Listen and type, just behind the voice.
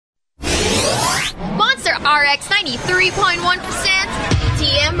RX 93.1%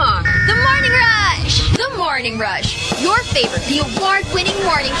 TMR. The Morning Rush. The Morning Rush. Your favorite, the award-winning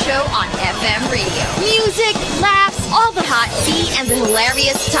morning show on FM radio. Music, laughs, all the hot tea, and the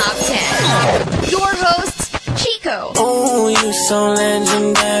hilarious top 10. Your hosts, Chico. Oh, you so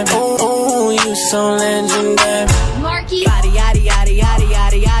legendary. Oh, you so legendary. Marky. Yada yada yada yada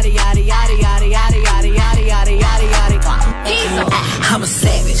yada yada yada yada yada yada yada yada yada yada yada. Hazel. I'm a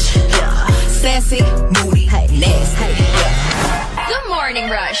savage. Yeah. Sassy, moody, nasty. Yeah. The Morning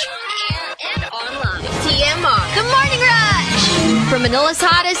Rush. Air and online. TMR. The Morning Rush. From Manila's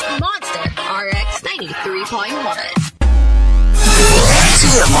hottest, Monster RX 93.1.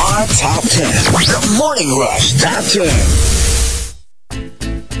 TMR Top 10. The Morning Rush Top 10.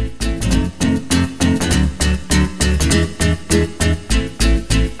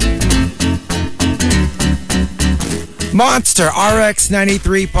 Monster RX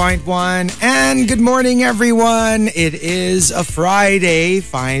 93.1. And good morning, everyone. It is a Friday,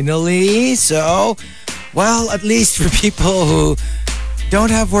 finally. So, well, at least for people who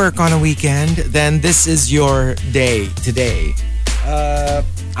don't have work on a weekend, then this is your day today. I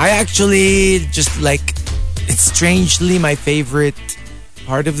actually just like, it's strangely my favorite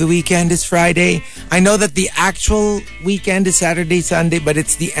part of the weekend is Friday. I know that the actual weekend is Saturday, Sunday, but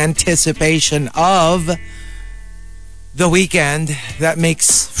it's the anticipation of the weekend that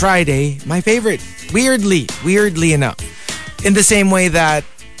makes Friday my favorite. Weirdly enough. In the same way that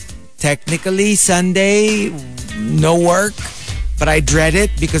technically Sunday, no work, but I dread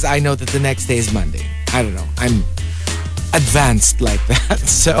it because I know that the next day is Monday. I don't know. I'm advanced like that.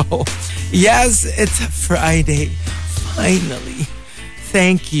 So, yes, it's a Friday. Finally.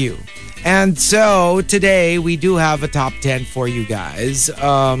 Thank you. And so, today we do have a top 10 for you guys.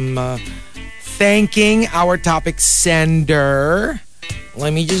 Thanking our topic sender.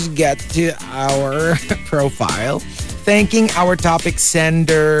 Let me just get to our profile. Thanking our topic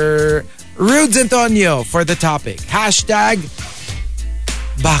sender, Rudes Antonio, for the topic. Hashtag,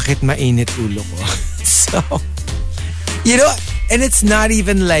 bakit mainit ulo ko? So, you know, and it's not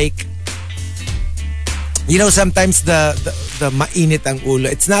even like, you know, sometimes the mainit ang ulo,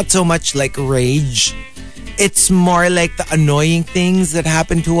 it's not so much like rage. It's more like the annoying things that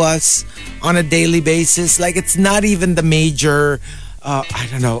happen to us on a daily basis. Like, it's not even the major, I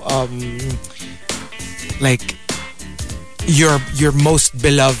don't know, like your most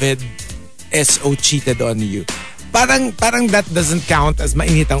beloved SO cheated on you. Parang that doesn't count as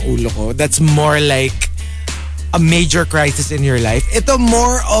mainit ang ulo ko. That's more like a major crisis in your life. Ito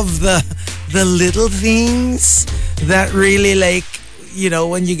more of the little things that really, like, you know,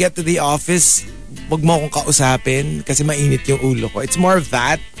 when you get to the office, wag mo akong kausapin kasi mainit yung ulo ko. It's more of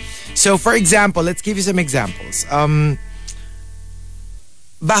that. So, for example, let's give you some examples.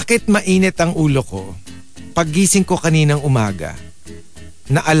 Bakit mainit ang ulo ko? Paggising ko kaninang umaga,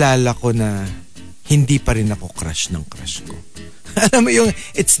 naalala ko na hindi pa rin ako crush ng crush ko. Alam mo yung,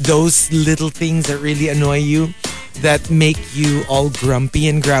 it's those little things that really annoy you, that make you all grumpy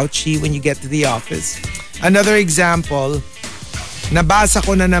and grouchy when you get to the office. Another example, nabasa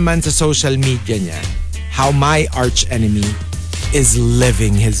ko na naman sa social media niya how my arch enemy is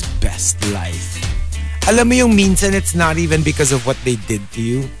living his best life. Alam mo yung minsan it's not even because of what they did to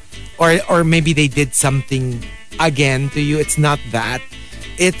you, or maybe they did something again to you. It's not that.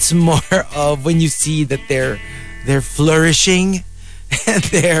 It's more of when you see that they're flourishing and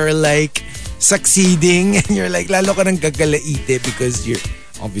they're like succeeding, and you're like, lalo ka nang gagalaite because you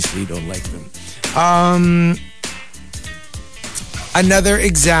obviously don't like them. Another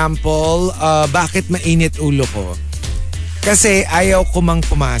example, bakit mainit ulo ko? Kasi ayaw ko mang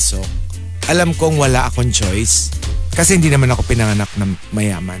pumasok. Alam kong wala akong choice. Kasi hindi naman ako pinanganak na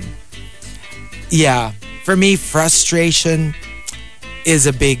mayaman. Yeah, for me, frustration is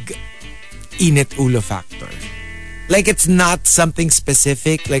a big init ulo factor. Like, it's not something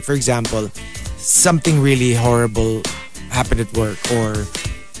specific. Like, for example, something really horrible happened at work, or,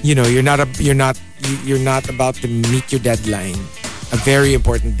 you know, you're not about to meet your deadline, a very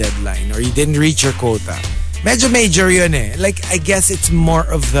important deadline, or you didn't reach your quota. Medyo major yun eh. Like, I guess it's more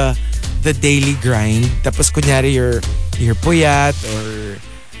of the daily grind. Tapos kunyari you're puyat, or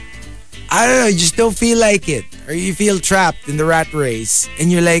I don't know, you just don't feel like it, or you feel trapped in the rat race,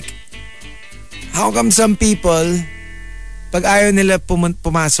 and you're like, how come some people, pag ayaw nila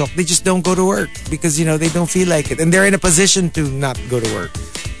pumasok, they just don't go to work because, you know, they don't feel like it, and they're in a position to not go to work.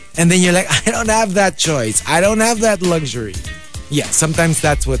 And then you're like, I don't have that choice. I don't have that luxury. Yeah, sometimes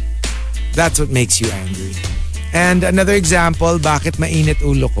that's what makes you angry. And another example, bakit mainit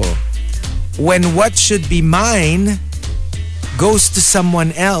ulo ko? When what should be mine goes to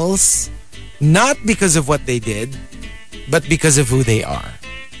someone else, Not because of what they did, but because of who they are.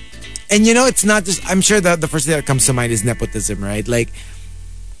 And you know, it's not just, I'm sure that the first thing that comes to mind is nepotism, right? Like,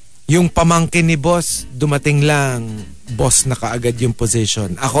 yung pamangkin ni boss, dumating lang, boss na kaagad yung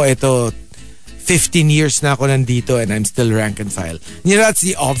position. Ako, ito, 15 years na ako nandito and I'm still rank and file. You know, that's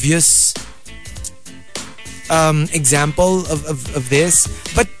the obvious example of this.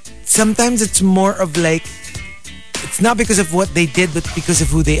 But sometimes it's more of like, it's not because of what they did, but because of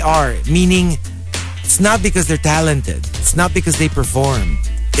who they are. Meaning, it's not because they're talented. It's not because they perform.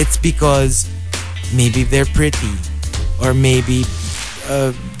 It's because maybe they're pretty, or maybe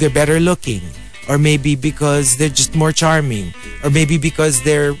they're better looking, or maybe because they're just more charming, or maybe because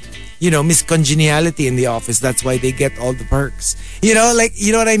they're, you know, miscongeniality in the office. That's why they get all the perks. You know, like,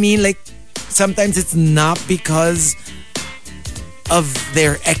 you know what I mean? Like, sometimes it's not because of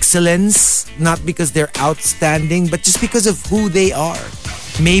their excellence, not because they're outstanding, but just because of who they are.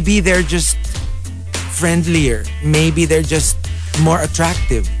 Maybe they're just friendlier. Maybe they're just more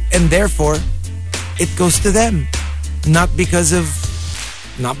attractive. And therefore, it goes to them. Not because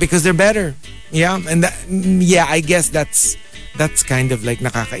they're better. Yeah, and I guess that's kind of like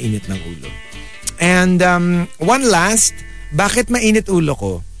nakakainit ng ulo. And one last, bakit mainit ulo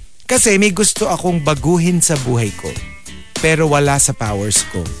ko? Kasi may gusto akong baguhin sa buhay ko. Pero wala sa powers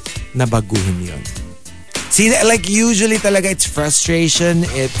ko na baguhin yon. See, like usually talaga it's frustration,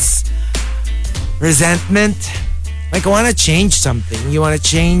 it's resentment. Like, I want to change something. You want to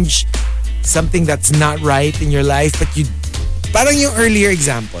change something that's not right in your life, but parang yung earlier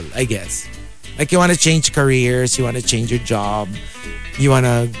example, I guess. Like, you want to change careers, you want to change your job, you want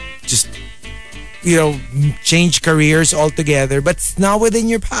to just, you know, change careers altogether, but it's not within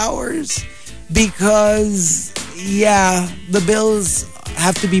your powers because, yeah, the bills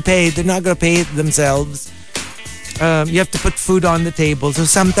have to be paid. They're not going to pay it themselves. You have to put food on the table. So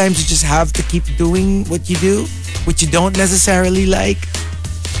sometimes you just have to keep doing what you do, which you don't necessarily like,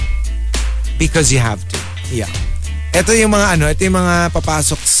 because you have to. Yeah. Ito yung mga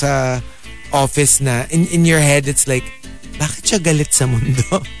papasok sa office na in your head, it's like, bakit siya galit sa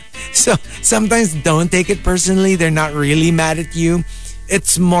mundo? So sometimes don't take it personally. They're not really mad at you.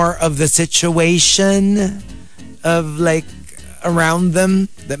 It's more of the situation of like around them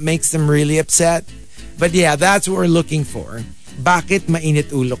that makes them really upset. But yeah, that's what we're looking for. Bakit mainit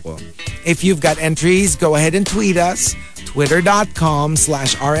ulo ko? If you've got entries, go ahead and tweet us.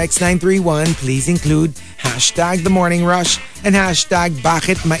 Twitter.com/RX931. Please include hashtag The Morning Rush and hashtag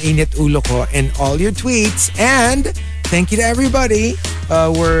Bakit Mainit Ulo Ko in all your tweets. And thank you to everybody.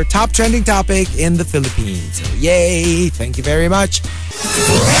 We're top trending topic in the Philippines. So yay! Thank you very much.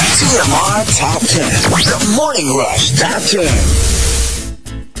 TMR Top 10. The Morning Rush Top 10.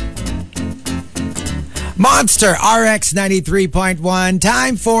 Monster RX 93.1.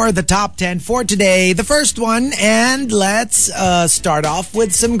 Time for the top 10 for today. The first one, and let's start off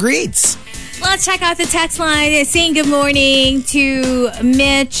with some greets. Let's check out the text line. Saying good morning to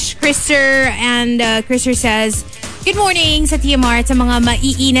Mitch, Krister, and Krister says, good morning sa TMR, sa mga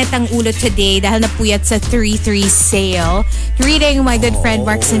maiinit ang ulo today dahil napuyat sa 3-3 sale. Greeting my good friend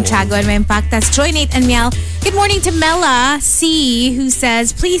Mark Santiago and my Impactas, Joy, Nate, and Miel. Good morning to Mela C, who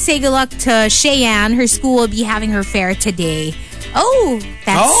says, please say good luck to Cheyenne. Her school will be having her fair today. Oh,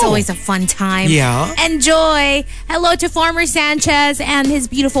 that's always a fun time. Yeah. Enjoy. Hello to Farmer Sanchez and his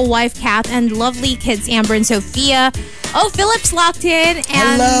beautiful wife, Kath, and lovely kids, Amber and Sophia. Oh, Philip's locked in. And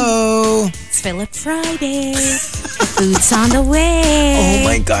hello. It's Philip Friday. The food's on the way. Oh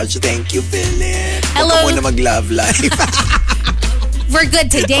my gosh, thank you, Philip. Hello. Huwag ka muna mag-love life. We're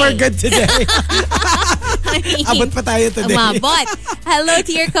good today. We're good today. Abot pa tayo today. Umabot. Hello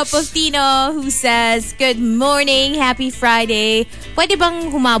to your cup of Tino, who says, good morning, happy Friday. Pwede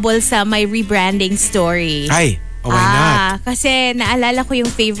bang humabol sa my rebranding story? Ay, why not? Kasi naalala ko yung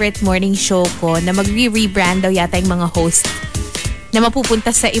favorite morning show ko na magre-rebrand daw yata yung mga host na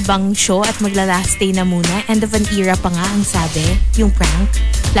mapupunta sa ibang show at magla-last day na muna. End of an era pa nga ang sabi. Yung prank.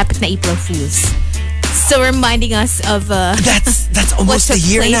 Lapit na April Fools. So reminding us of that's almost a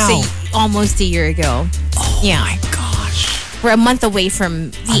year now. Almost a year ago. Oh my gosh. We're a month away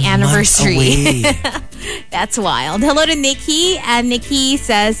from the anniversary. That's wild. Hello to Nikki. And Nikki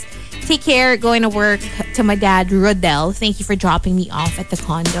says, take care, going to work. To my dad, Rodel. Thank you for dropping me off at the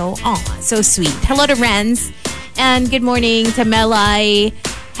condo. Oh, so sweet. Hello to Renz. And good morning to Melai.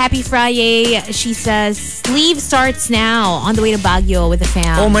 Happy Friday. She says, leave starts now. On the way to Baguio with the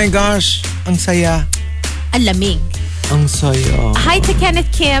fam. Oh my gosh. Ang saya. Ang lamig. Ang saya. Hi to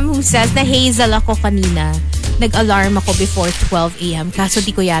Kenneth Kim, who says, na Hazel ako kanina. nag-alarm ako before 12 a.m. Kaso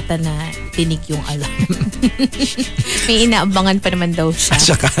di ko yata na tinig yung alarm. May inaabangan pa naman daw siya.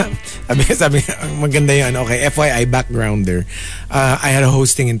 Saka, sabi, maganda yun. Okay, FYI, backgrounder. I had a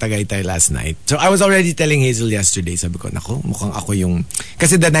hosting in Tagaytay last night. So I was already telling Hazel yesterday. Sabi ko, naku, mukhang ako yung...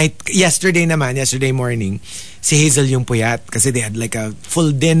 Kasi yesterday morning, si Hazel yung puyat. Kasi they had like a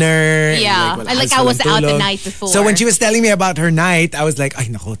full dinner. Yeah, like I was out the night before. So when she was telling me about her night, I was like, ay,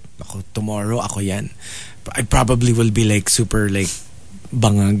 naku, tomorrow ako yan. I probably will be like super like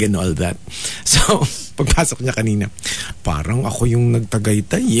bangag and all that. So, pagpasok niya kanina, parang ako yung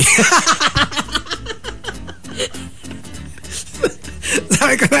nagtagaytay eh.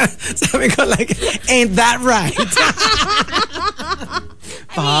 sabi ko like, ain't that right?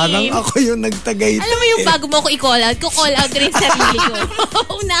 Parang ako yung nagtagaytay. Alam mo yung bago mo ako i-call out, ko-call out rin sarili ko.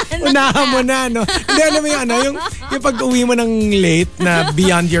 Unahan mo na, no? Hindi, alam mo yung pag-uwi mo ng late na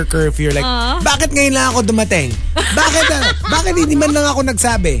beyond your curfew, like, bakit ngayon lang ako dumating? Bakit hindi man lang ako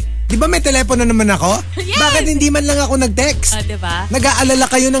nagsabi? Di ba may telepono naman ako? Yes. Bakit hindi man lang ako nag-text? Diba? Nag-aalala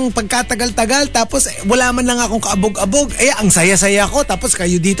kayo ng pagkatagal-tagal tapos wala man lang akong kaabog-abog. Ang saya-saya ko tapos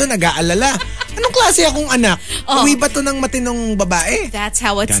kayo dito nag-aalala. Anong klase akong anak? Uwi ba to ng matinong babae? That's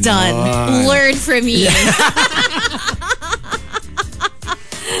how it's Ganon. done. Learn from me. Yeah.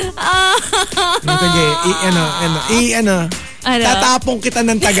 Sige, tatapong kita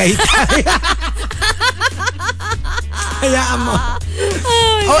ng Tagaytay. Hayaan mo.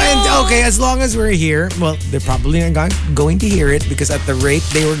 And okay, as long as we're here, well, they're probably not going to hear it because at the rate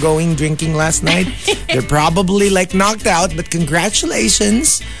they were drinking last night, they're probably like knocked out. But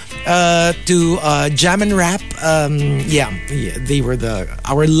congratulations to Jam and Rap. Yeah, they were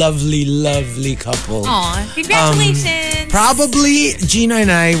our lovely couple. Aw, congratulations. Probably Gina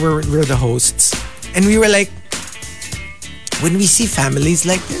and I were the hosts, and we were like, when we see families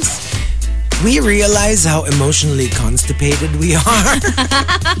like this, we realize how emotionally constipated we are.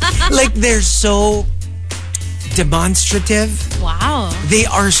 Like, they're so demonstrative. Wow. They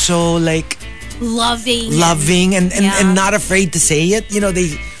are so, like... Loving and not afraid to say it. You know,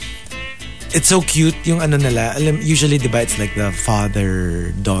 it's so cute yung ano nila. Usually, diba, it's like the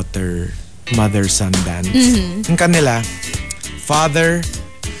father, daughter, mother, son dance. Mm-hmm. Yung kanila, father,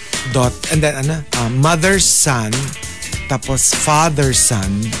 daughter, and then mother, son, tapos father,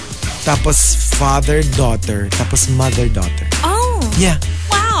 son, tapos father, daughter, tapos mother, daughter. Oh. Yeah.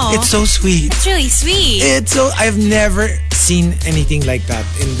 Wow. It's so sweet. It's really sweet. I've never seen anything like that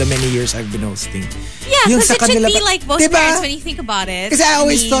in the many years I've been hosting. Yeah, because it should be like both diba? parents when you think about it. Kasi I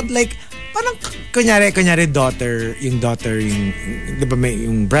always thought like, parang kunyari daughter, diba may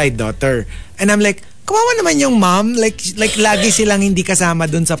yung bride daughter. And I'm like, kawawa naman yung mom. Like lagi silang hindi kasama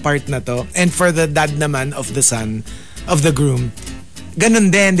dun sa part na to. And for the dad naman of the son, of the groom,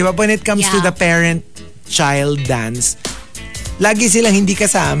 ganun din, di ba? When it comes to the parent-child dance, lagi silang hindi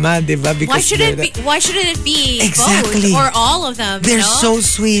kasama, di ba? Why shouldn't it be exactly. both or all of them? They're so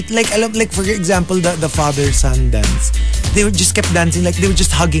sweet. Like for example, the father-son dance. They would just kept dancing like they were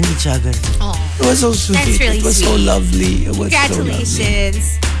just hugging each other. Oh, it was so sweet. That's really it was sweet. so lovely. It was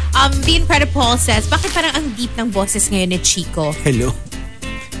Congratulations. So lovely. The Incredible says, bakit parang ang deep ng boses ngayon ni Chico? Hello.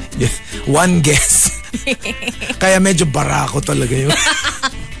 Yeah. One guess. Kaya medyo barako talaga yun.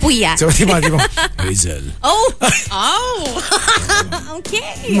 Puya. So, di ba, Hazel. Oh.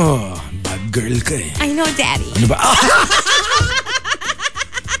 Okay. Bad girl ka eh. I know, Daddy. Ano ba?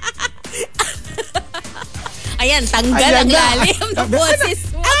 Ayan, tanggal ang lalim ng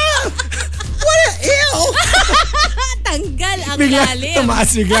boses mo. What? Ew! Tanggal ang lalim.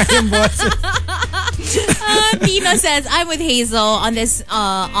 Tumaas bigla yung boses. Tino says, I'm with Hazel on this,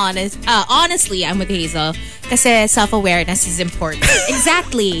 honestly, I'm with Hazel. Kasi self-awareness is important.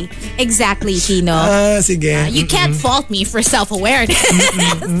 Exactly, Tino. Sige. You can't fault me for self-awareness.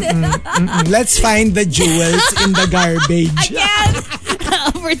 Let's find the jewels in the garbage. Again,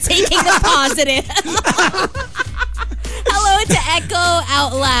 we're taking the positive. Hello to Echo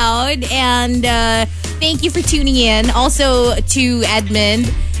Out Loud. And thank you for tuning in. Also to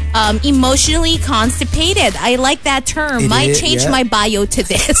Edmund. Emotionally constipated. I like that term. Might change my bio to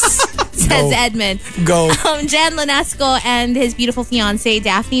this, says Edmund. Go. Jan Lanasco and his beautiful fiance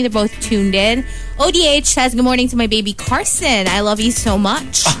Daphne, they're both tuned in. ODH says, good morning to my baby Carson. I love you so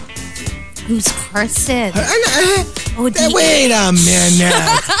much. Who's Carson? ODH. Wait a minute.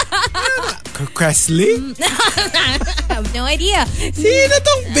 Cresley? I have no idea. Sino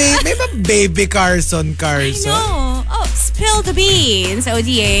tong baby? May ba baby Carson? I know. Oh, spill the beans,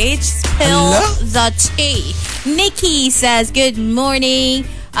 ODH. Spill the tea. Nikki says, good morning.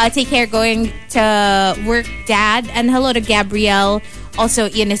 Take care going to work, Dad. And hello to Gabrielle. Also,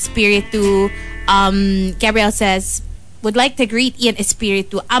 Ian Espiritu. Gabrielle says, would like to greet Ian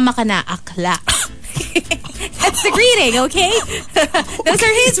Espiritu. Ama ka na, akla. That's the greeting, okay? Those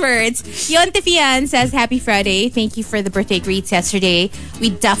are his words. Yontefian says, Happy Friday. Thank you for the birthday greets yesterday. We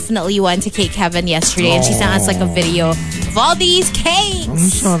definitely went to Cake Heaven yesterday, and she sent us like a video of all these cakes. Ang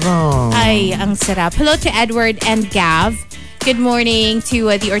sarap. Ay, ang sarap. Hello to Edward and Gav. Good morning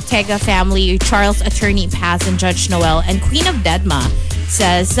to the Ortega family, Charles Attorney Paz and Judge Noel, and Queen of Dedma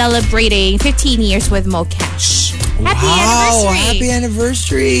says, celebrating 15 years with Mokesh. Happy anniversary! Happy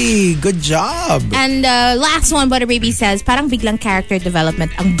anniversary! Good job! And last one, Butter Baby says, parang biglang character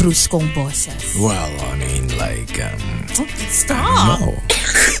development ang bruskong boses. Well, I mean, like, Oh, stop! no.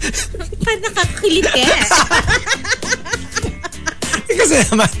 Parang nakakakilit eh. Kasi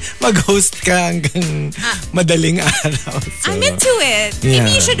mag-host ka hanggang madaling araw. So, I'm into it. Yeah.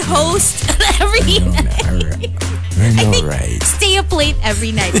 Maybe you should host every night. I know, right? Stay up late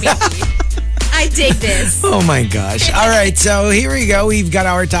every night, maybe. I dig this. Oh my gosh. All right, so here we go. We've got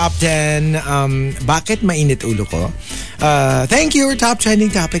our top 10. Bakit mainit ulo ko? Thank you. Our top trending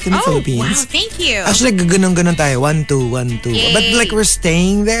topic in the Philippines. Wow, thank you. Actually, ganon-ganon tayo. 1, 2, 1, 2. Yay. But like we're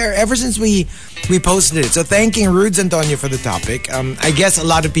staying there ever since we posted it. So thanking Rudes Antonio for the topic. I guess a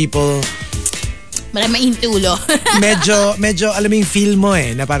lot of people Maraming mainit ulo. medyo alam mo yung feel mo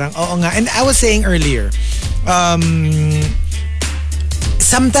eh na parang oo nga. And I was saying earlier,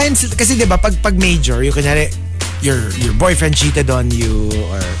 sometimes kasi 'di ba pag major, yung kunyari your boyfriend cheated on you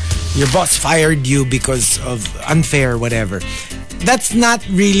or your boss fired you because of unfair whatever. That's not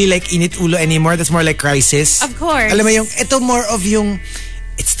really like init ulo anymore. That's more like crisis. Of course. Alam mo yung ito more of yung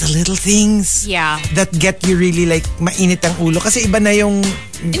it's the little things that get you really like mainit ang ulo kasi iba na yung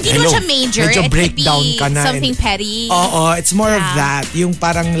Hindi mo siya major. medyo It could breakdown be ka na something petty. Oo, it's more of that. Yung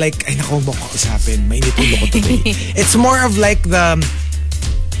parang like, ay naku, mo kausapin. Mainit ulo ko today. It's more of like the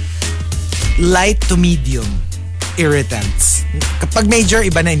light to medium irritants. Kapag major,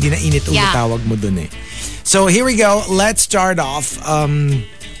 iba na, hindi na init ulo tawag mo dun eh. So here we go. Let's start off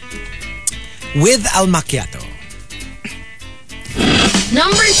with Al Macchiato.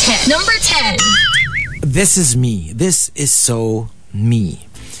 Number 10. This is me. This is so me.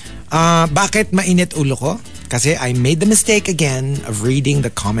 Bakit mainit ulo ko? Kasi I made the mistake again of reading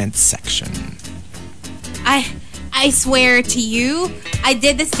the comments section. I swear to you, I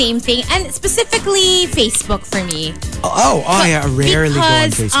did the same thing, and specifically Facebook for me. Oh, yeah, I rarely go on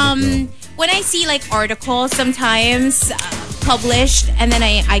Facebook. Though. When I see like articles sometimes published, and then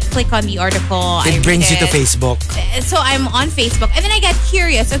I click on the article, It brings you to Facebook. So I'm on Facebook, and then I get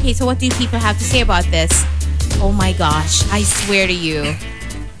curious. Okay, so what do people have to say about this? Oh my gosh, I swear to you.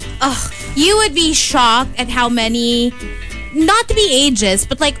 You would be shocked at how many, not to be ageist,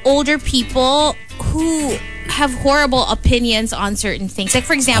 but like older people who have horrible opinions on certain things. Like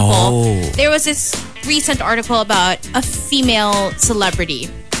for example, there was this recent article about a female celebrity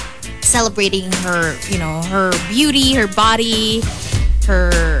celebrating her, her beauty, her body,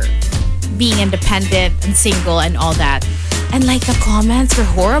 her being independent and single and all that. And like the comments were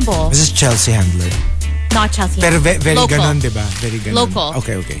horrible. This is Chelsea Handler. Not Chelsea. Pero very Local. ganon, diba? Very ganon. Local.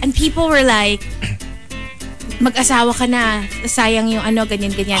 Okay. And people were like, mag-asawa ka na, sayang yung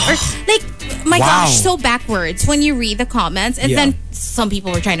ganyan. Or like, my gosh, so backwards when you read the comments. And then some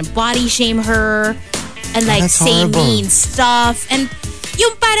people were trying to body shame her and like say mean stuff. And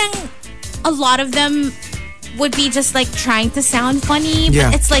yung parang a lot of them would be just like trying to sound funny,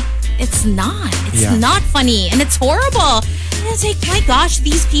 but it's like, it's not. It's not funny and it's horrible. And it's like, my gosh,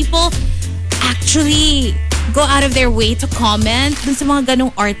 these people actually go out of their way to comment dun sa mga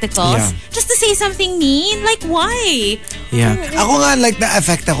ganong articles just to say something mean. Like, why? Yeah. Ako nga like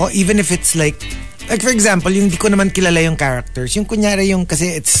na-affect ako even if it's like for example, yung di ko naman kilala yung characters. Yung kunyari yung kasi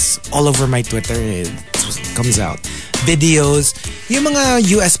it's all over my Twitter. It comes out. Videos. Yung mga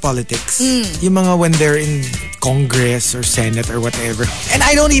US politics. Yung mga when they're in Congress or Senate or whatever. And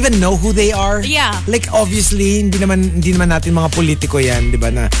I don't even know who they are. Yeah. Like obviously, hindi naman natin mga politiko yan, di ba,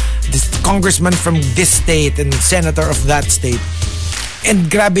 na this congressman from this state and senator of that state.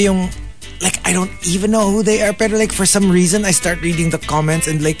 And grabe yung like I don't even know who they are, pero like for some reason I start reading the comments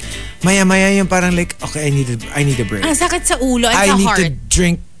and like maya-maya yung parang like okay, I need a break. Ang sakit sa ulo and I sa need heart. to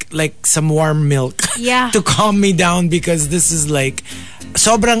drink like some warm milk to calm me down because this is like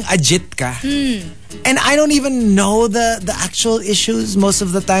sobrang agit ka. And I don't even know the actual issues most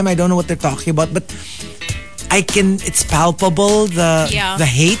of the time. I don't know what they're talking about, but it's palpable, the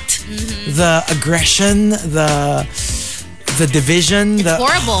hate, the aggression, the division, it's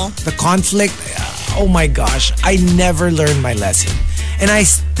horrible. The conflict. Oh my gosh, I never learned my lesson. And I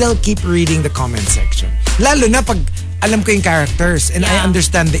still keep reading the comment section. Lalo na pag alam ko yung characters and I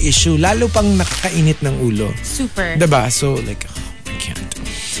understand the issue. Lalo pang nakakainit ng ulo. Super. Diba? So like, I can't.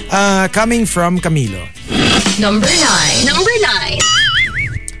 Coming from Camilo. Number 9.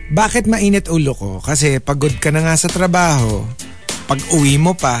 Bakit mainit ulo ko? Kasi pagod ka na nga sa trabaho. Pag uwi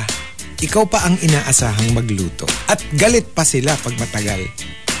mo pa, ikaw pa ang inaasahang magluto. At galit pa sila pag matagal.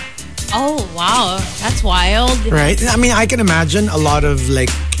 Oh, wow. That's wild. Right? I mean, I can imagine a lot of like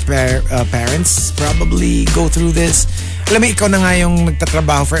parents probably go through this. Alam mo, ikaw na nga yung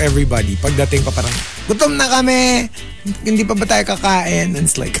nagtatrabaho for everybody. Pagdating pa parang, gutom na kami. Hindi pa ba tayo kakain? And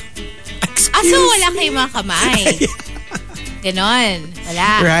it's like, excuse so wala kayong mga kamay. Ganon. Wala.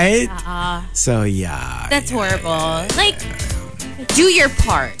 Right? So, yeah. That's horrible. Like, do your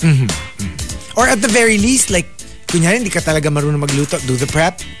part. Or at the very least, like, kunyari, hindi ka talaga marunong magluto. Do the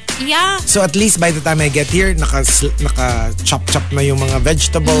prep. Yeah. So at least by the time I get here, naka-chop-chop na yung mga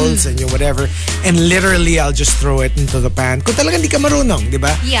vegetables and yung whatever. And literally, I'll just throw it into the pan. Kung talaga hindi ka marunong, di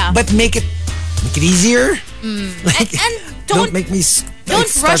ba? Yeah. But make it easier. Like, and don't make me don't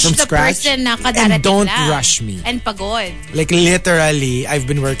start rush from the scratch. person na kadarating And don't lang. rush me. And pagod. Like literally, I've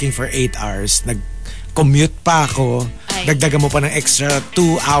been working for 8 hours. Nag-commute pa ako. Ay. Dagdagan mo pa ng extra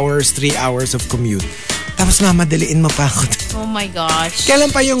 2 hours, 3 hours of commute. Tapos mamadaliin mo pa ako. Oh my gosh.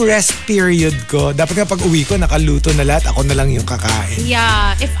 Kailan pa yung rest period ko? Dapat nga pag uwi ko, nakaluto na lahat. Ako na lang yung kakain.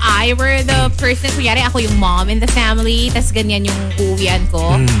 Yeah. If I were the person, kunyari ako yung mom in the family, tas ganyan yung uuwian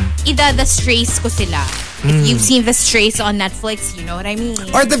ko, the strays ko sila. If you've seen the strays on Netflix, you know what I mean?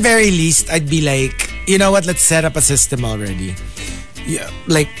 Or at the very least, I'd be like, you know what? Let's set up a system already. Yeah,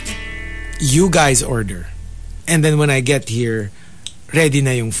 like, you guys order. And then when I get here, ready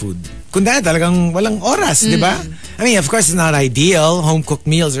na yung food. Kundi talagang walang oras, di ba? I mean, of course, it's not ideal. Home-cooked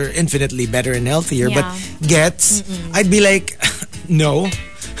meals are infinitely better and healthier. Yeah. But gets, I'd be like, no.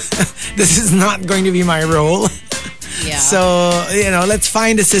 This is not going to be my role. Yeah. So, let's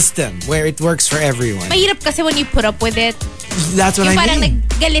find a system where it works for everyone. Mahirap kasi when you put up with it. That's what Yung I parang mean.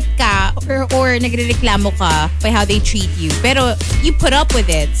 naggalit ka or nagrereklamo ka by how they treat you. Pero you put up with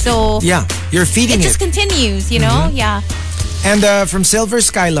it. So, Yeah, you're feeding it just continues, you know? Yeah. And from Silver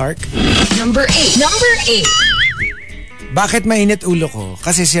Skylark, Number 8. bakit mainit ulo ko?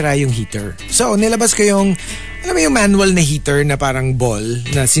 Kasi sira yung heater. So, nilabas ko yung, alam mo yung manual na heater na parang ball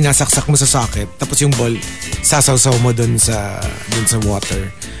na sinasaksak mo sa socket. Tapos yung ball, sasawsaw mo dun sa water.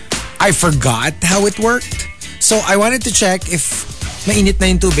 I forgot how it worked. So, I wanted to check if mainit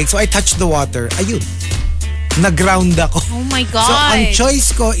na yung tubig. So, I touched the water. Ayun. Nag-ground ako. Oh my God. So, ang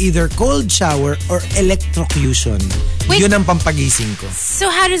choice ko, either cold shower or electrocution. Wait. Yun ang pampagising ko. So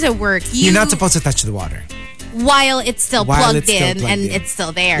how does it work? You're not supposed to touch the water. While it's still While plugged it's still in plugged and in. it's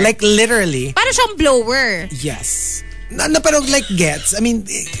still there. Like literally. Parang siyang blower. Yes. Na pero like gets. I mean,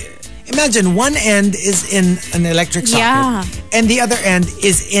 imagine one end is in an electric socket. Yeah. And the other end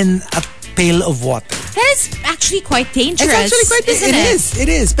is in a pail of water. That is actually quite dangerous. It's actually quite isn't it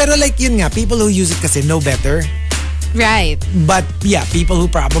is. Pero like yun nga, people who use it kasi know better. Right. But yeah, people who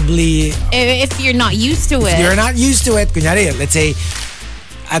probably If you're not used to it. you're not used to it, kunyari, let's say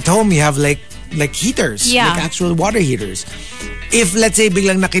at home you have like heaters, Yeah. like actual water heaters. If let's say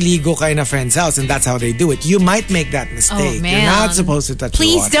biglang nakiligo ka in a friend's house and that's how they do it, you might make that mistake. Oh, man. You're not supposed to touch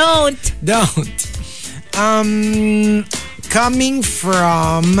Please the water. don't. Coming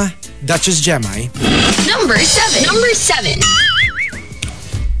from Duchess Gemai. Number 7.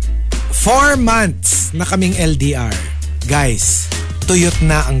 4 months na kaming LDR. Guys, tuyot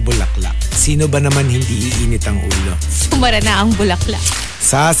na ang bulaklak. Sino ba naman hindi iinit ang ulo? Sumara na ang bulaklak.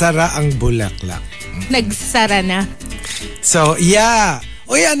 Sasara ang bulaklak. Nagsara na. So, yeah.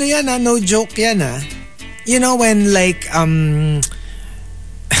 Uy, ano yan ha? No joke yan ha? You know when like,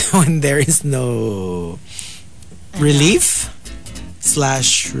 when there is no relief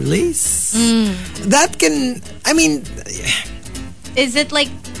 / release, that can, I mean, Is it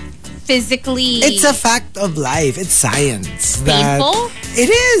like physically it's a fact of life. It's science. That painful? It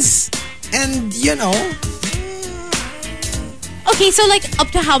is. And, Okay, so like up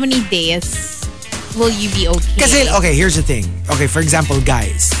to how many days will you be okay? kasi, okay, here's the thing. Okay, for example,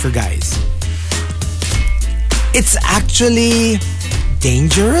 for guys, it's actually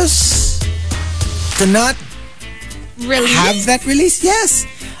dangerous to not really? have that release. Yes.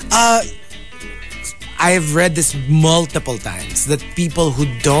 I have read this multiple times that people who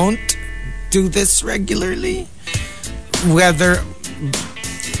don't do this regularly, whether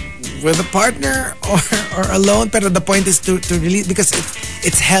with a partner or alone, pero the point is to release, because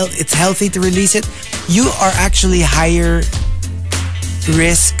it's healthy to release it. You are actually higher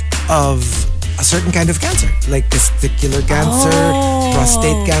risk of a certain kind of cancer, like testicular cancer,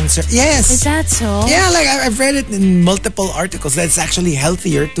 prostate cancer. Yes. Is that so? Yeah, like I've read it in multiple articles that it's actually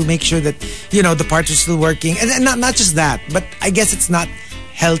healthier to make sure that, the parts are still working. And not just that, but I guess it's not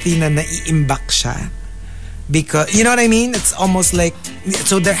healthy na naiimbak siya. Because, you know what I mean? It's almost like,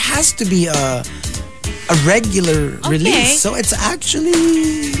 so there has to be a regular release. So it's actually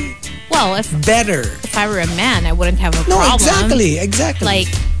well, if better. If I were a man, I wouldn't have a problem. No, exactly. Like,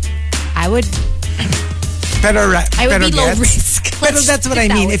 I would be low risk. But that's what I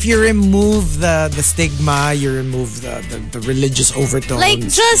mean. If you remove the stigma, you remove the religious overtones. Like,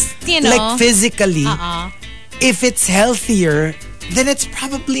 just, like physically, if it's healthier, then it's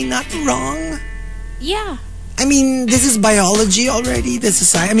probably not wrong. Yeah. I mean, this is biology already.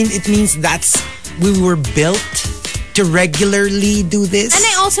 It means we were built to regularly do this. And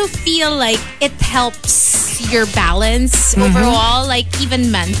I also feel like it helps your balance overall, like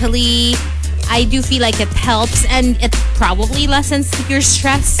even mentally. I do feel like it helps, and it probably lessens your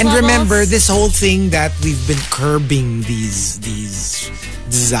stress and levels. Remember, this whole thing that we've been curbing these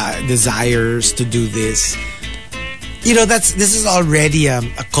desires to do this. This is already a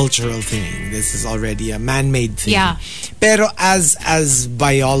cultural thing. This is already a man-made thing. Yeah. Pero as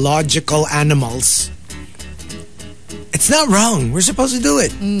biological animals, it's not wrong. We're supposed to do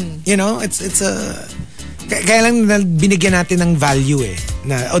it. It's a... Kaya lang binigyan natin ng value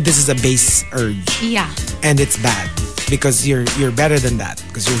na, this is a base urge. Yeah. And it's bad. Because you're better than that.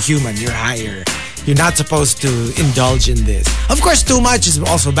 Because you're human. You're higher. You're not supposed to indulge in this. Of course, too much is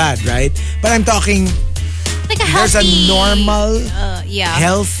also bad, right? But I'm talking... Like a healthy, there's a normal,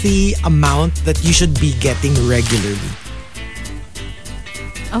 healthy amount that you should be getting regularly.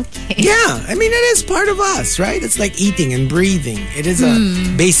 Okay. Yeah, I mean, it is part of us, right? It's like eating and breathing. It is a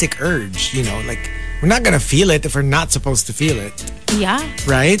basic urge, like we're not gonna feel it if we're not supposed to feel it. Yeah.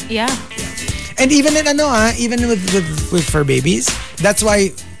 Right? Yeah. And even even with fur babies, that's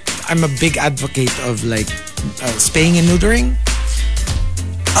why I'm a big advocate of like spaying and neutering.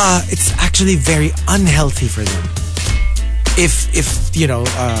 It's actually very unhealthy for them. If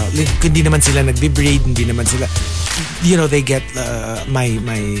like, hindi naman sila nagbe-breed, hindi naman sila, they get, my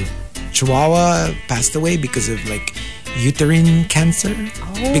chihuahua passed away because of like uterine cancer.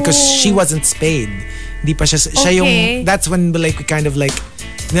 Because she wasn't spayed. Hindi pa siya yung, that's when like we kind of like,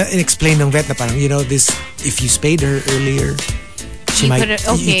 explain ng vet na parang, this, if you spayed her earlier, she could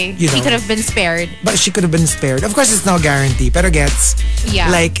have been spared. But she could have been spared. Of course, it's no guarantee. Pero gets,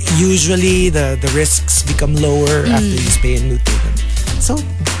 like, usually the risks become lower after you spay and neuter them. So,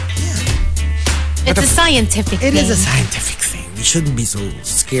 yeah. It's a scientific thing. It is a scientific thing. We shouldn't be so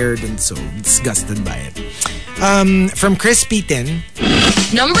scared and so disgusted by it. From Chris P10.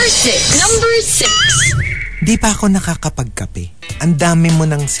 Number 6. Di pa ako nakakapagkape. Ang dami mo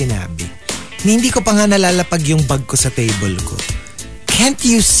nang sinabi. Hindi ko pa nga nalalapag yung bag ko sa table ko. Can't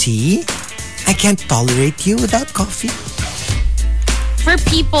you see? I can't tolerate you without coffee. For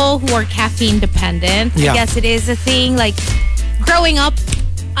people who are caffeine dependent, I guess it is a thing. Like, growing up,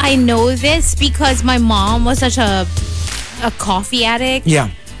 I know this because my mom was such a coffee addict. Yeah.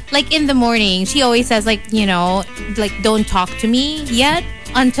 Like, in the morning, she always says, like, like, don't talk to me yet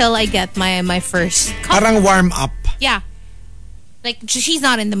until I get my first cup. Parang warm up. Yeah. Like, she's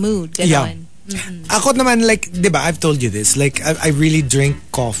not in the mood. Ganon. Yeah. Ako naman, like, diba, I've told you this. Like, I really drink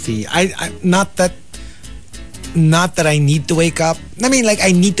coffee. I not that I need to wake up. I mean, like,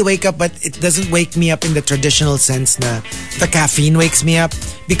 I need to wake up, but it doesn't wake me up in the traditional sense na the caffeine wakes me up.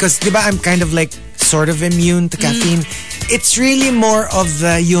 Because, diba, I'm kind of like sort of immune to caffeine. It's really more of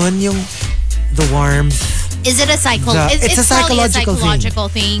the warmth. Is it a cycle? It's a psychological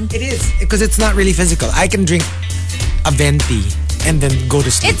thing. It is. Because it's not really physical. I can drink a venti and then go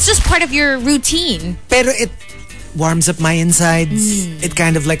to sleep. It's just part of your routine. Pero it warms up my insides. It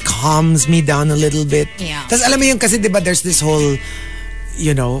kind of like calms me down a little bit. Yeah. Tas alam mo yung kasi diba there's this whole,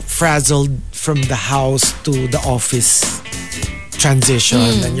 frazzled from the house to the office transition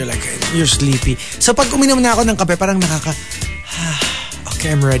and you're sleepy. So pag uminom na ako ng kape, parang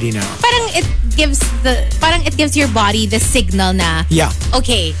okay, I'm ready now. Parang it gives your body the signal na,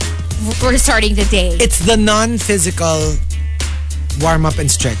 okay, we're starting the day. It's the non-physical warm up and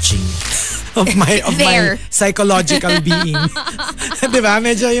stretching of my psychological being. Diba?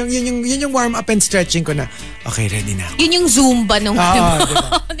 Medyo yun yung warm up and stretching ko na, okay, ready na ako. Yun yung Zumba nung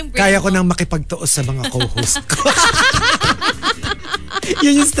diba? Kaya ko nang makipagtuos sa mga co-host ko.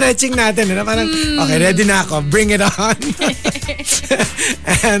 Yun yung stretching natin. Parang, okay, ready na ako. Bring it on.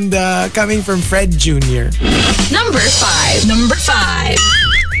 And coming from Fred Jr. Number 5.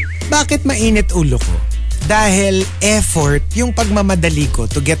 Bakit mainit ulo ko? Dahil effort yung pagmamadali ko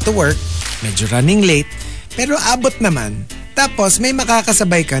to get to work medyo running late, pero abot naman. Tapos may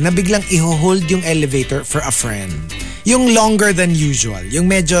makakasabay ka na biglang i-hold yung elevator for a friend. Yung longer than usual. Yung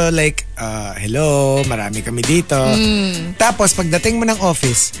medyo like, hello, marami kami dito. Tapos pagdating mo ng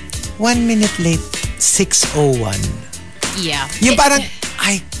office, 1 minute late, 6:01. Yeah. Yung parang,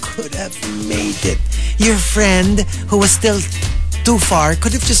 I could have made it. Your friend who was still too far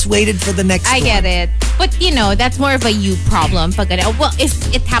could have just waited for the next I one. get it. But that's more of a you problem. Well, if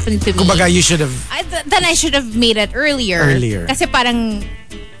it happened to me, Kumbaga, you should have... then I should have made it earlier. Kasi parang,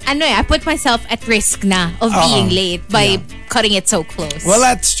 I put myself at risk na of being late by cutting it so close. Well,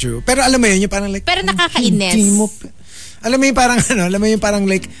 that's true. Pero alam mo yun, yung parang like... Pero nakakainis. Alam mo yung parang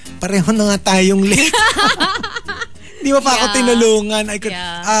like, pareho na nga tayong late. Di mo pa ako tinulungan. I could,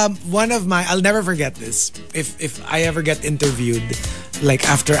 one of my, I'll never forget this. If I ever get interviewed, like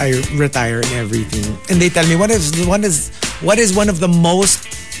after I retire and everything, and they tell me what is one of the most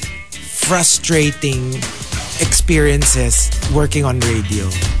frustrating experiences working on radio,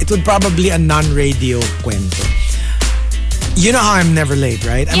 it would probably a non-radio kwento. You know how I'm never late,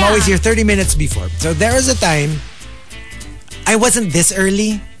 right? I'm always here 30 minutes before. So there was a time I wasn't this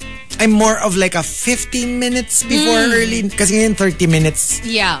early. I'm more of like a 15 minutes before early. Kasi ngayon 30 minutes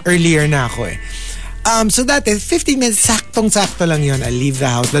earlier na ako eh. So dati, 15 minutes, saktong-sakto lang yun. I leave the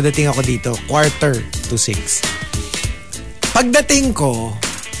house. Dadating ako dito, 5:45. Pagdating ko,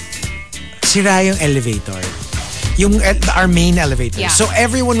 sira yung elevator. Our main elevator. Yeah. So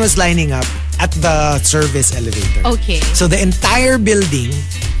everyone was lining up at the service elevator. Okay. So the entire building,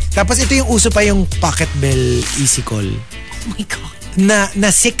 tapos ito yung uso pa yung pocket bell easy call. Oh my God. Na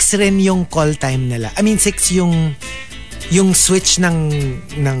 6 rin yung call time nila. I mean 6 yung switch ng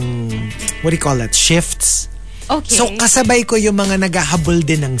what do you call that? Shifts. Okay. So kasabay ko yung mga naghahabol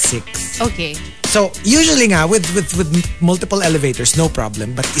din ng 6. Okay. So usually nga with multiple elevators no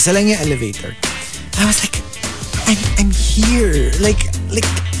problem, but isa lang yung elevator. I was like I'm here. Like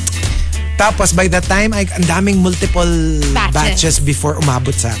tapos by the time ang daming multiple batches before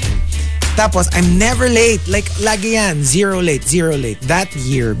umabot sa akin. Tapos, I'm never late. Like, lagi yan. Zero late. That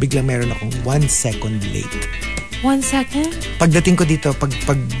year, biglang meron akong 1 second late. 1 second? Pagdating ko dito, pag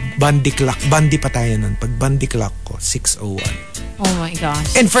bandi pa tayo nun. Pag bandi clock ko, 6:01. Oh my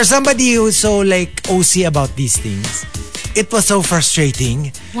gosh. And for somebody who's so like OC about these things, it was so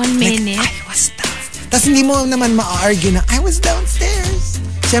frustrating. 1 minute? Like, I was downstairs. Tapos hindi mo naman ma-argue na, I was downstairs.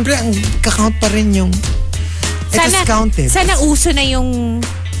 Siyempre, ang kakount pa rin yung it was counted. Sana uso na yung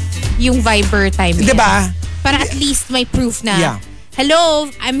Viber time. Diba? Para at least may proof na, hello,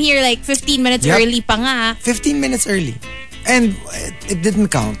 I'm here like 15 minutes early pa nga. 15 minutes early. And it didn't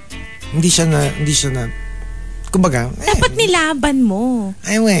count. Hindi siya na, kumbaga. Dapat nilaban mo.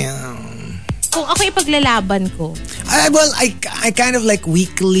 Kung ako ipaglalaban ko. Well, I kind of like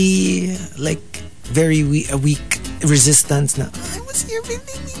weekly, like very weak resistance na, I was here 15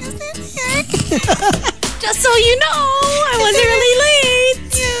 minutes early. Just so you know, I wasn't really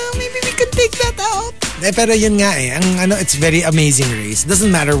late. Yeah, maybe we could take that out. Pero yun nga it's very amazing race. Doesn't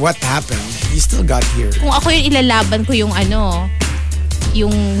matter what happened, you still got here. Kung ako yung ilalaban ko yung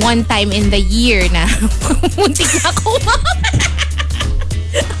yung one time in the year na muntik na ako.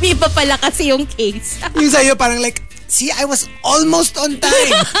 May pa pala kasi yung case. Yung sa'yo parang like, see, I was almost on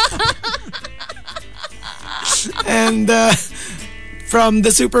time. And from the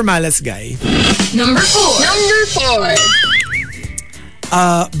super malas guy. Number 4.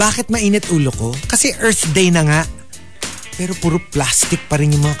 Bakit mainit ulo ko? Kasi Earth Day na nga. Pero puro plastic pa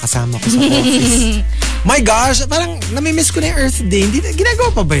rin yung mga kasama ko sa office. My gosh, parang namimiss ko na yung Earth Day.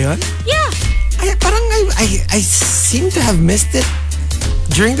 Ginagawa pa ba yun? Yeah. I seem to have missed it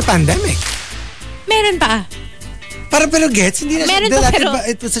during the pandemic. Meron pa. Pero gets, hindi na meron siya, pero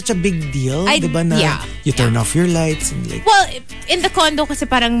it was such a big deal, diba na you turn off your lights and like... Well, in the condo kasi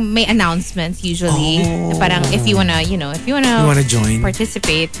parang may announcements usually. Parang if you wanna join,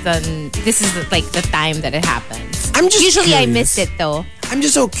 participate, then this is like the time that it happens. I'm just usually curious. I missed it though. I'm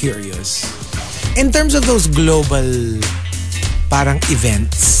just so curious. In terms of those global parang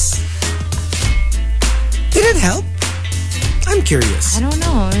events, did it help? I'm curious. I don't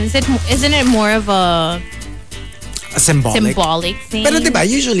know. Isn't it more of a symbolic thing? Pero diba,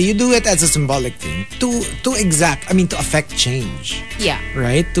 usually you do it as a symbolic thing to affect change. Yeah.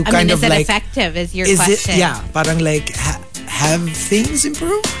 Right? To I kind mean, of is like, it effective is your is question. It, parang like, have things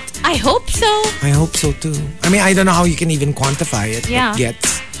improved? I hope so. I hope so too. I mean, I don't know how you can even quantify it. Yeah. But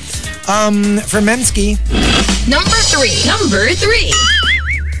gets. For Memski. Number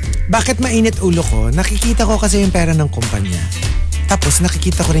 3. Bakit mainit ulo ko? Nakikita ko kasi yung pera ng kumpanya. Tapos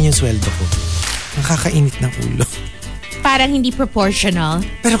nakikita ko rin yung sweldo ko. Nakakainit ng ulo. parang hindi proportional.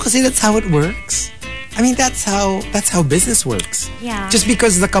 Pero kasi that's how it works. I mean, that's how business works. Yeah. Just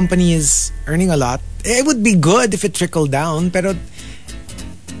because the company is earning a lot, it would be good if it trickled down, pero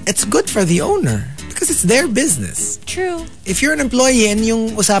it's good for the owner because it's their business. True. If you're an employee and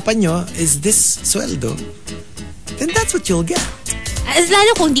yung usapan nyo is this sweldo, then that's what you'll get.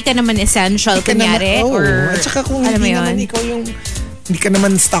 Lalo kung hindi ka naman essential, kunyari. Or, at saka kung alam mo hindi yun? naman ikaw yung, hindi ka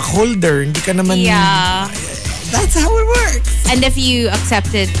naman stockholder, hindi ka naman, that's how it works. And if you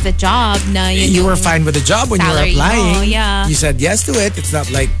accepted the job na yun You yung were fine with the job when you were salary mo, applying. yeah. You said yes to it. It's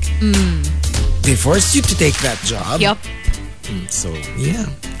not like they forced you to take that job. Yup. So, yeah.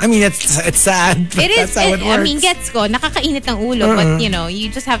 I mean, it's sad, but that's how it works. I mean, gets ko. Nakakainit ng ulo. But, you know,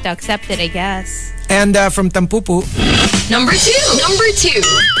 you just have to accept it, I guess. And from Tampupu, Number two.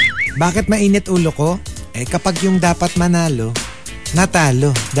 bakit mainit ulo ko? Eh, kapag yung dapat manalo,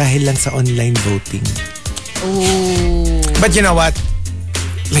 natalo dahil lang sa online voting. Ooh. But you know what?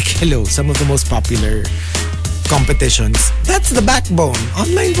 Like, hello, some of the most popular competitions, that's the backbone.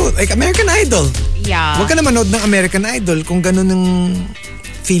 Online vote. Like American Idol. Yeah. Huwag ka na manood ng American Idol kung ganun ang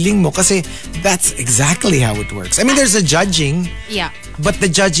feeling mo kasi that's exactly how it works. I mean, there's a judging. Yeah. But the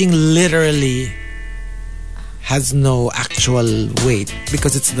judging literally has no actual weight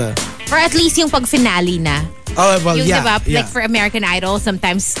because it's the... Or at least yung pag-finale na. Oh, well, Yung, yeah, diba, yeah. like for American Idol,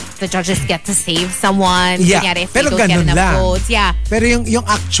 sometimes the judges get to save someone. Yeah. Kunyari, if Pero they don't get ganun enough lang. votes. Yeah. Pero yung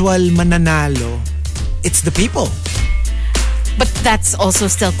actual mananalo, it's the people. But that's also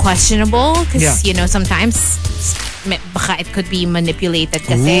still questionable because, Yeah. you know, sometimes baka it could be manipulated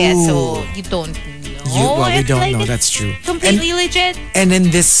kasi. Ooh. So, you don't know. Well, we if, don't like, know. it's That's true. Completely legit. And in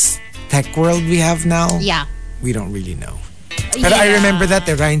this tech world we have now, Yeah. we don't really know. But I remember that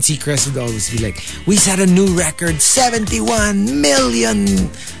Ryan Seacrest would always be like, we set a new record, 71 million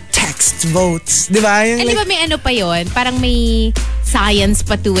text votes. Di ba? Yung And di ba may ano pa yon? Parang may science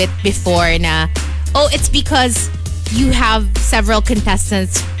pa to it before na, it's because you have several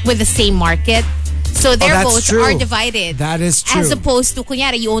contestants with the same market. So their that's votes true. are divided. That is true. As opposed to,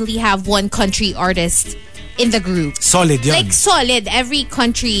 kunyari, you only have one country artist in the group. Solid yun. Like solid, every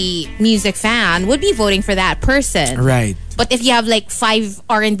country music fan would be voting for that person. Right. But if you have like 5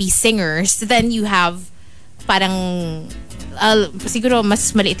 R&B singers, then you have parang siguro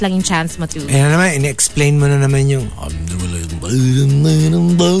mas maliit lang yung chance mo to. Ayan na naman, in-explain mo na naman yung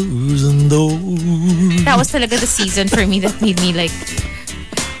That was talaga the season for me that made me like,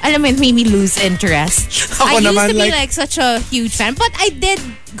 alam mo, it made me lose interest. Ako I used naman, to be like- like such a huge fan, but I did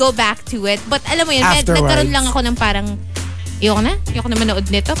go back to it. But alam mo yun, Afterwards. nagkaroon lang ako ng parang, ayoko na manood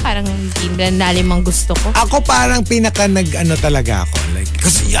nito, parang hindi na nalimang gusto ko. Ako parang pinaka nag-ano talaga ako. Like,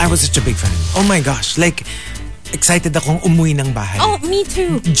 because I was such a big fan. Oh my gosh. Like, excited akong umuwi ng bahay. Oh, me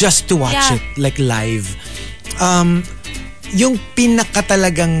too. Just to watch Yeah. it. Like, live. Yung pinaka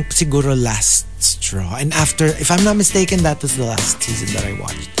talagang siguro last straw. And after, if I'm not mistaken, that was the last season that I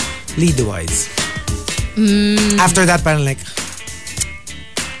watched. Lead-wise. After that, parang like,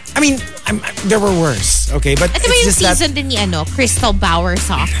 I mean, there were worse, okay? But At diba it's yung just that... season din ni Crystal Bauer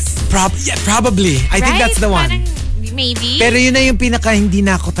Socks? Probably. I think Right? that's the one. Parang, maybe. Pero yun na yung pinaka hindi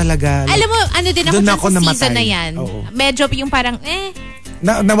na ako talaga... Alam mo, ano din ako Doon dyan ako sa namatay. season na yan. Oo. Medyo yung parang,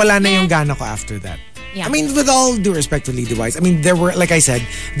 nawala na yung gana ko after that. Yeah. I mean, with all due respect to Lead Wise, I mean, there were, like I said,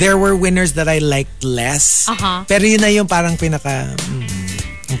 there were winners that I liked less. Uh-huh. Pero yun na yung parang pinaka...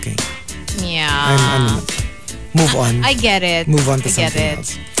 okay. yeah. Move on. I get it. Move on to I get something it.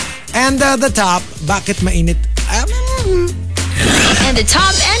 else. And the top, bakit mainit? And the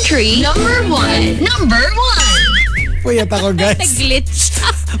top entry, number one. Puyat ako, guys. Nag-glitch.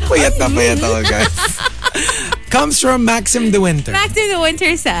 Puyat ako, guys. Comes from Maxim De Winter. Back to the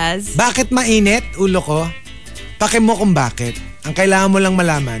winter says, Bakit mainit, ulo ko? Paki mo kung bakit. Ang kailangan mo lang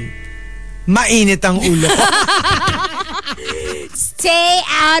malaman, mainit ang ulo ko. stay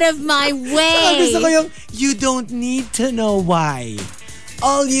out of my Saka gusto ko way. yung, you don't need to know why.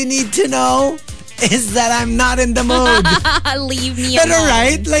 All you need to know is that I'm not in the mood. Leave me Pero alone.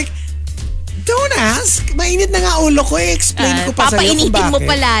 right, like, don't ask. Mainit na nga ulo ko, explain ko pa sa'yo kung Papainitin bakit. mo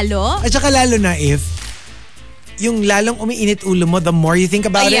pa lalo? At saka lalo na if, yung lalong umiinit ulo mo, the more you think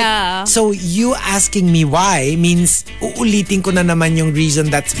about Yeah. it. So you asking me why means uulitin ko na naman yung reason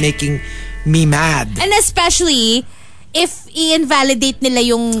that's making me mad. And especially, if i-invalidate nila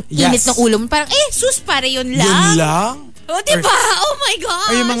yung init Yes. ng ulo mo, parang, sus, para yun lang. Yun lang? Oh, diba? Oh my gosh.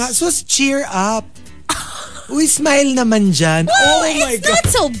 Or yung mga, sus, cheer up. Uy, smile naman dyan. Well, oh my it's God. not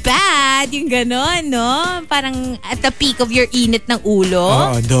so bad, yung gano'n, no? Parang at the peak of your init ng ulo.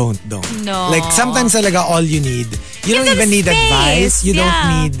 Oh, don't. No. Like, sometimes talaga all you need. You Give don't them even need space. advice. You Yeah. don't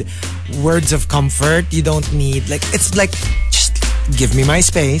need words of comfort. You don't need it's like just give me my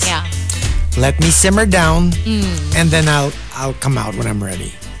space. Yeah. Let me simmer down, and then I'll come out when I'm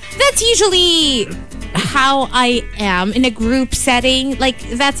ready. That's usually how I am in a group setting. Like,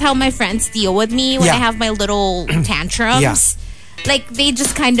 that's how my friends deal with me when Yeah. I have my little tantrums. Yeah. Like, they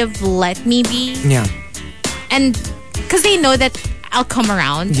just kind of let me be. Yeah. And because they know that I'll come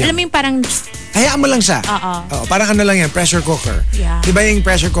around. Yeah. Alam mo yung parang, Hayaan mo lang siya. Oo, parang ano lang yan, pressure cooker. Yeah. Diba yung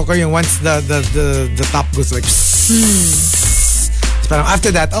pressure cooker, yung once the top goes like parang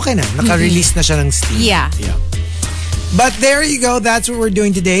after that, okay na. Naka-release na siya ng steam. Yeah. But there you go. That's what we're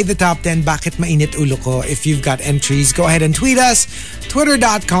doing today. The top 10 Bakit Mainit Ulo Ko. If you've got entries, go ahead and tweet us.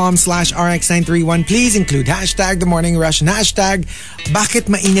 Twitter.com/RX931. Please include hashtag The Morning Rush and hashtag Bakit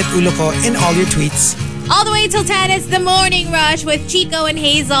Mainit Ulo Ko in all your tweets. all the way till 10, it's The Morning Rush with Chico and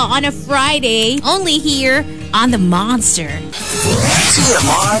Hazel on a Friday. Only here on The Monster.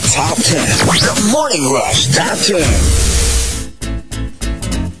 TMR Top 10. The Morning Rush Top 10.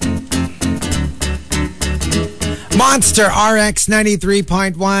 Monster RX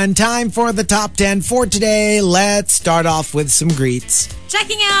 93.1. Time for the top 10 for today. Let's start off with some greets.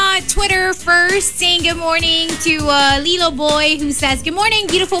 Checking out Twitter first, saying good morning to Lilo Boy, who says, good morning,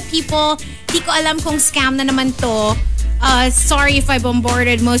 beautiful people. Di ko alam kung scam na naman to. Sorry if I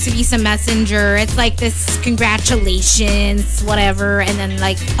bombarded most of you sa messenger. It's like this congratulations, whatever, and then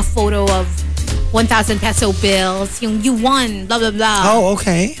like a photo of 1,000 peso bills. Yung you won, blah, blah, blah. Oh,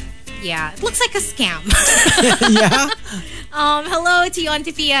 okay. Yeah, it looks like a scam. Yeah. Hello to Yon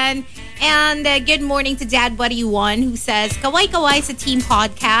Tifian. And good morning to Dad Buddy 1, who says, kaway-kaway sa team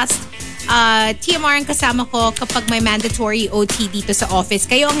podcast. TMR ang kasama ko kapag may mandatory OT dito sa office.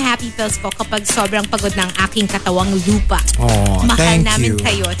 Kayo ang happy pills ko kapag sobrang pagod ng aking katawang lupa. Oh, Mahal thank namin you.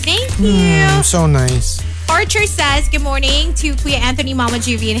 kayo. Thank you. So nice. Archer says, good morning to Kuya Anthony, Mama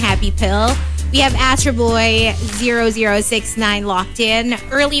Juvie, and Happy Pill. We have Astro Boy 0069 locked in.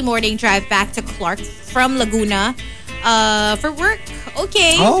 Early morning drive back to Clark from Laguna for work.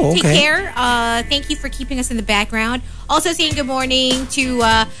 Okay. Oh, Take okay. care. Thank you for keeping us in the background. Also saying good morning to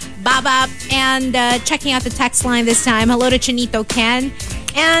Baba and checking out the text line this time. Hello to Chinito Ken.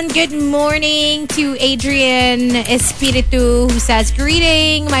 And good morning to Adrian Espiritu, who says,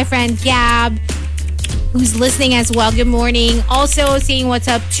 greeting, my friend Gab, who's listening as well. Good morning. Also saying what's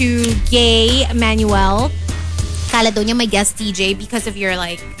up to Gay Manuel. Kala daw niya may guest DJ because of your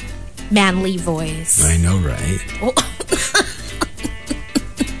like manly voice. I know, right? Oh.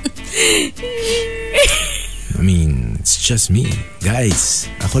 I mean, it's just me. Guys,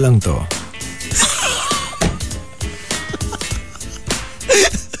 ako lang to.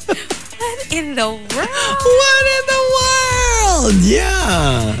 What in the world? What in the world?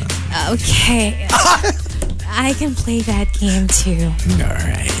 Yeah. Okay. I can play that game too. All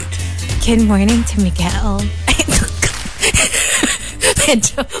right. Good morning to Miguel.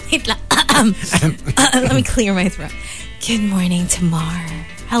 Wait lang. Let me clear my throat. Good morning to Mar.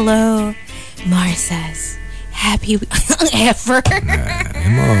 Hello. Mar says, happy ever.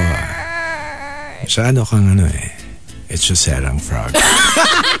 Alam mo, masyado kang ano eh. It's just serang frog.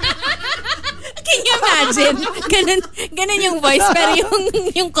 Can you imagine? Ganun yung voice, pero yung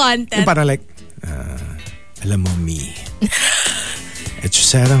content. Yung parang like, alam mo, me. It's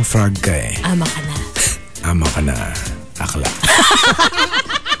just serang frog ka eh. Ama ka na. Ama ka na, akla.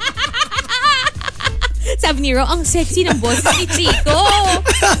 Sabi ni Ro, ang sexy ng boss ni Chico.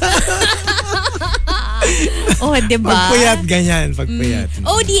 Oh, diba? Pagpuyat ganyan, pagpuyat.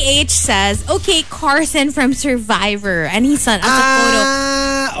 ODH says, okay, Carson from Survivor. And he's on as a photo.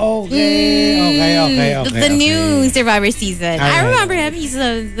 Okay. The new Survivor season. I Alright. remember him. He's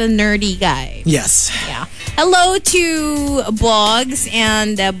the nerdy guy. Yes. Yeah. Hello to Boggs.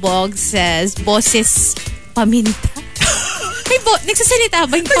 And Boggs says, boses paminta. May nagsasalita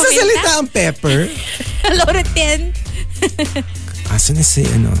ba yung paminta? Nagsasalita ang pepper. Hello to Tin. Asa na si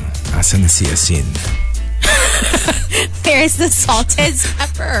Asin? Where's the salted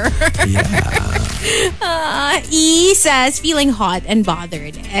pepper? Yeah. E says, feeling hot and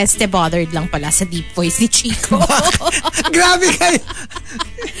bothered. Bothered lang pala sa deep voice ni Chico. Grabe kayo.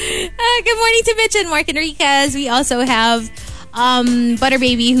 Good morning to Mitch and Mark Enriquez. We also have Butter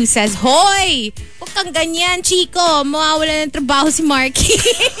Baby, who says, hoy! Huwag kang ganyan, Chico. Mawawala ng trabaho si Marky.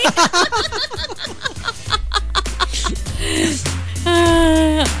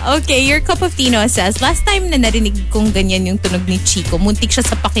 Okay, your cup of Tino says, last time na narinig kong ganyan yung tunog ni Chico, muntik siya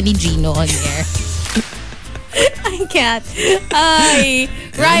sa paki ni Gino on air. I can't. Ay,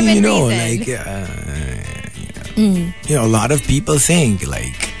 rhyme and You know, reason. like, you know, a lot of people think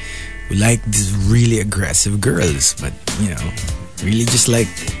like we like these really aggressive girls, but you know, really just like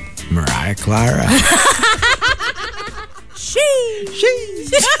Mariah Clara.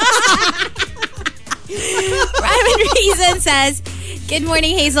 Private Reason says, good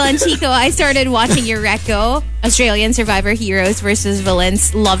morning, Hazel and Chico. I started watching your reco, Australian Survivor Heroes versus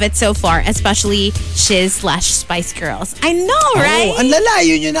Villains. Love it so far, especially Shiz/Spice Girls. I know, right? Oh, ang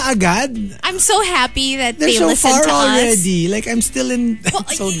lalayo nyo na agad. I'm so happy that They're they so listen far to us. already. Like, I'm still in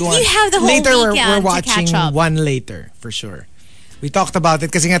episode you 1. have the whole later, weekend we're to watching catch up. one later, for sure. We talked about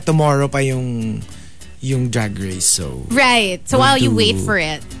it kasi nga tomorrow pa yung drag race. So Right. So we'll while you do wait for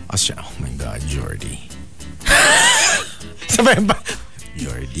it. Oh my God, Jordy. Sabay ba?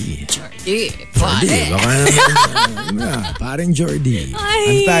 Jordy. Jordy. Baka naman. Parang Jordy.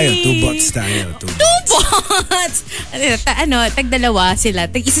 Ano tayo? 2 bots tayo. 2 bots! Tag-dalawa sila.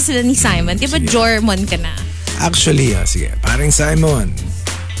 Tag-isa sila ni Simon. Di ba Jormon ka na? Actually, sige. Parang Simon.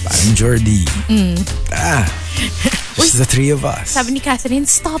 Parang Jordy. Just the 3 of us. Sabi ni Catherine,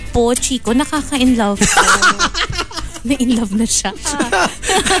 stop po, Chico. Nakaka-in-love po. Na-in-love na siya.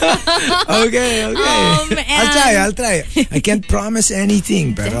 Okay. I'll try. I can't promise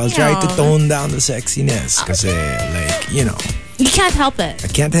anything, but I'll try to tone down the sexiness. Kasi, like, you know. You can't help it. I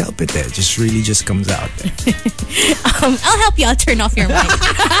can't help it. It just really just comes out. I'll help you. I'll turn off your mic.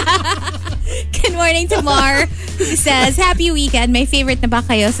 Good morning to Mar, who says, happy weekend. My favorite na ba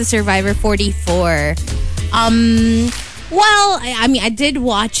kayo sa Survivor 44? Well, I mean, I did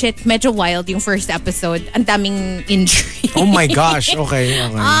watch it. Medyo wild yung first episode. Ang daming injury. Oh my gosh. Okay.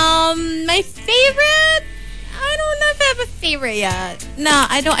 My favorite? I don't know if I have a favorite yet. No,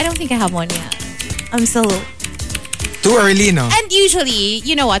 I don't think I have one yet. I'm still too early, no? And usually,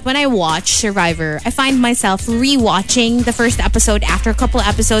 you know what? When I watch Survivor, I find myself rewatching the first episode after a couple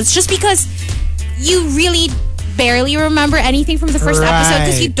episodes just because you really barely remember anything from the first episode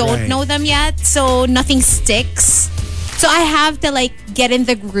because you don't know them yet. So nothing sticks. So I have to like get in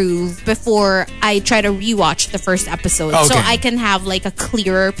the groove before I try to rewatch the first episode. Okay. So I can have like a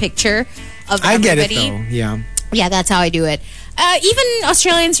clearer picture of I everybody. get it though. Yeah. Yeah, that's how I do it. Even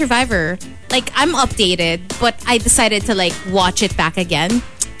Australian Survivor, like I'm updated, but I decided to like watch it back again.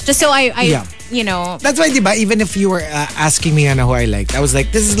 Just so I you know. That's why, diba, even if you were asking me who I liked, I was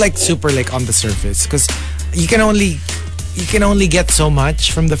like, this is like super like on the surface. Because you can only get so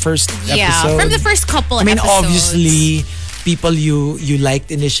much from the first episode. From the first couple I mean, episodes. obviously, people you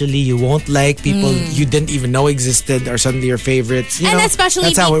liked initially, you won't like. People you didn't even know existed are suddenly your favorites. You and know,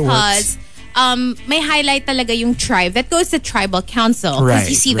 especially that's how it because works. may highlight talaga yung tribe that goes to tribal council because Right,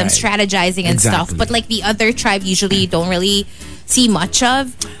 you see them right. strategizing and stuff. Exactly. But like the other tribe, usually you don't really see much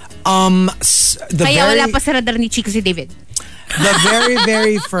of. Kaya wala pa sa radar ni Chico si David. The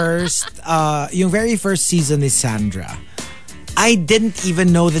very first, yung very first season is Sandra. I didn't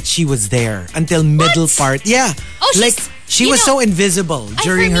even know that she was there until middle part. Yeah. Oh, like she was so invisible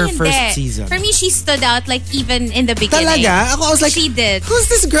during her first season. For me, she stood out like even in the beginning. Talaga? Ako, I was like, she did. Who's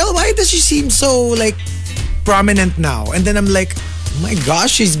this girl? Why does she seem so like prominent now? And then I'm like, oh my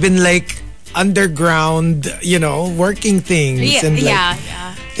gosh, she's been like underground, you know, working things. Yeah, and like,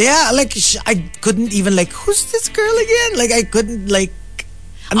 yeah. like I couldn't even like, who's this girl again? Like I couldn't like.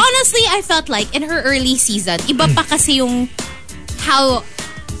 Honestly, I felt like in her early season, iba pa kasi yung how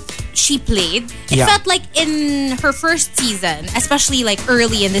she played. It felt like in her first season, especially like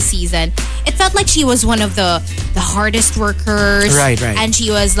early in the season, it felt like she was one of the hardest workers. Right. And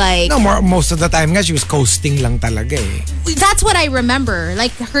she was like... No, most of the time nga, she was coasting lang talaga eh. That's what I remember.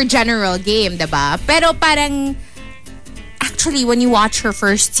 Like her general game, diba? Pero parang... Actually, when you watch her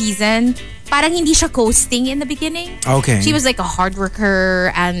first season, parang hindi siya coasting in the beginning. Okay. She was like a hard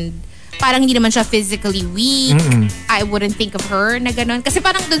worker and... parang hindi naman siya physically weak. I wouldn't think of her na ganun. Kasi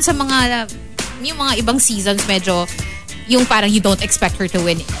parang dun sa yung mga ibang seasons, medyo yung parang you don't expect her to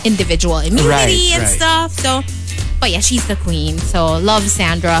win individual immunity and stuff. So, but yeah, she's the queen. So, love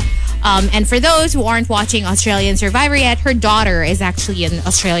Sandra. And for those who aren't watching Australian Survivor yet, her daughter is actually in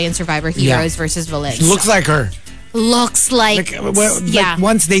Australian Survivor Heroes versus Villains. Looks like her. Looks like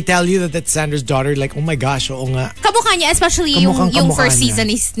once they tell you that that's Sandra's daughter, like, oh my gosh, oo nga. Kamukha niya, especially yung first season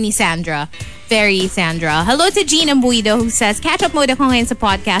ni Sandra. Very Sandra. Hello to Jean Ambuido who says, catch up mode ako ngayon sa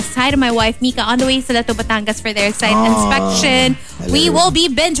podcast. Hi to my wife Mika on the way sila to Batangas for their site inspection. Hello. We will be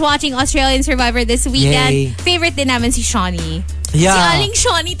binge watching Australian Survivor this weekend. Yay. Favorite din namin si Shawnee. Yeah. Si Aling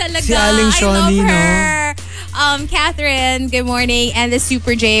Shawnee talaga. Si Aling Shawnee, I love her. Catherine, good morning. And the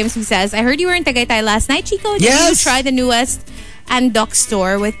Super James who says, I heard you were in Tagaytay last night, Chico. Did you try the newest and Dock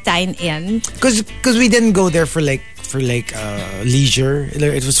store with dine-in? Because we didn't go there for leisure.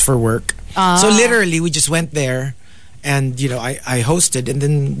 It was for work. So literally, we just went there And, you know, I hosted and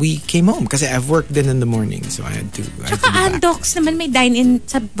then we came home kasi I've worked then in the morning. So I had to be back. Andox naman may dine-in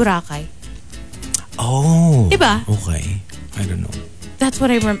sa Boracay. Oh. Diba? Okay. I don't know. That's what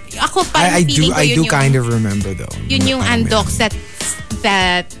I remember. Ako parang I feeling do, ko I yun do yung, kind of remember though. Yun yung Parang Andox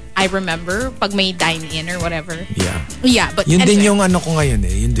that I remember pag may dine-in or whatever. Yeah. Yeah, but yun anyway. din yung ano ko ngayon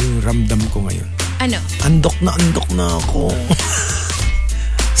eh. Yun din yung ramdam ko ngayon. Ano? Andok na ako.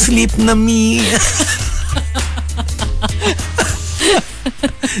 Sleep na me.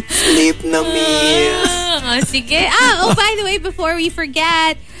 Sleep na me. Sige. Oh, by the way, before we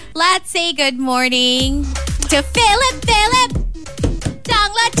forget, let's say good morning to Philip.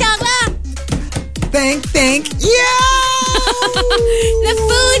 Changla. Thank you. The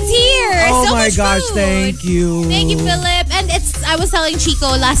food's here. Oh so my much gosh, food. thank you. Thank you, Philip. And I was telling Chico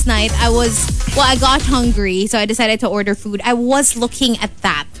last night, I got hungry, so I decided to order food. I was looking at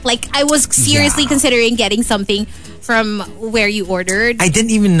that. Like, I was seriously considering getting something from where you ordered. I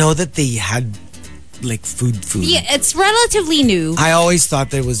didn't even know that they had like food. Yeah, it's relatively new. I always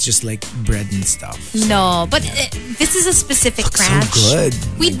thought that it was just like bread and stuff. No, but this is a specific Looks branch. so good.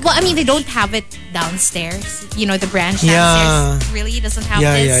 They don't have it downstairs. You know, the branch Yeah. downstairs really doesn't have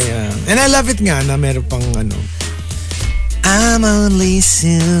this. Yeah. And I love it nga na meron pang ano. I'm only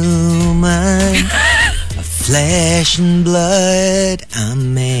human, of flesh and blood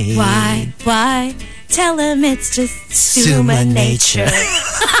I'm made. Why? Tell him it's just Human human nature.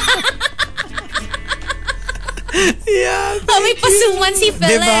 Yeah. Oh, may pasuman si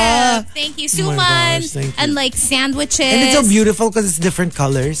Philip. Diba? Thank you. Oh my Suman. gosh, thank you. And like sandwiches. And it's so beautiful because it's different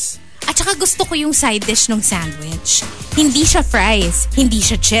colors. At saka gusto ko yung side dish ng sandwich. Hindi siya fries. Hindi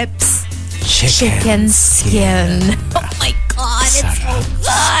siya chips. Chicken skin. Oh my God, it's so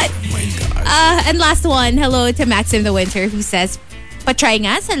good. Oh my God. And last one, hello to Maxim the Winter who says, patry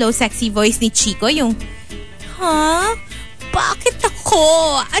nga sa low sexy voice ni Chico yung, huh? Bakit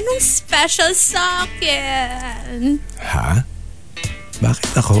ako? Anong special sa akin? Ha?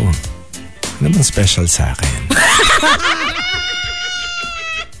 Bakit ako? Ano bang special sa akin?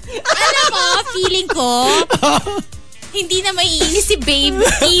 Alam mo, feeling ko, hindi na maiinis si Babe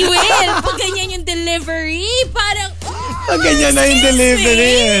Will. Pag ganyan yung delivery, parang, Ganyan na yung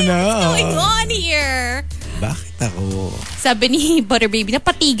delivery, ano? What's going on here? Bakit ako? Sabi ni Butter Baby,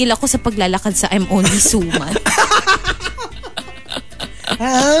 napatigil ako sa paglalakad sa I'm Only Suman.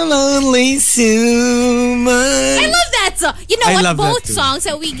 I'm only human. I love that song. You know I what? love that Both too. songs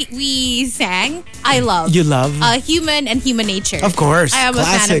that we sang, I love. You love? Human and Human Nature. Of course. I am a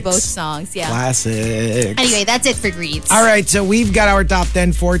fan of Classics. both songs. Yeah. Classics. Anyway, that's it for greets. All right, so we've got our top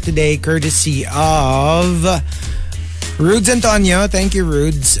 10 for today, courtesy of Rudes Antonio. Thank you,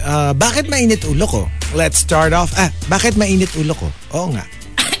 Rudes. Bakit mainit ulo ko? Let's start off. Bakit mainit ulo ko? Oo nga.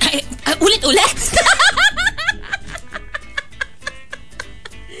 Ulit-ulit.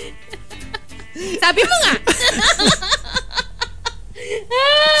 Sabi mo nga.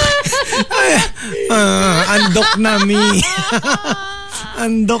 Andok na me.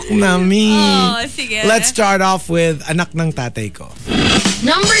 Andok na me. Oh, sige. Let's start off with anak ng tatay ko.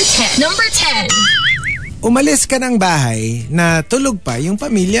 Number 10. Umalis ka ng bahay na tulog pa yung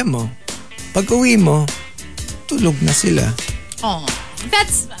pamilya mo. Pag uwi mo, tulog na sila. Oh,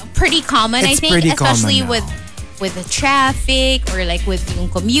 that's pretty common, I It's think, pretty especially common with the traffic or like with yung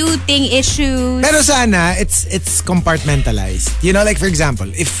commuting issues. Pero sana it's compartmentalized. You know, like for example,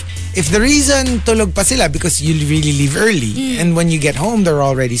 if the reason tulog pa sila because you really leave early and when you get home they're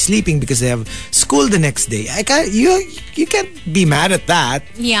already sleeping because they have school the next day. You can't be mad at that.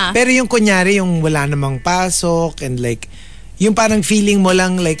 Yeah. Pero yung kunyari yung wala namang pasok and like yung parang feeling mo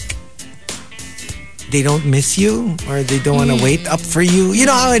lang like they don't miss you or they don't want to wait up for you. You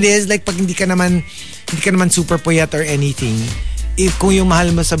know how it is? Like pag hindi ka naman super puyat or anything, if kung yung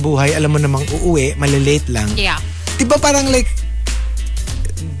mahal mo sa buhay, alam mo namang uuwi, malilate lang. Yeah. Diba parang like,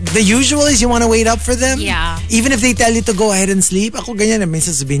 the usual is you want to wait up for them? Yeah. Even if they tell you to go ahead and sleep, ako ganyan na,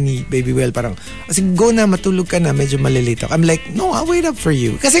 minsan sabihin ni Baby Well, parang, kasi go na, matulog ka na, medyo malilate ako. I'm like, no, I'll wait up for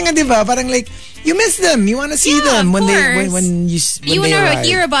you. Kasi nga diba, parang like, you miss them, you want to see them when course. when You they want to arrive.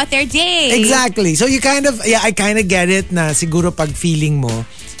 hear about their day. Exactly. So you I kind of get it na siguro pag feeling mo,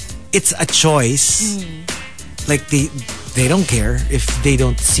 it's a choice. Like they don't care if they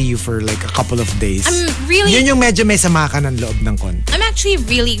don't see you for like a couple of days. Yun yung medyo may sama ka ng loob ng konti. I'm actually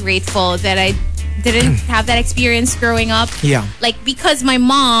really grateful that I didn't have that experience growing up. Yeah. Like because my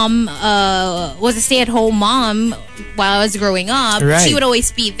mom was a stay-at-home mom while I was growing up. Right. She would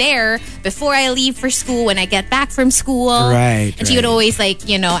always be there before I leave for school, when I get back from school. Right. And she would always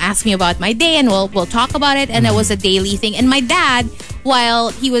ask me about my day and we'll talk about it, and that was a daily thing. And my dad while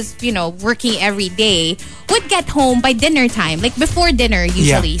he was, working every day, would get home by dinner time, like before dinner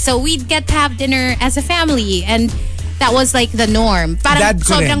usually. Yeah. So we'd get to have dinner as a family, and that was like the norm. Parang Dad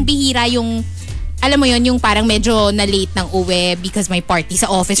ko sobrang rin. bihira yung, alam mo yun, yung parang medyo na late ng uwi because may party sa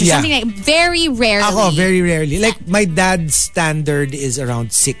office or Yeah. something like very rarely. Ako, very rarely. Like, my dad's standard is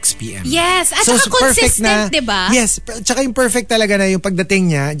around 6 p.m. Yes, at So, saka perfect consistent, na, diba? Yes, tsaka yung perfect talaga na yung pagdating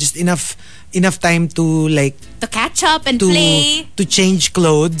niya, just enough time to like To catch up and to play. to change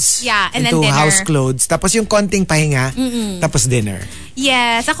clothes. Yeah, and then into dinner. house clothes. Tapos yung konting pahinga, tapos dinner.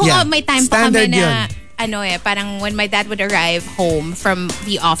 Yes, ako Yeah. nga may time pa Standard kami na yun. parang when my dad would arrive home from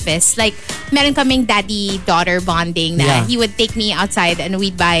the office, like meron kaming daddy-daughter bonding na Yeah. he would take me outside and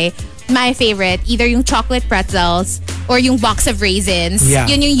we'd buy my favorite, either yung chocolate pretzels or yung box of raisins. Yeah.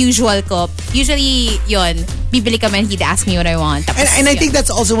 Yun yung usual ko. Usually, yun, bibili kami and he'd ask me what I want. Tapos, And I yun. think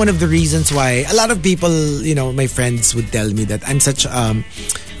that's also one of the reasons why a lot of people, my friends would tell me that I'm such a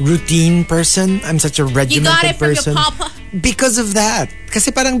routine person. I'm such a You regimented got it from person. your papa. Because of that.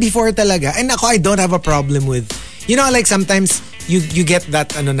 Kasi parang before talaga. And ako, I don't have a problem with, like sometimes you get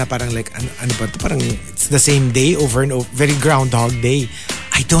that na parang like, ano ba to? Parang it's the same day over and over. Very Groundhog Day.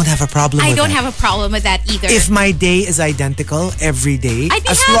 I don't have a problem I with don't that. have a problem with that either. If my day is identical every day, I'd be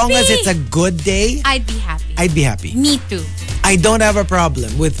as long as happy. it's a good day, I'd be happy. I'd be happy. Me too. I don't have a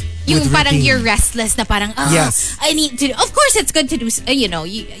problem with Yung parang routine. you're restless na parang, Yes. I need to, of course it's good to do,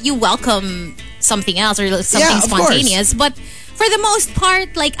 you welcome something else or something Yeah, of course. spontaneous, but for the most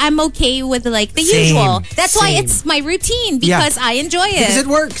part, like I'm okay with like the Same, usual. That's why same. it's my routine because I enjoy it. Because it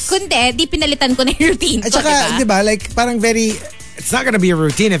works. Kundi, di pinalitan ko na yung routine At ko, saka, diba? diba, like parang very, it's not gonna be a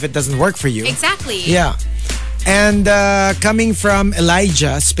routine if it doesn't work for you. Exactly. Yeah. And coming from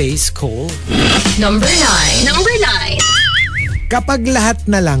Elijah Space Cole, Number 9. Number 9. kapag lahat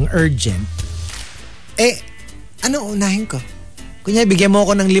na lang urgent, ano unahin ko? Kunya, bigyan mo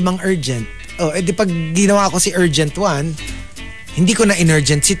ako ng 5 urgent. Di pag ginawa ko si urgent 1, hindi ko na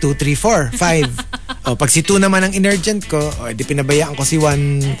in-urgent si 2, 3, 4, 5. Pag si 2 naman ang in-urgent ko, di pinabayaan ko si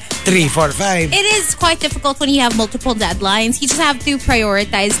 1, 3, 4, 5. It is quite difficult when you have multiple deadlines. You just have to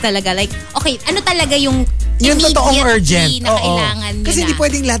prioritize talaga. Like, okay, ano talaga yung Yung totoong urgent. na kailangan nyo Kasi na. hindi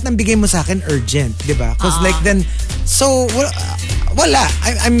pwedeng lahat ng bigay mo sa akin urgent, di ba? Because like then, so wala.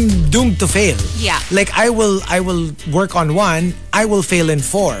 I'm doomed to fail. Yeah. Like I will work on 1, I will fail in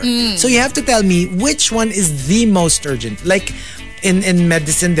 4. So you have to tell me which one is the most urgent. Like in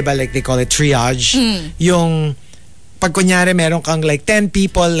medicine, di ba? Like they call it triage. Yung pag kunyari meron kang like 10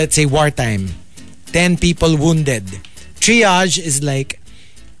 people, let's say wartime, 10 people wounded. Triage is like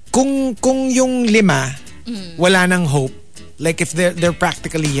kung yung 5 wala nang hope. Like if they're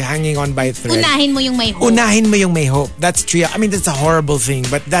practically hanging on by a thread. Unahin mo yung may hope. Unahin mo yung may hope. That's triage. I mean, that's a horrible thing,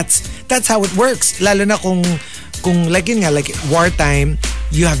 but that's how it works. Lalo na kung like yun nga, like wartime,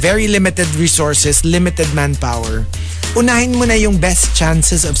 you have very limited resources, limited manpower. Unahin mo na yung best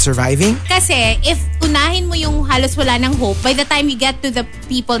chances of surviving. Kasi if unahin mo yung halos wala ng hope, by the time you get to the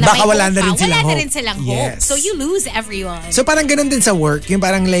people na Baka may wala hope na rin pa, silang wala na hope. rin silang hope. Yes. So you lose everyone. So parang ganun din sa work, yung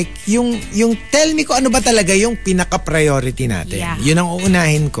parang like, yung tell me ko ano ba talaga yung pinaka-priority natin. Yeah. Yun ang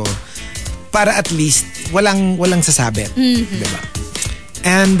uunahin ko para at least walang sasabit. Diba?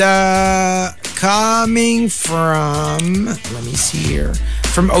 And coming from, let me see here,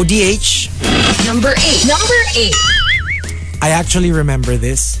 from ODH, Number 8. Number 8. I actually remember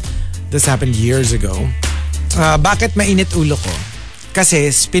this. This happened years ago. Bakit mainit ulo ko? Kasi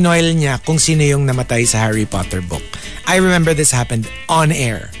spinoil niya kung sino yung namatay sa Harry Potter book. I remember this happened on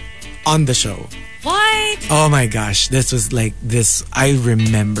air, on the show. What? Oh my gosh, this was like this. I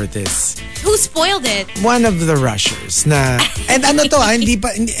remember this. Who spoiled it? One of the rushers na, and ano to, hindi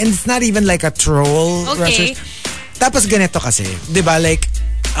pa, and it's not even like a troll Okay. rushers. Tapos ganito kasi, di ba, like,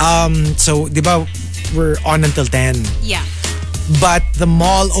 so, di ba, we're on until 10. Yeah. But the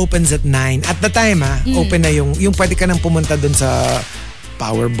mall opens at 9. At the time, open na yung pwede ka nang pumunta dun sa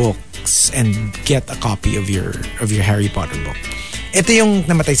Power Books and get a copy of your Harry Potter book. Ito yung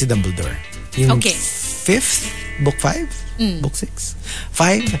namatay si Dumbledore. Yung Okay. 5th? Book 5? Book 6?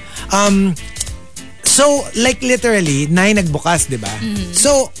 5? So, like literally, 9 nagbukas, di ba?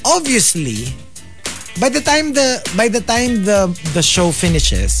 So, obviously, by the time the show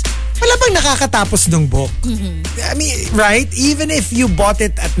finishes, wala bang nakakatapos ng book? I mean, right? Even if you bought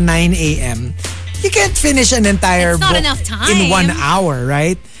it at 9 a.m., you can't finish an entire It's not book enough time. in 1 hour,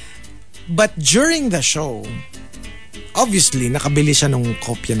 right? But during the show, obviously, nakabili siya ng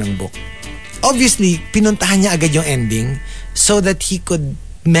kopya ng book. Obviously, pinuntahan niya agad yung ending so that he could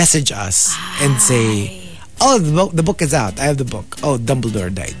message us and say, oh, the book is out. I have the book. Oh,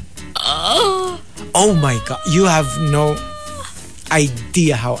 Dumbledore died. Oh my God. You have no...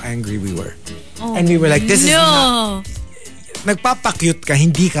 idea how angry we were. And we were like, this is not... Nagpapakyut ka,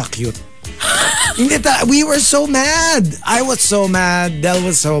 hindi ka cute. We were so mad. I was so mad. Del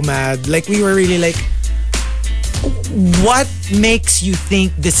was so mad. Like, we were really like, what makes you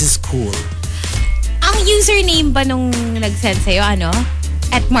think this is cool? Ang username ba nung nag-send sa'yo, ano?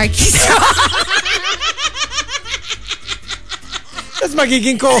 At Marquis. Tapos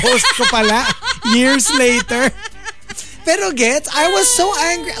magiging co-host ko pala years later. Pero gets, I was so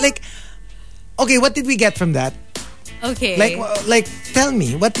angry. Like, okay, what did we get from that? Okay. Like, tell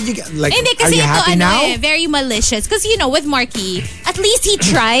me, what did you get? Like, hindi, are kasi you happy now? Very malicious. Because, you know, with Marky, at least he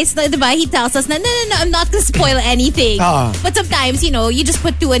tries, diba? He tells us, no, I'm not gonna spoil anything. But sometimes, you know, you just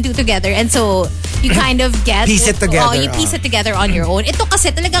put 2 and 2 together and so you kind of get... Piece it together. Oh, you piece it together on your own. Ito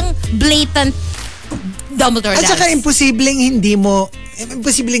kasi talagang blatant Dumbledore dance. At saka imposibleng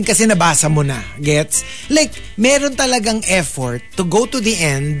kasi nabasa mo na. Gets? Like, meron talagang effort to go to the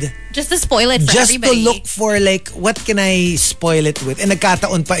end. Just to spoil it for just everybody. Just to look for like, what can I spoil it with? And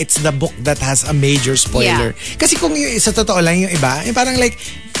nagkataon pa, it's the book that has a major spoiler. Yeah. Kasi kung sa totoo lang yung iba, yung parang like,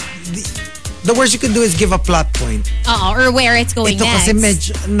 the worst you can do is give a plot point. Or where it's going Ito next. Ito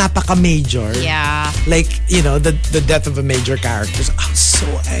kasi napaka-major. Yeah. Like, you know, the death of a major character. I was so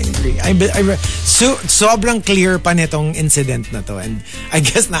angry. Sobrang clear pa nitong incident na to. And I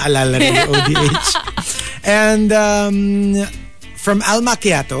guess naalala rin yung ODH. And from Al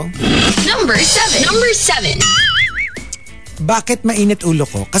Macchiato. Number 7. Bakit mainit ulo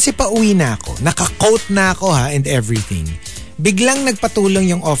ko? Kasi pauwi na ako. Naka-coat na ako and everything. Biglang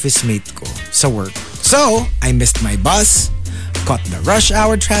nagpatulong yung office mate ko sa work. So, I missed my bus, caught the rush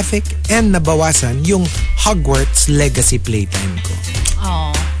hour traffic, and nabawasan yung Hogwarts Legacy playtime ko.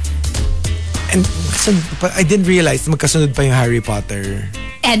 Oh. And so, I didn't realize magkasunod pa yung Harry Potter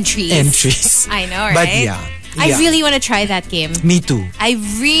entries. I know, right? But yeah. I really want to try that game. Me too. I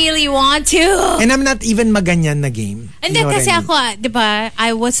really want to. And I'm not even maganyan na game. And then kasi ako, diba,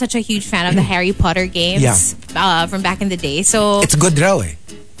 I was such a huge fan of the Harry Potter games from back in the day. So it's good raw eh.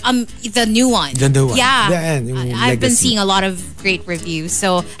 The new one. The new one. Yeah. I've been seeing a lot of great reviews.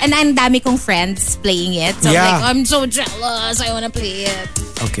 So, and ang dami kong friends playing it. So yeah. like, I'm so jealous. I want to play it.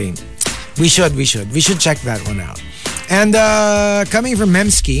 Okay. We should check that one out. And coming from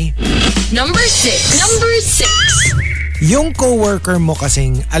Memski. Number 6. Yung coworker mo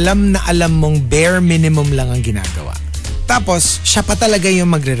kasing alam na alam mong bare minimum lang ang ginagawa. Tapos, siya pa talaga yung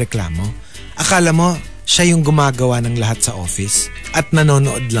magrereklamo. Akala mo, siya yung gumagawa ng lahat sa office at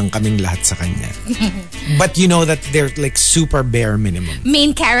nanonood lang kaming lahat sa kanya. But you know that they're like super bare minimum.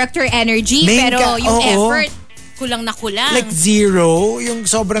 Main character energy, pero yung effort, kulang na kulang. Like zero, yung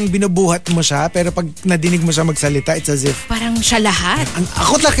sobrang binubuhat mo siya, pero pag nadinig mo siya magsalita, it's as if... Parang siya lahat.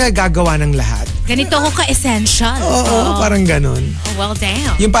 Ako talaga gagawa ng lahat. Ganito ako ka-essential. Oo, parang ganun. Oh, well,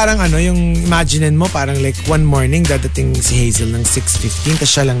 damn. Yung parang yung imaginein mo, parang like one morning, dadating si Hazel ng 6:15,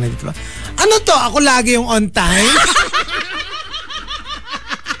 tapos siya lang nandito. Ano to? Ako lagi yung on time?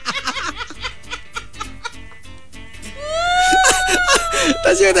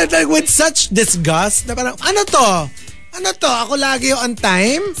 Tapos yun, like, with such disgust, na parang, ano to? Ako lagi yung on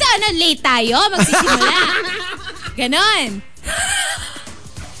time? Sana late tayo, magsisimula. Ganon.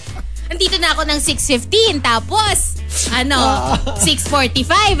 Andito na ako ng 6:15, tapos,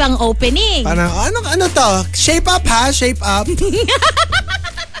 6:45 ang opening. Parang, ano to? Shape up ha? Shape up.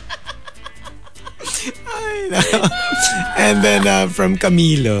 Ay, no. And then, from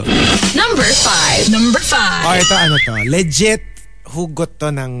Camilo. Number 5. Oh, ito, to? Legit hugot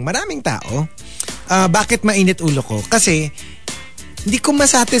to ng maraming tao. Bakit mainit ulo ko? Kasi hindi ko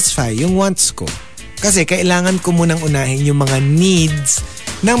masatisfy yung wants ko. Kasi kailangan ko munang unahin yung mga needs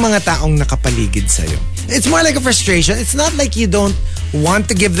ng mga taong nakapaligid sa'yo. It's more like a frustration. It's not like you don't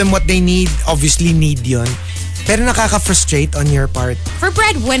want to give them what they need. Obviously need yun. Pero nakaka-frustrate on your part. For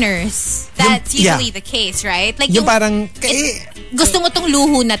breadwinners, that's usually the case, right? Like yung parang... gusto mo tong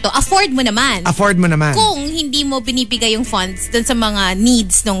luho na to, afford mo naman. Kung hindi mo binibigay yung funds dun sa mga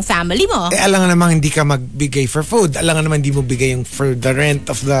needs ng family mo. Alam nga naman hindi ka magbigay for food. Alam nga naman hindi mo bigay yung for the rent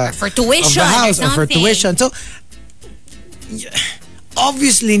of the... For tuition of the house, or for tuition. So,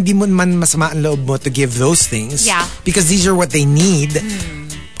 obviously, hindi mo man masama ang loob mo to give those things. Yeah. Because these are what they need.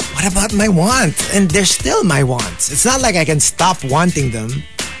 What about my wants? And they're still my wants. It's not like I can stop wanting them.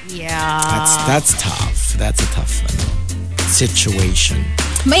 Yeah. That's tough. That's a tough situation.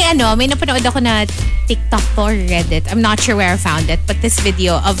 May napanood ako na TikTok or Reddit. I'm not sure where I found it, but this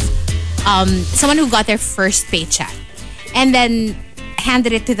video of someone who got their first paycheck and then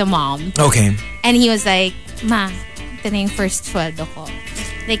handed it to the mom. Okay. And he was like, "Ma, ito na yung first sweldo ko.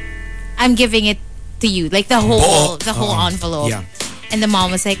 Like, I'm giving it to you. Like the whole envelope." Yeah. And the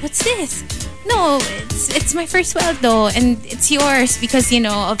mom was like, what's this? No, it's my first sweldo and it's yours because,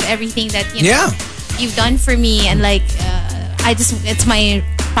 of everything that, you've done for me. And like, it's my,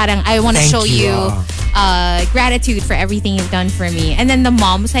 parang I want to show you gratitude for everything you've done for me. And then the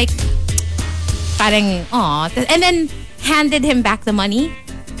mom was like, parang, aw. And then handed him back the money.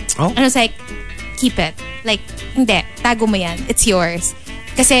 Oh. And I was like, keep it. Like, hindi, tago mo yan. It's yours.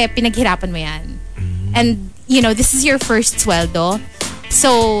 Kasi pinaghirapan mo yan. And, this is your first sweldo.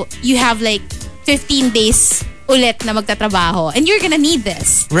 So, you have like 15 days ulit na magtatrabaho. And you're gonna need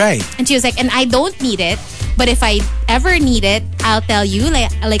this. Right. And she was like, and I don't need it. But if I ever need it, I'll tell you.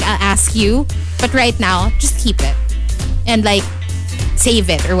 Like I'll ask you. But right now, just keep it. And like, save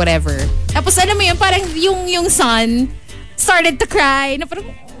it or whatever. Tapos alam mo yun, parang yung son started to cry. Na parang,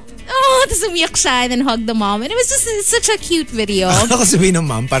 tapos umiyak siya and then hugged the mom. And it was just such a cute video. Ano ko sabihin ng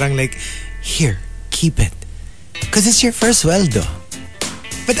mom, parang like, here, keep it. Because it's your first sweldo.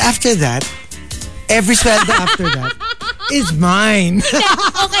 But after that, every sweldo after that is mine.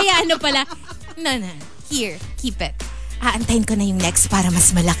 O kaya ano pala, no, here, keep it. Aantayin ko na yung next para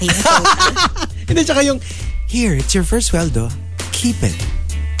mas malaki yung total. Hindi, tsaka yung, here, it's your first sweldo, keep it.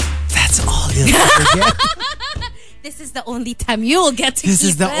 That's all you'll ever get. This is the only time you'll get to keep it.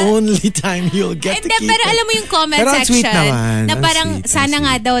 This is the only time you'll get to keep pero it. alam mo yung comment pero section. Sweet naman. Na parang sana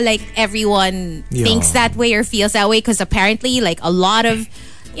nga daw like everyone thinks that way or feels that way because apparently like a lot of,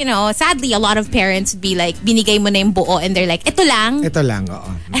 sadly a lot of parents would be like, binigay mo na yung buo and they're like, ito lang. Ito lang,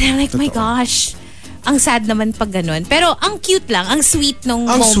 oo. And I'm like, Totoo. my gosh. Ang sad naman pag ganun. Pero ang cute lang, ang sweet nung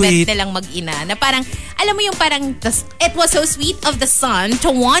moment sweet. nilang mag-ina. Na parang, alam mo yung parang, it was so sweet of the son to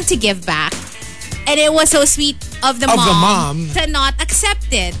want to give back. And it was so sweet of the mom to not accept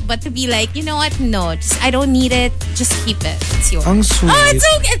it. But to be like, you know what? No, I don't need it. Just keep it. It's yours. Ang sweet.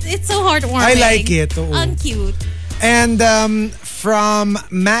 It's so heartwarming. I like it. Oo. Ang cute. And from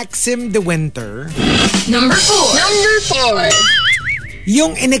Maxim De Winter. Number 4.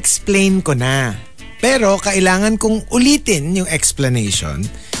 Yung inexplain ko na. Pero kailangan kong ulitin yung explanation.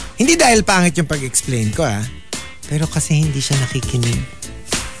 Hindi dahil pangit yung pag-explain ko pero kasi hindi siya nakikinig.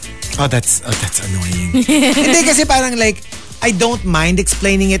 Oh, that's annoying. Hindi kasi parang like, I don't mind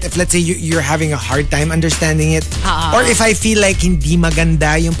explaining it if let's say you're having a hard time understanding it. Or if I feel like hindi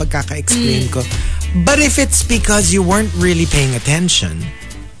maganda yung pagkaka-explain ko. But if it's because you weren't really paying attention,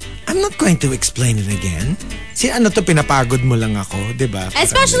 I'm not going to explain it again. Pinapagod mo lang ako, di ba?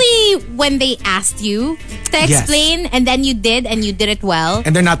 Especially when they asked you to explain and then you did and you did it well.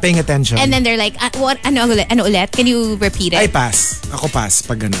 And they're not paying attention. And then they're like, what? Ano ulit? Can you repeat it? I pass. Ako pass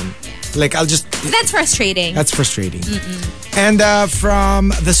pag ganun. Like, I'll just... That's frustrating. That's frustrating. And from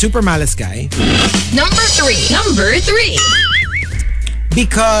the Super Malice guy. Number 3.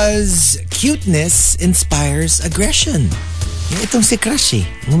 Because cuteness inspires aggression. Itong si Crush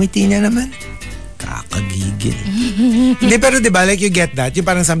ngumiti niya naman. Kakagigil. Hindi, pero diba, like you get that. Yung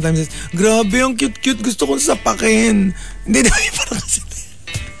parang sometimes, grabe yung cute-cute, gusto kong sapakin. Hindi, diba, parang kasi,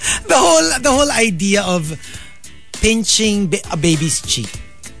 the whole idea of pinching a baby's cheek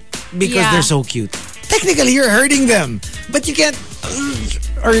because they're so cute. Technically, you're hurting them. But you can't,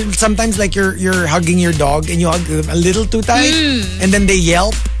 or sometimes like you're hugging your dog and you hug them a little too tight and then they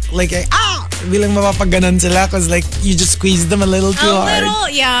yelp like, bilang mapapaganon sila because like you just squeeze them a little too hard.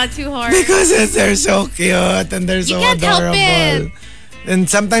 Too hard. Because they're so cute and they're so can't adorable. help it. And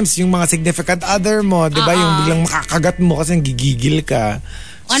sometimes yung mga significant other mo, di ba, yung biglang makakagat mo kasi gigigil ka.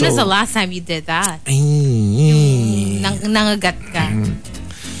 When was the last time you did that? Nangagat ka?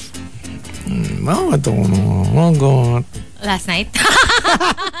 Nangagat. Last night?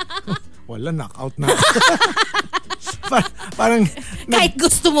 Wala, knockout na. parang... Kahit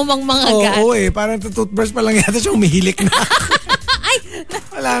gusto mo mang mangagat. Oo, parang toothbrush pa lang yata siya, umihilik na.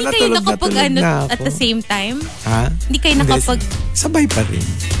 Wala na, tulog na ako. At the same time? Ha? Hindi kayo nakapag... Sabay pa rin.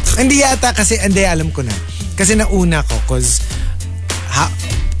 Hindi yata kasi, alam ko na. Kasi nauna ko, cause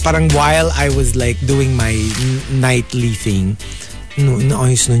parang while I was like doing my nightly thing,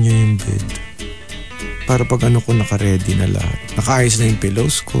 naayos na niya yung bed. Para pag ko naka-ready na lahat. Nakaayos na yung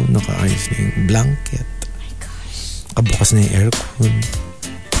pillows ko, nakaayos na yung blanket. Oh my gosh. Kabukas na yung aircon.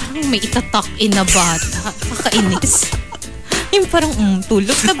 Parang may itatak in na bata. Kakainis. Yung parang,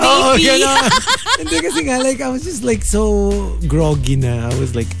 tulog na baby. Oo, gano'n. Hindi kasi nga, like, I was just like so groggy na. I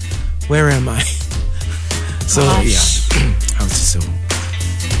was like, where am I? So, Gosh. yeah. I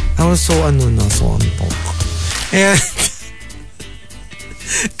was so antok. And,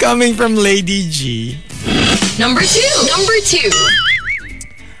 coming from Lady G. Number 2.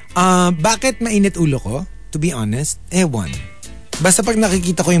 Bakit mainit ulo ko? To be honest, ewan. Basta pag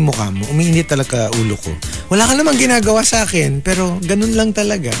nakikita ko yung mukha mo, umiinit talaga ulo ko. Wala ka namang ginagawa sa akin, pero ganun lang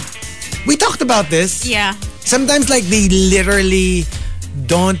talaga. We talked about this. Yeah. Sometimes like they literally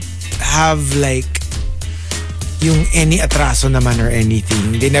don't have like yung any atraso naman or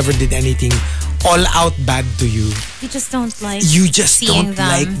anything. They never did anything all out bad to you. You just don't like You just seeing don't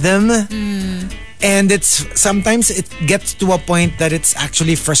like them. And it's sometimes it gets to a point that it's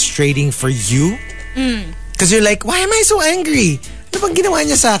actually frustrating for you. Because you're like, why am I so angry? Ano bang ginawa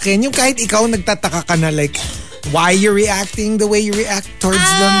niya sa akin? Yung kahit ikaw nagtataka ka na like, why you're reacting the way you react towards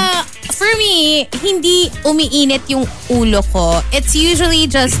them? For me, hindi umiinit yung ulo ko. It's usually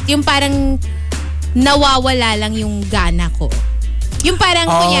just yung parang nawawala lang yung gana ko. Yung parang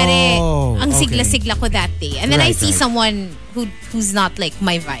kunyari, ang sigla-sigla ko that day. And then I see someone who's not like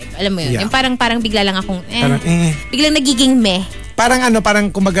my vibe. Alam mo yun? Yeah. Yung parang bigla lang akong, Parang, biglang nagiging meh. Parang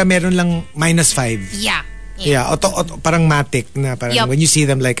parang kumaga meron lang -5. Yeah. Yeah, parang matic na parang when you see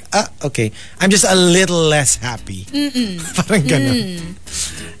them like, okay, I'm just a little less happy. Parang ganun.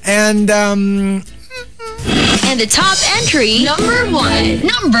 And And the top entry, number one.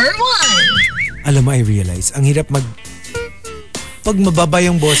 alam mo, I realize, ang hirap pag mababa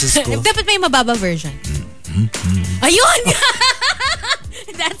yung boses ko. Dapat may mababa version. Ayun!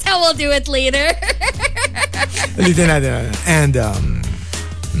 That's how we'll do it later. Ulitin natin. And,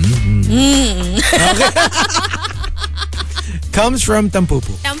 okay. Comes from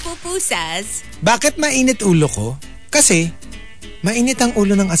Tampupu. Tampupu says, Bakit mainit ulo ko? Kasi, mainit ang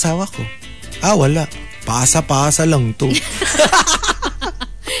ulo ng asawa ko. Wala. Pasa-pasa lang to.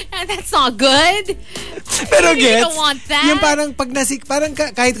 that's not good. Pero You gets, don't want that. yung parang pag parang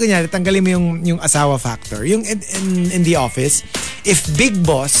kahit kunyari, tanggalin mo yung asawa factor. Yung in the office, if big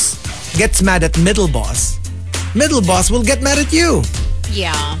boss gets mad at middle boss will get mad at you.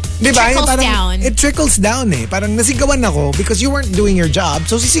 Yeah. Diba? Trickles Parang, down. It trickles down eh. Parang nasigawan ako because you weren't doing your job,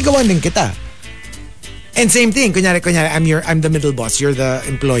 so sisigawan din kita. And same thing, kunyari, I'm the middle boss, you're the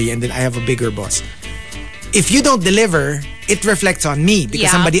employee, and then I have a bigger boss. If you don't deliver, it reflects on me because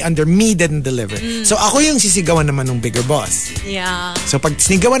somebody under me didn't deliver. So ako yung sisigawan naman ng bigger boss. Yeah. So pag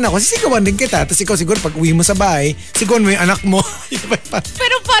sinigawan ako, sisigawan din kita. Tapos ikaw siguro pag uwi mo sa bahay, sigawan mo yung anak mo.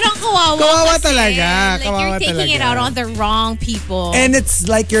 Pero parang kawawa. Kawawa kasi. talaga. Like Kawawa you're taking talaga. it out on the wrong people. And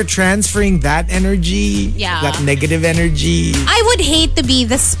it's like you're transferring that energy, that negative energy. I would hate to be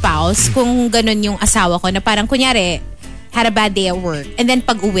the spouse kung ganun yung asawa ko na parang kunyari, had a bad day at work. And then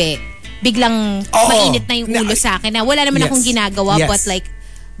pag uwi, biglang mainit na yung ulo sa akin na wala naman akong ginagawa but like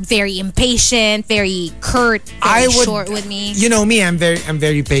very impatient, very curt, very short with me. You know me, I'm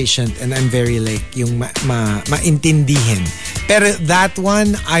very patient and I'm very like yung maintindihin. Pero that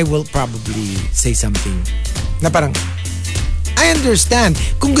one, I will probably say something na parang, I understand.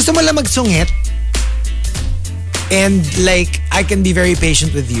 Kung gusto mo lang magsungit and like, I can be very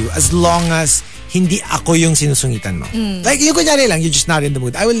patient with you as long as hindi ako yung sinusungitan mo. Like, yung kunyari lang, you're just not in the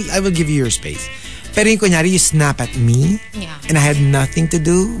mood. I will give you your space. Pero yung kunyari, you snap at me and I had nothing to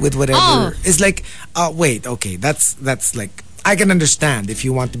do with whatever. It's like, wait, okay, that's like, I can understand if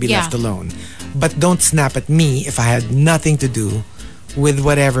you want to be left alone. But don't snap at me if I had nothing to do with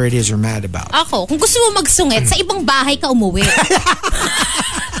whatever it is you're mad about. Ako, kung gusto mo magsungit, sa ibang bahay ka umuwi.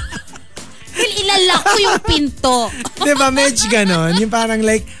 Ilalak ko yung pinto. Diba, medyo ganon. Yung parang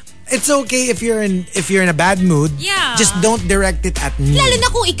like, it's okay if you're in a bad mood. Yeah. Just don't direct it at me. Lalo na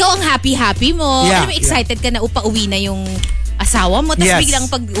kung ikaw ang happy-happy mo. Yeah, Alam mo, excited ka na upauwi na yung asawa mo. Tapos biglang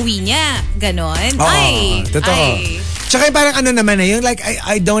pag-uwi niya, ganon. Totoo. Tsaka parang ano naman na yun, like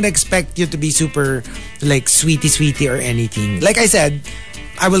I don't expect you to be super like sweetie or anything. Like I said,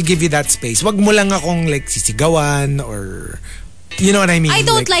 I will give you that space. Wag mo lang akong like sisigawan or you know what I mean? I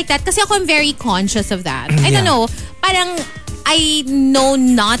don't like that kasi ako I'm very conscious of that. I don't know. Parang I know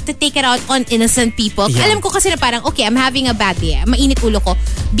not to take it out on innocent people. Yeah. Alam ko kasi na parang, okay, I'm having a bad day. Mainit ulo ko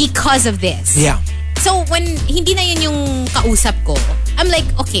because of this. Yeah. So, when hindi na yun yung kausap ko, I'm like,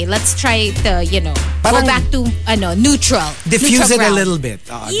 okay, let's try to, Parang go back to, neutral. Diffuse neutral it a ground. little bit.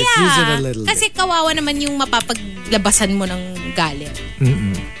 Diffuse it a little Kasi bit. kawawa naman yung mapapaglabasan mo ng galit.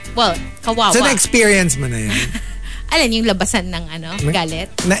 Well, kawawa. So, na-experience mo na yan? Alam yung labasan ng galit?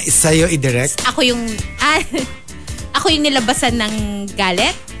 Na sa'yo i-direct? Ako yung nilabasan ng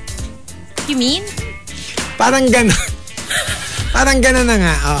galit? You mean? Parang gano'n. Parang gano'n na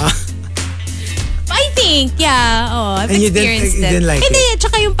nga. I think, I've And experienced you didn't like Hindi, it?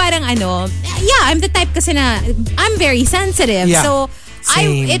 tsaka yung parang I'm the type kasi na, I'm very sensitive. Yeah. So,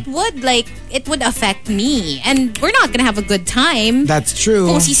 Same. it would affect me. And we're not gonna have a good time. That's true.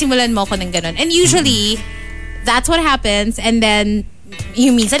 Kung sisimulan mo ako ng ganun. And usually, that's what happens. And then,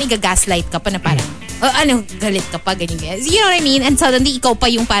 yung minsan, i-gaslight ka pa na parang, galit ka pa, ganyan. You know what I mean? And suddenly, ikaw pa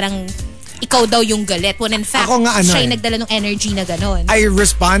yung parang, ikaw daw yung galit. When in fact, Ako nga, siya yung nagdala ng energy na ganon. I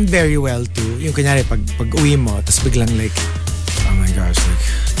respond very well to, yung kunyari, pag uwi mo, tapos biglang like, oh my gosh, like,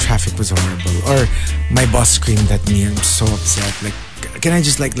 traffic was horrible. Or my boss screamed at me, I'm so upset. Like, can I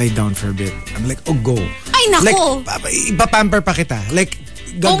just like lay down for a bit? I'm like, oh, go. Ay, nako. Like, ipapamper pa kita. Like,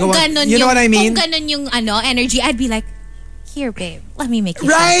 Kung ganon you know what I mean? Kung ganon yung energy, I'd be like, here, babe, let me make you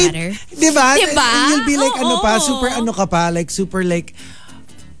feel better. Diba? Diba? You'll be like, super ka pa, like, super like,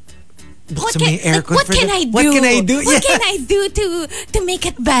 what can I do? What can I do? What can I do to make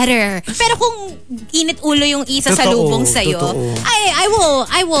it better? Pero kung init ulo yung isa sa lubong sa'yo,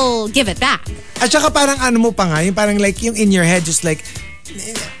 I will give it back. At saka parang ano mo pa nga, yung parang like yung in your head, just like,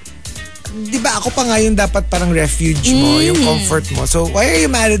 di ba ako pa nga yung dapat parang refuge mo, yung comfort mo. So why are you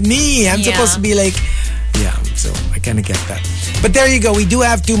mad at me? I'm supposed to be like, yeah, so I kind of get that. But there you go. We do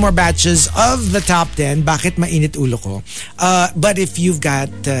have 2 more batches of the top 10. Bakit mainit ulo ko? But if you've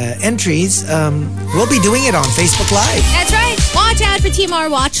got entries, we'll be doing it on Facebook Live. That's right. Watch out for TMR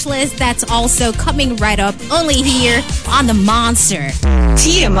Watch List. That's also coming right up only here on the Monster.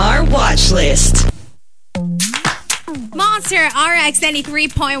 TMR Watch List. Monster RX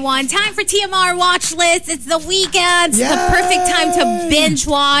 93.1. Time for TMR Watch List. It's the weekend. Yay! The perfect time to binge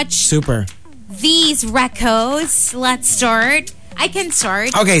watch. Super. These recos. Let's start. I can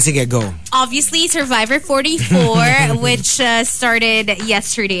start. Okay, sige, go. Obviously, Survivor 44, which started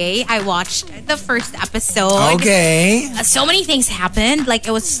yesterday. I watched the first episode. Okay. So many things happened. Like,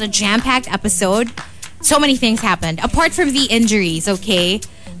 it was a jam-packed episode. So many things happened. Apart from the injuries, okay?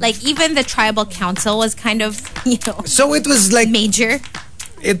 Like, even the tribal council was kind of, So it was like... major.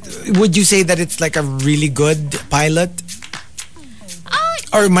 Would you say that it's like a really good pilot?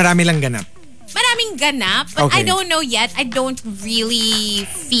 Or marami lang ganap? Maraming ganap, but Okay. I don't know yet. I don't really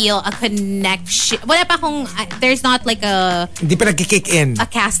feel a connection. Wala pa akong, there's not like Hindi pa nagkikick in. a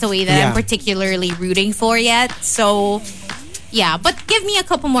castaway that I'm particularly rooting for yet. So, yeah. But give me a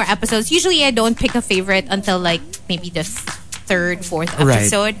couple more episodes. Usually I don't pick a favorite until like maybe the 3rd, 4th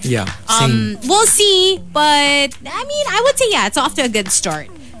episode. Right. Yeah. Same. We'll see. But, I mean, I would say, yeah, it's off to a good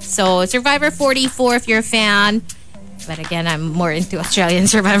start. So, Survivor 44 if you're a fan. But again, I'm more into Australian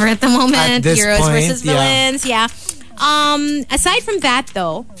Survivor at the moment. At this Heroes point, versus villains. Yeah. Aside from that,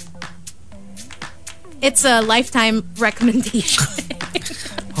 though, it's a lifetime recommendation.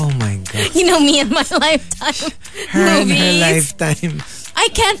 Oh my God. You know me and my lifetime Her movies. and her lifetime. I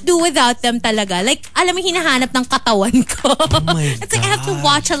can't do without them talaga. Like, alam mo, hinahanap ng katawan ko. Oh my It's like I have to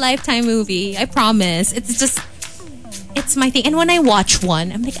watch a Lifetime movie. I promise. It's just, it's my thing. And when I watch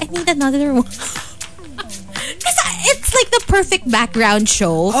one, I'm like, I need another one. Because it's like the perfect background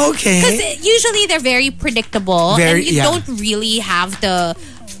show. Okay. Because usually they're very predictable. And you don't really have to,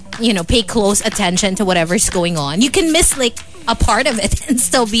 pay close attention to whatever's going on. You can miss like a part of it and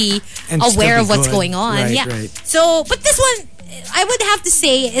still be aware of what's going on. Right, yeah. right. So, but this one, I would have to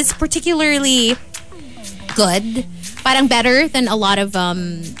say is particularly good. Parang better than a lot of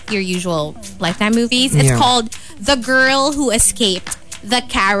your usual Lifetime movies. It's called The Girl Who Escaped, the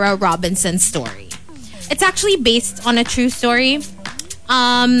Cara Robinson Story. It's actually based on a true story.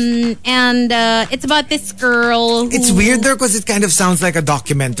 And it's about this girl who... It's weird though because it kind of sounds like a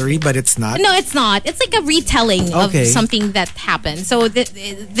documentary, but it's not. No, it's not. It's like a retelling of something that happened. So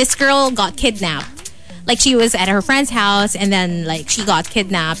this girl got kidnapped. Like, she was at her friend's house and then, like, she got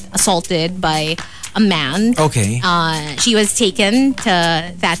kidnapped, assaulted by a man. Okay. She was taken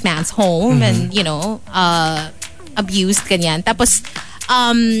to that man's home and, abused, ganyan. Tapos,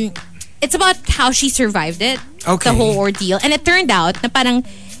 it's about how she survived it. Okay. The whole ordeal. And it turned out na parang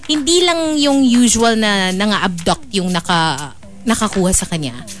hindi lang yung usual na nanga-abduct yung nakakuha sa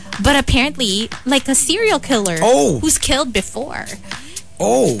kanya. But apparently, like a serial killer who's killed before.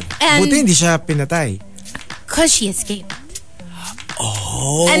 Oh. And buti hindi siya pinatay. because she escaped.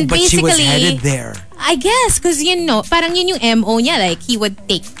 Oh, And but she was basically, headed there. I guess, because, parang yun yung MO niya. Like, he would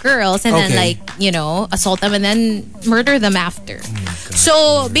take girls and then, like, assault them and then murder them after. Oh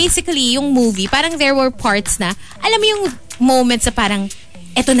So, basically, yung movie, parang there were parts na, alam mo yung moments na parang,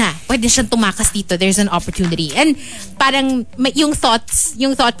 eto na, pwede siyang tumakas dito. There's an opportunity. And parang, yung thought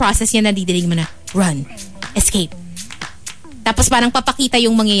process niya, nadidinig mo na, run, escape. Tapos parang papakita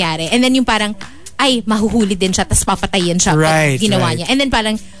yung mangyayari. And then yung parang, ay, mahuhuli din siya, tapos papatayin siya pag ginawa niya. And then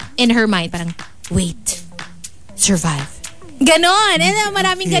parang, in her mind, parang, wait, survive. Ganon. And then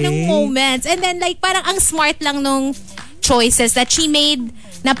maraming ganong moments. And then like, parang ang smart lang nung choices that she made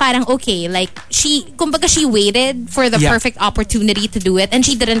na parang okay, like, kumbaga she waited for the perfect opportunity to do it. And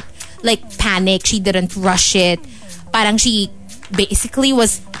she didn't like panic. She didn't rush it. Parang she basically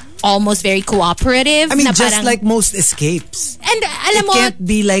was almost very cooperative. I mean, na just parang, like most escapes. and alam It mo, can't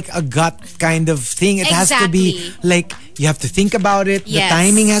be like a gut kind of thing. It has to be Exactly. like, you have to think about it. Yes. The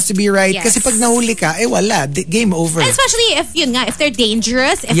timing has to be right. Yes. Kasi pag nahuli ka, wala. Game over. and especially if they're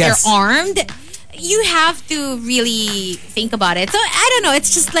dangerous, if Yes. they're armed, you have to really think about it. So I don't know,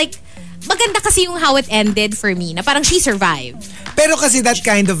 it's just like maganda kasi yung how it ended for me. Na parang she survived. Pero kasi that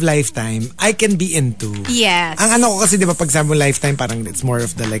kind of lifetime, I can be into. Yes. Ang ano ko kasi, di ba, pag example, lifetime, parang it's more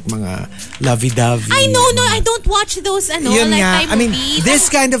of the like mga lovey-dovey. I know, no, I don't watch those Yun Lifetime nga. I mean, movies.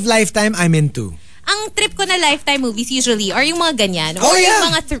 this kind of lifetime, I'm into. Ang trip ko na Lifetime movies usually are yung mga ganyan. Oh, or yeah.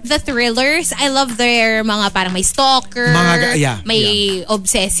 yung mga the thrillers. I love their mga parang may stalker, may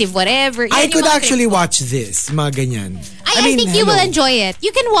obsessive whatever. I Yan yung could mga actually trip ko. watch this, mga ganyan. I mean, think you will hello. enjoy it.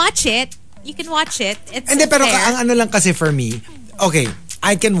 You can watch it. You can watch it. It's Hindi, pero there. ang ano lang kasi for me, okay,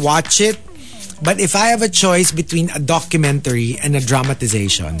 I can watch it, but if I have a choice between a documentary and a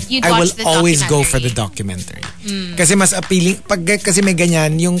dramatization, You'd I will watch the always go for documentary. the documentary. Kasi mas appealing, kasi may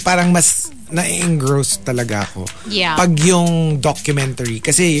ganyan, yung parang mas na-engross talaga ako. Yeah. Pag yung documentary,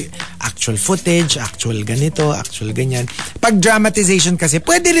 kasi actual footage, actual ganito, actual ganyan. Pag dramatization kasi,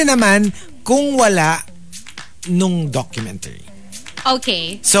 pwede rin naman kung wala nung documentary.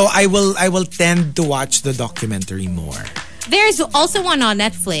 Okay. So I will tend to watch the documentary more. There's also one on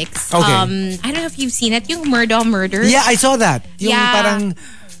Netflix. Okay. I don't know if you've seen it. Yung Murder. Yeah, I saw that. Yung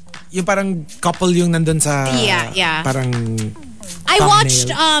Yeah. parang couple yung nandun sa Yeah. parang I thumbnail. watched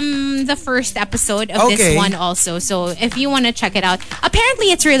the first episode of Okay. this one also. So if you want to check it out, apparently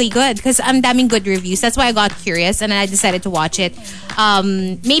it's really good because I'm daming good reviews. That's why I got curious and I decided to watch it.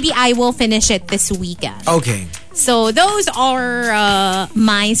 Maybe I will finish it this weekend. Okay. So those are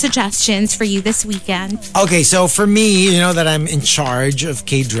my suggestions for you this weekend. Okay, so for me, you know that I'm in charge of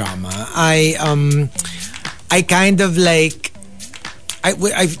K-drama. I kind of like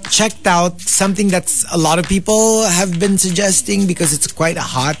I've checked out something that's a lot of people have been suggesting because it's quite a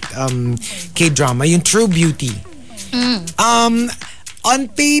hot K-drama, yung True Beauty. On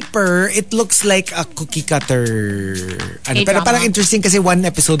paper, it looks like a cookie cutter. Pero K-drama. parang interesting kasi one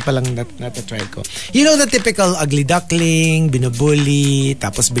episode pa lang natatry ko. You know the typical ugly duckling, binubully,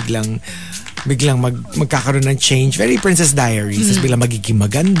 tapos biglang magkakaroon ng change. Very Princess Diaries. Tapos biglang magiging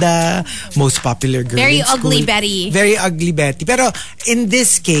maganda. Most popular girl Very in school. ugly Betty. Very ugly Betty. Pero in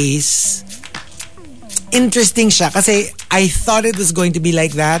this case, interesting siya kasi I thought it was going to be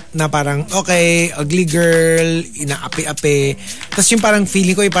like that na parang okay, ugly girl, inaapi-api. Tapos yung parang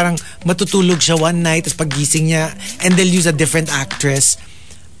feeling ko yung parang matutulog siya one night tapos paggising niya and they'll use a different actress.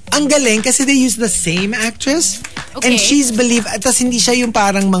 Ang galing kasi they use the same actress and she's tapos hindi siya yung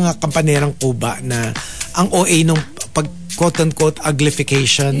parang mga kampanerang kuba na ang OA nung pag quote-unquote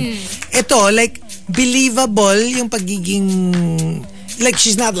uglification. Ito, like believable yung pagiging like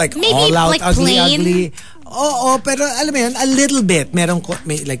she's not like Maybe all out like ugly plain? Oo, pero alam mo yun, a little bit. May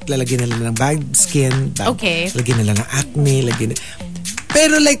like lalagyan nila ng bad skin, lagyan nila ng acne,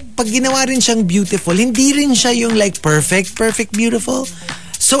 pero like pag ginawa rin siyang beautiful, hindi rin siya yung like perfect beautiful.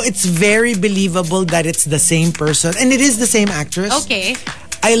 So it's very believable that it's the same person and it is the same actress. Okay.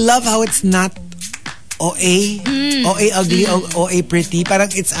 I love how it's not OA, OA ugly, OA pretty. Parang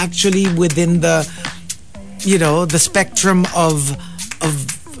it's actually within the, you know, the spectrum of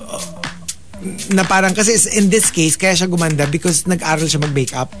na parang kasi in this case kaya siya gumanda because nag-aral siya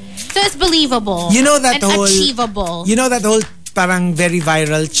mag-makeup. So it's believable. You know that and whole achievable. You know that whole parang very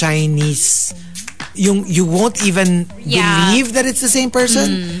viral Chinese yung you won't even believe that it's the same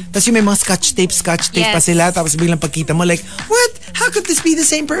person. Tapos yung may mga scotch tape pa sila tapos biglang pagkita mo like, what? How could this be the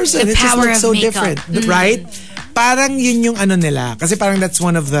same person? The It just power looks of so makeup. different. Right? Parang yun yung ano nila. Kasi parang that's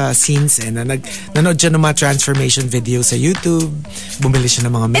one of the scenes na nanood siya ng mga transformation video sa YouTube. Bumili siya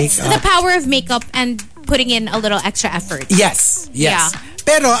ng mga It's makeup. the power of makeup and putting in a little extra effort. Yes. Yeah.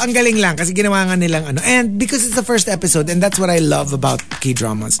 Pero ang galing lang kasi ginawa nga nilang ano. And because it's the first episode and that's what I love about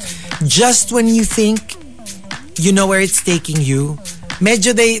K-dramas. Just when you think you know where it's taking you,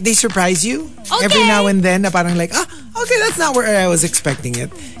 medyo they surprise you. Okay. Every now and then na parang like, okay, that's not where I was expecting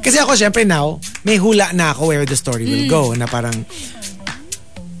it. Kasi ako syempre now, may hula na ako where the story will go. Na parang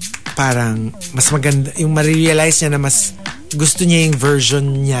mas maganda, yung marirealize niya na mas gusto niya yung version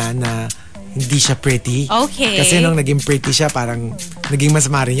niya na hindi siya pretty. Okay. Kasi nung naging pretty siya, parang naging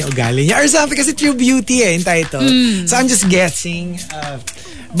masama rin yung ugali niya. Or something, kasi True Beauty yung title. So I'm just guessing.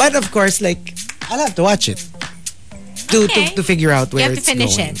 But of course, like, I'll have to watch it. To figure out where You have it's to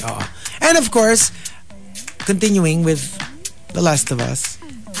finish going. it. Oo. And of course, continuing with The Last of Us.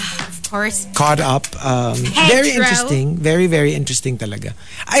 Of course. Caught up. Very interesting. Very, very interesting talaga.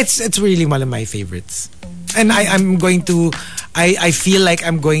 It's really one of my favorites. And I'm going to I feel like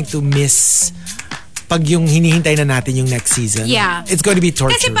I'm going to miss pag yung hinihintay na natin yung next season. Yeah. It's going to be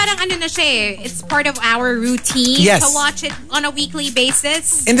torture. Kasi parang ano na siya eh. It's part of our routine Yes. to watch it on a weekly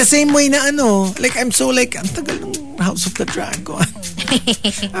basis. In the same way na like I'm so like, ang tagal ng House of the Dragon.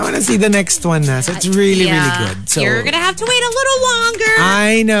 I want to see the next one na. So it's really, really good. So you're gonna have to wait a little longer.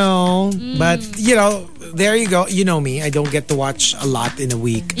 I know. But, there you go. You know me. I don't get to watch a lot in a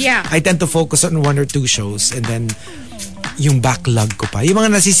week. Yeah. I tend to focus on 1 or 2 shows and then yung backlog ko pa. Yung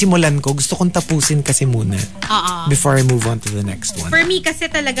mga nasisimulan ko, gusto kong tapusin kasi muna before I move on to the next one. For me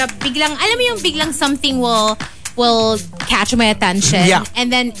kasi talaga, biglang, alam mo yung biglang something will catch my attention. Yeah. And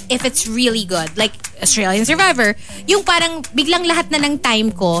then, if it's really good, like Australian Survivor, yung parang biglang lahat na ng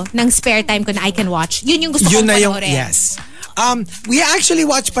time ko, ng spare time ko na I can watch, yun yung gusto kong panoorin. Yes. We actually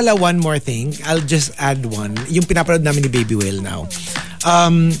watched pala one more thing. I'll just add one. Yung pinapanood namin ni Baby Whale now.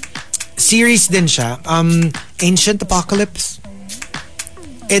 Series din siya. Ancient Apocalypse.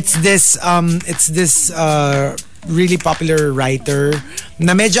 It's this really popular writer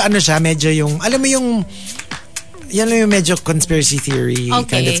na medyo medyo yung, alam mo yung, yan lang yung medyo conspiracy theory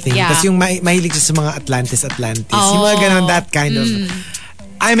kind of thing. Yeah. Tapos yung mahilig siya sa mga Atlantis. Yung mga ganun, that kind of.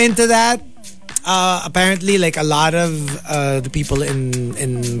 I'm into that. Apparently, like a lot of the people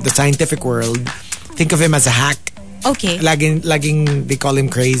in the scientific world think of him as a hack. Okay. Laging they call him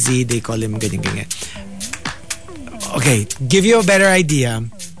crazy, they call him ganyan. Okay, give you a better idea.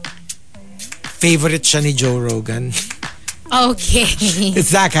 Favorite siya ni Joe Rogan. Okay.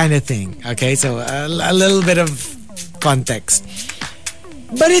 It's that kind of thing. Okay, so a little bit of context.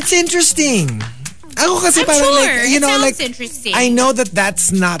 But it's interesting. Ako kasi I'm parang sure. like, It sounds like interesting. I know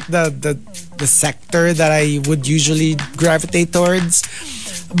that's not the sector that I would usually gravitate towards.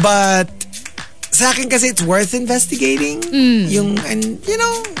 But sa akin kasi it's worth investigating.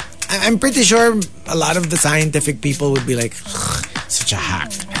 I'm pretty sure a lot of the scientific people would be like, such a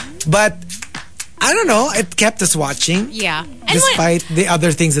hack. But I don't know, it kept us watching. Yeah. Despite the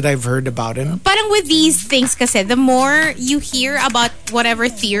other things that I've heard about him. Parang with these things kasi, the more you hear about whatever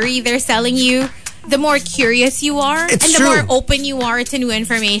theory they're selling you, the more curious you are. It's and true. the more open you are to new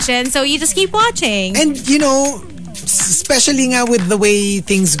information. So you just keep watching. And especially nga with the way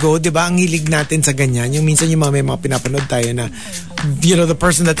things go, di ba, ang hilig natin sa ganyan. Yung minsan yung may mga pinapanood tayo na, the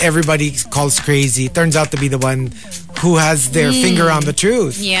person that everybody calls crazy turns out to be the one who has their finger on the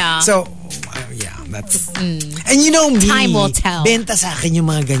truth. Yeah. So, that's... And you know me, time will tell. Benta sa akin yung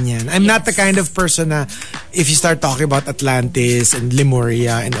mga ganyan. I'm not the kind of person na if you start talking about Atlantis and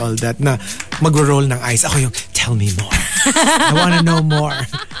Lemuria and all that, na magro-roll ng eyes. Ako yung, tell me more. I wanna know more.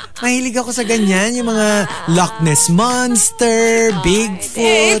 Mahilig ako sa ganyan. Yung mga Loch Ness Monster,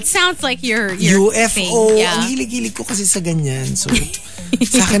 Bigfoot. It sounds like your UFO. thing. Yeah. Ang hilig-hilig ko kasi sa ganyan. So,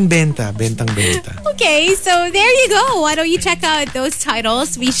 sa akin bentang benta. Okay, so there you go. Why don't you check out those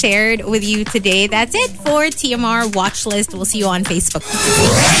titles we shared with you today? That's it for TMR Watch List. We'll see you on Facebook.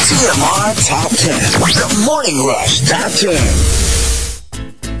 TMR Top 10. The Morning Rush Top 10.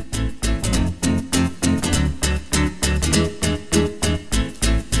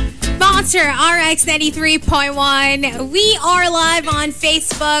 Monster RX 93.1. We are live on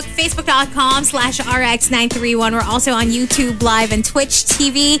Facebook, facebook.com/RX931. We're also on YouTube Live and Twitch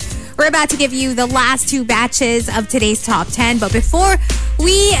TV. We're about to give you the last 2 batches of today's top 10. But before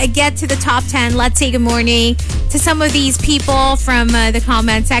we get to the top 10, let's say good morning to some of these people from the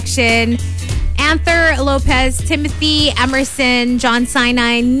comment section. Anther Lopez, Timothy, Emerson, John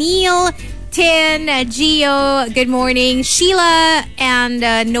Sinai, Neil, Tin, Gio, good morning. Sheila and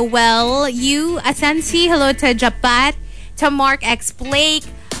Noel, you, Asensi, hello to Japat, to Mark X. Blake,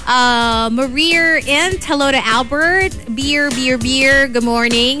 Maria Int, hello to Albert, Beer, good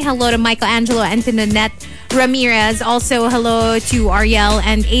morning. Hello to Michelangelo and to Nanette Ramirez. Also, hello to Ariel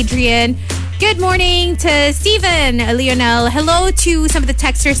and Adrian. Good morning to Steven, Leonel. Hello to some of the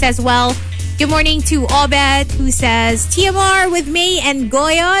texters as well. Good morning to Obet, who says, TMR with May and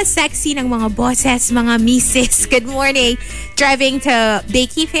Goyo. Sexy ng mga bosses, mga misis. Good morning. Driving to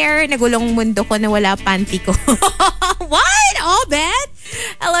Bakit Fair. Nagulong mundo ko na wala panty ko. What? Obet?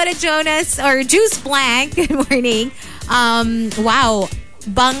 Hello to Jonas or Juice Blank. Good morning. Wow.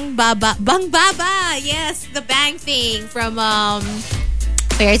 Bang Baba. Yes, the bang thing from,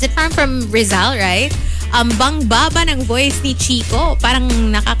 where is it from? From Rizal, right? Bang Baba ng voice ni Chico. Parang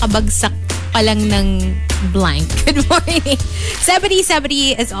nakakabagsak pa lang ng blank. Good morning.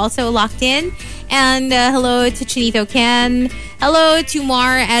 70 is also locked in. And hello to Chinito Ken. Hello to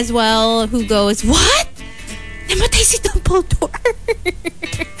Mar as well, who goes, what? Namatay si Dumbledore.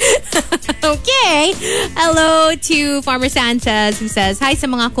 Okay. Hello to Farmer Sanchez, who says, hi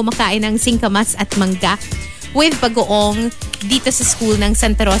sa mga kumakain ng singkamas at mangga. with bagoong dito sa school ng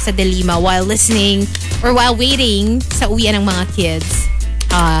Santa Rosa de Lima while listening or while waiting sa uwian ng mga kids.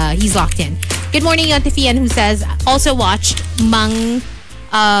 He's locked in. Good morning, Yontifian, who says, also watched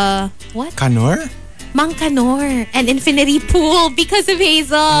what? Kanor? Mang Kanor and Infinity Pool because of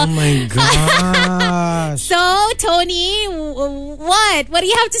Hazel. Oh my gosh. So, Tony, what? What do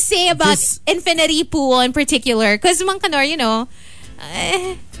you have to say about Infinity Pool in particular? Because Mang Kanor, you know,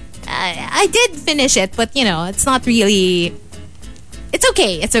 I did finish it, but, you know, it's not really... It's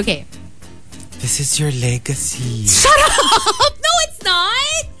okay. It's okay. This is your legacy. Shut up! No, it's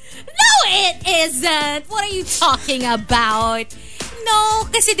not! No, it isn't! What are you talking about? No,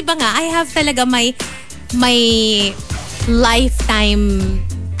 kasi diba nga, I have talaga my lifetime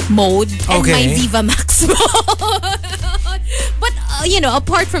mode and my Viva Max mode. But, you know,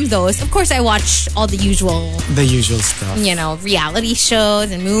 apart from those, of course, I watch all the usual stuff. You know, reality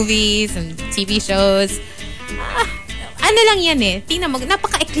shows and movies and TV shows. Ano lang yan eh. Tingnan mo,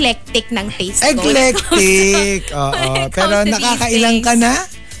 napaka-eclectic ng taste ko. Eclectic! Oo. Pero nakakailang ka na?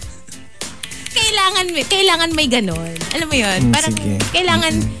 Kailangan may ganon. Alam mo yun? Parang sige.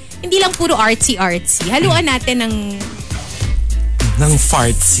 Kailangan, hindi lang puro artsy-artsy. Haluan natin ng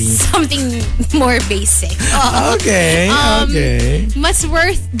fartsy. Something more basic. Okay. Mas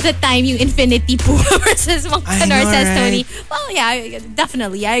worth the time yung Infinity Pool versus Mang Kanor, says Tony. Well, yeah,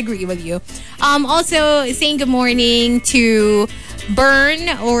 definitely. I agree with you. Also, saying good morning to Bern,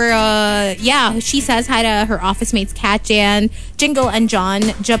 or she says hi to her office mates Kat, Jan, Jingle, and John.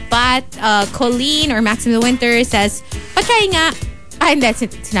 Japat, Colleen, or Maxim the Winter says, patry nga. Hindi,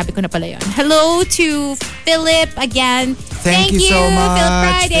 sinabi ko na pala yun. Hello to Philip again. Thank you so much, Philip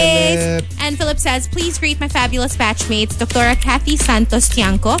Fridays. Philip. And Philip says, please greet my fabulous batchmates, Dr. Kathy Santos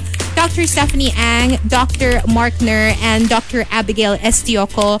Tiangco, Dr. Stephanie Ang, Dr. Markner, and Dr. Abigail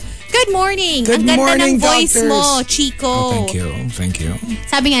Estioco. Good morning. Good Ang morning, ganda ng voice doctors. mo, Chico. Oh, thank you.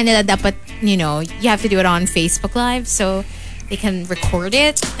 Sabi nga nila dapat, you know, you have to do it on Facebook Live so they can record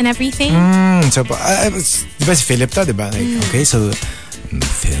it and everything. So, diba si Philip to, diba? Like, okay, so,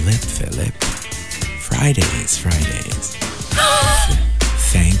 Philip. Fridays.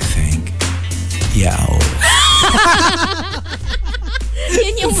 Thank. Yow.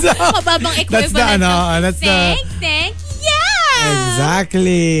 Yun yung mababang equivalent. That's thank, yeah.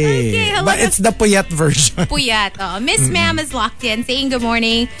 Exactly. Okay, but it's the puyat version. Puyat. Miss Ma'am is locked in, saying good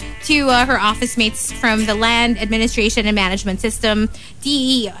morning to her office mates from the Land Administration and Management System,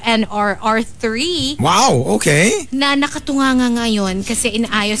 DENR R3. Wow, okay. Na nakatunga nga ngayon kasi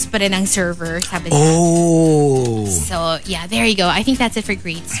inaayos pa rin ang server, sabi nila. Oh. So, yeah, there you go. I think that's it for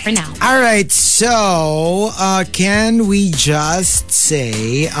grades for now. All right, so can we just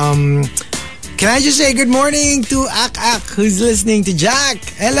say... Can I just say good morning to Ak, who's listening to Jack?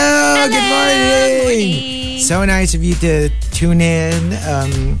 Hello, good morning. So nice of you to tune in.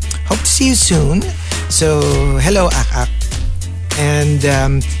 Hope to see you soon. So, hello, Ak. And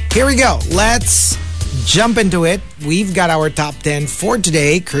here we go. Let's jump into it. We've got our top 10 for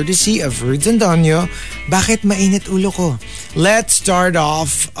today, courtesy of Rudes Antonio. Bakit mainit ulo ko? Let's start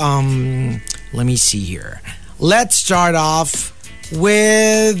off, let me see here. Let's start off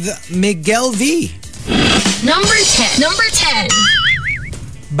with Miguel V. Number 10.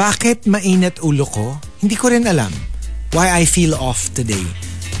 Bakit mainit ulo ko? Hindi ko rin alam why I feel off today.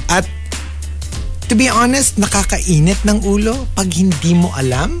 At to be honest, nakakainit ng ulo pag hindi mo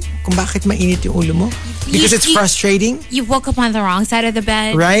alam kung bakit mainit yung ulo mo. Because it's frustrating. You woke up on the wrong side of the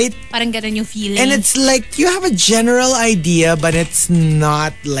bed. Right? Parang ganun yung feeling. And it's like you have a general idea but it's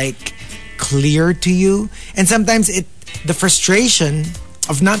not like clear to you. And sometimes the frustration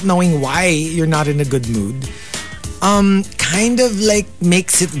of not knowing why you're not in a good mood kind of like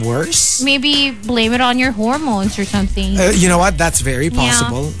makes it worse. Maybe blame it on your hormones or something. You know what? That's very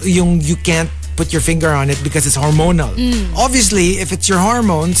possible. Yeah. You can't put your finger on it because it's hormonal. Obviously, if it's your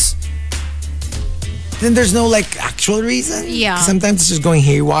hormones, then there's no like actual reason. Yeah. Sometimes it's just going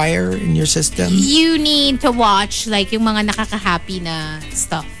haywire in your system. You need to watch like yung mga nakaka-happy na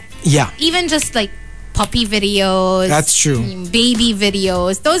stuff. Yeah. Even just like puppy videos. That's true. Baby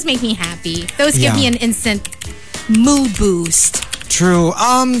videos. Those make me happy. Those give me an instant mood boost. True.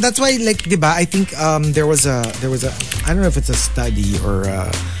 That's why, like, diba? I think there was a I don't know if it's a study or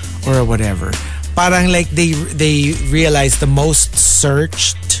whatever. Parang like they realized the most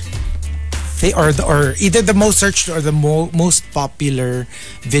searched or either the most searched or the most popular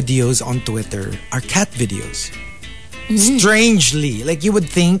videos on Twitter are cat videos. Strangely, like you would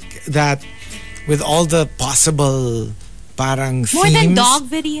think that with all the possible parang More themes, than dog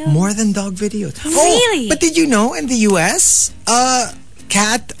videos? More than dog videos. Really? Oh, but did you know in the US,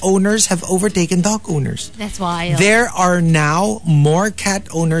 cat owners have overtaken dog owners. That's wild. There are now more cat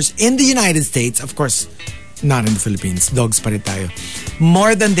owners in the United States, of course, not in the Philippines. Dogs pa rin tayo.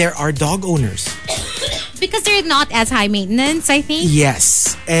 More than there are dog owners. Because they're not as high maintenance, I think.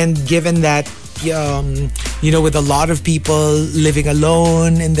 Yes. And given that, with a lot of people living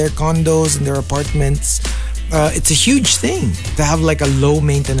alone in their condos, in their apartments, it's a huge thing to have like a low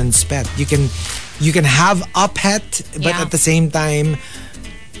maintenance pet. You can have a pet, but at the same time,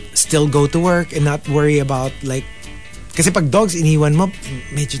 still go to work and not worry about like, kasi pag dogs iniwan mo,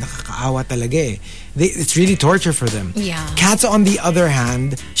 medyo nakakaawa talaga eh. It's really torture for them. Yeah. Cats on the other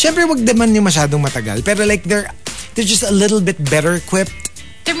hand, syempre wag naman yung masyadong matagal, pero like they're just a little bit better equipped.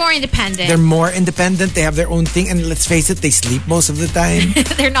 They're more independent. They're more independent. They have their own thing, and let's face it, they sleep most of the time.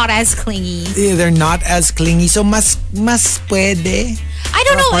 They're not as clingy. Yeah, they're not as clingy, so mas pwede. I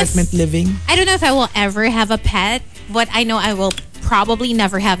don't know apartment living. I don't know if I will ever have a pet, but I know I will probably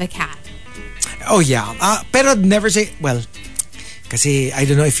never have a cat. Oh yeah, pero never say well. Kasi I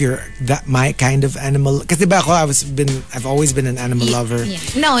don't know if you're that my kind of animal. Kasi diba ako, I've always been an animal lover. Yeah.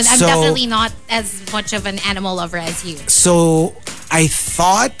 No, I'm definitely not as much of an animal lover as you. So I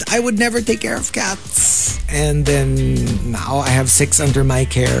thought I would never take care of cats, and then now I have 6 under my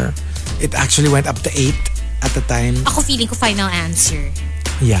care. It actually went up to 8 at the time. Ako feeling ko final answer.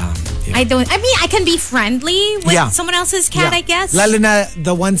 Yeah. I mean, I can be friendly with someone else's cat, I guess. Lalo na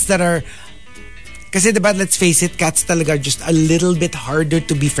the ones that are. Kasi diba, let's face it, cats talaga are just a little bit harder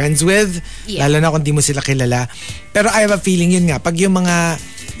to be friends with. Yeah. Lalo na kung di mo sila kilala. Pero I have a feeling yun nga, pag yung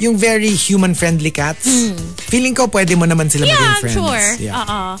very human-friendly cats, feeling ko pwede mo naman sila maging friends. Sure. Yeah,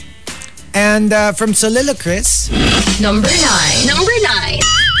 sure. And from Solila Chris. Number 9.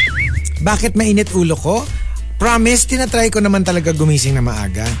 Bakit mainit ulo ko? Promise, tinatry ko naman talaga gumising na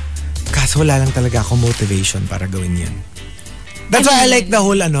maaga. Kaso wala lang talaga ako motivation para gawin yan. That's why I like the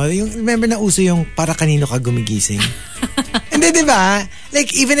whole remember na uso yung para kanino ka gumigising. Hindi, di ba?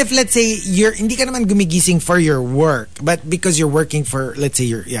 Like, even if, let's say, hindi ka naman gumigising for your work, but because you're working for, let's say,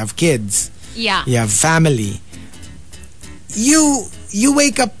 you have kids. Yeah. You have family. You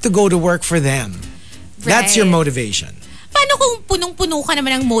wake up to go to work for them. Right. That's your motivation. Paano kung punong-puno ka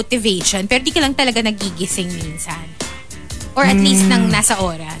naman ng motivation, pero di ka lang talaga nagigising minsan? Or at least nang nasa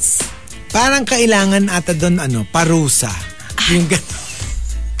oras? Parang kailangan ata doon, parusa. Yung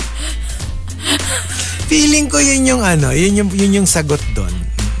feeling ko yun yung sagot doon.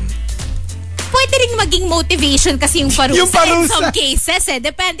 Pwede rin maging motivation kasi yung parusa, yung parusa. In some cases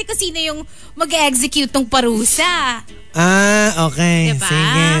Depende kung sino yung mag-execute ng parusa. Okay. Diba?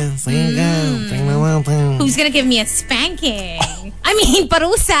 Sige. Who's gonna give me a spanking? I mean,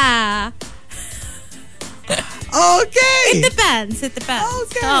 parusa. Okay. It depends. Okay.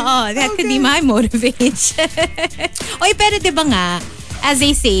 That could be my motivation. Oy, pero diba nga, as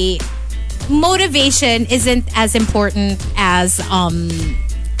they say, motivation isn't as important as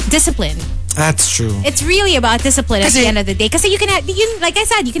discipline. That's true. It's really about discipline at the end of the day. Kasi you can have, like I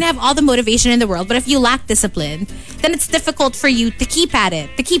said, you can have all the motivation in the world, but if you lack discipline, then it's difficult for you to keep at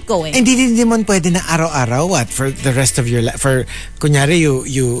it, to keep going. Hindi mo pwede na araw-araw for the rest of your life. For kunyari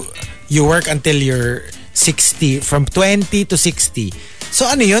you work until you're 60, from 20 to 60. So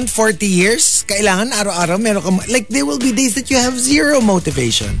ano yun? 40 years? Kailangan araw-araw meron ka, like there will be days that you have zero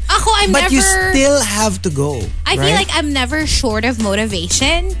motivation. But you still have to go. I feel like I'm never short of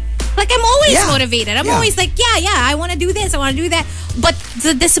motivation. Like I'm always motivated. I'm always like, I want to do this, I want to do that. But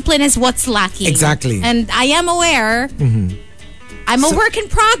the discipline is what's lacking. Exactly. And I am aware. I'm a work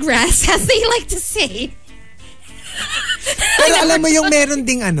in progress, as they like to say. Pero alam mo yung meron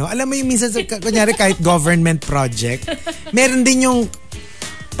ding alam mo yung minsan kunyari kahit government project, meron din yung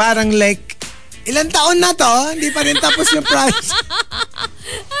parang like ilang taon na to, hindi pa rin tapos yung project.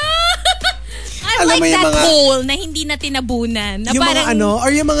 I like that goal na hindi na tinabunan. Na yung parang, mga or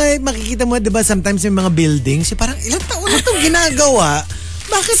yung mga makikita mo, diba, sometimes yung mga buildings, yung parang ilang taon na itong ginagawa.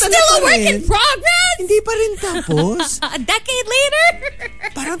 Bakit still a work in progress? Hindi pa rin tapos. A decade later?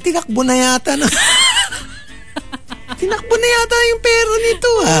 Parang tinakbo na yata na. Tinakbo na yata yung pera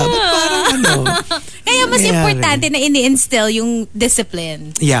nito But parang Kaya mas importante na ini-instill yung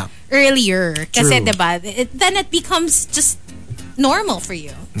discipline. Yeah. Earlier. Kasi diba, then it becomes just normal for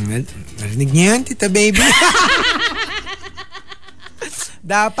you. Narinig niyo yan, tita baby?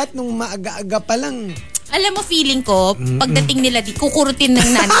 Dapat nung maaga-aga pa lang. Alam mo, feeling ko, pagdating nila di, kukurutin ng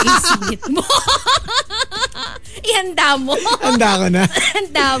nanay yung singit mo. Ihanda mo. Handa ko na.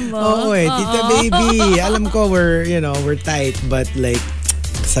 Handa mo. Oo tita baby. Alam ko we're tight, but like,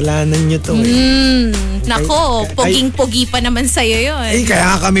 kasalanan nyo to Nako, poging-pogi pa naman sa'yo yun.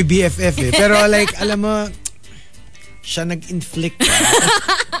 Kaya nga kami BFF Pero like, alam mo, siya nag-inflict.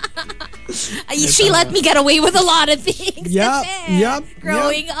 She let me get away with a lot of things. Yep.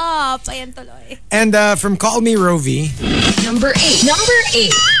 Growing up. Ayan tuloy. And from Call Me Rovi. Number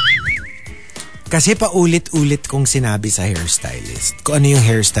 8. Kasi paulit-ulit kong sinabi sa hairstylist kung ano yung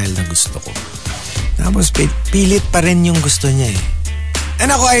hairstyle na gusto ko. Tapos pilit pa rin yung gusto niya eh.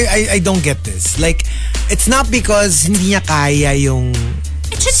 And ako, I don't get this. Like, it's not because hindi niya kaya yung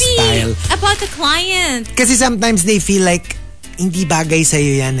it should style. be about the client. Kasi sometimes they feel like hindi bagay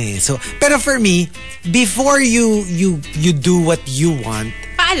sa'yo yan eh. So, pero for me, before you do what you want,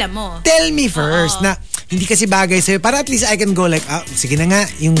 paalam mo. tell me first na hindi kasi bagay sa'yo. Para at least I can go like, sige na nga,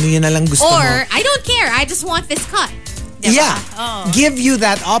 yun na lang gusto mo. Or, I don't care. I just want this cut. Diba? Yeah. Give you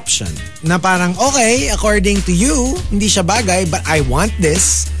that option. Na parang, okay, according to you, hindi siya bagay, but I want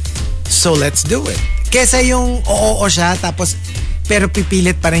this. So, let's do it. Kesa yung oo siya, tapos, pero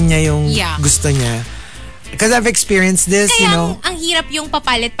pipilit pa rin niya yung gusto niya. Because I've experienced this, kaya you know. ang hirap yung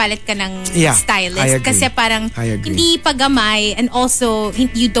papalit-palit ka ng I stylist. agree. Kasi parang I agree. hindi pagamay and also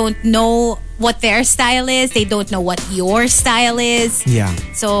you don't know what their style is. They don't know what your style is. Yeah.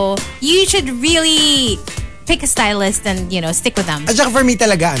 So, you should really pick a stylist and, stick with them. At saka for me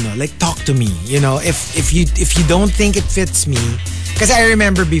talaga, like talk to me. You know, if you don't think it fits me, kasi I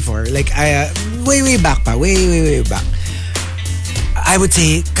remember before, like way back, I would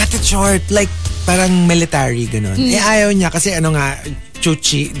say, cut it short, like parang military, ganun. Ayaw niya kasi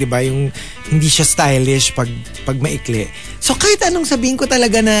chuchi, di ba? Yung hindi siya stylish pag maikli. So kahit anong sabihin ko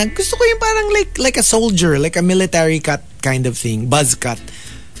talaga na gusto ko yung parang like a soldier, like a military cut kind of thing, buzz cut.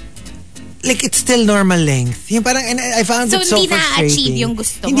 Like it's still normal length. Yung parang, and I found it so frustrating. So hindi na-achieve yung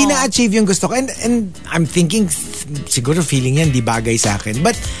gusto mo. Hindi na-achieve yung gusto ko. And I'm thinking, siguro feeling yan, di bagay sa akin.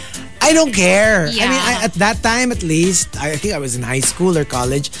 But I don't care. Yeah. I mean, at that time at least, I think I was in high school or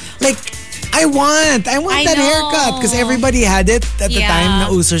college, like, I want that haircut because everybody had it at the time na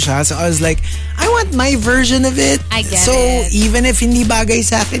uso siya. So I was like, I want my version of it. I get so it. even if hindi bagay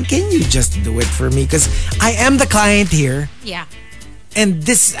sa akin, can you just do it for me? Because I am the client here. Yeah. And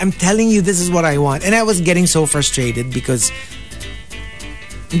this, I'm telling you, this is what I want. And I was getting so frustrated because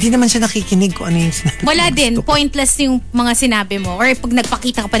hindi naman siya nakikinig kung ano yung sinabi. Wala din. Pointless yung mga sinabi mo. Or pag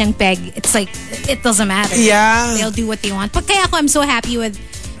nagpakita ka pa ng peg, it's like, it doesn't matter. Yeah. They'll do what they want. But kaya ako, I'm so happy with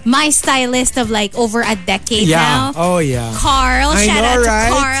my stylist of like over a decade now. Oh, yeah. Carl. I Shout know, out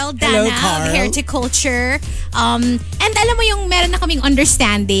right? to Carl Hello, Dana Carl. of Hair to Culture. And alam mo yung meron na kaming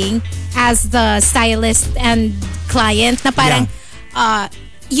understanding as the stylist and client na parang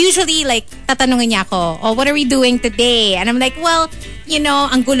usually like tatanungin niya ako, oh, what are we doing today? And I'm like, well,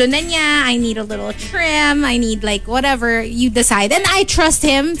 ang gulo na niya. I need a little trim. I need like whatever you decide. And I trust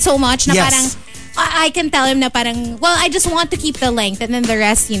him so much na parang I can tell him na parang, well, I just want to keep the length and then the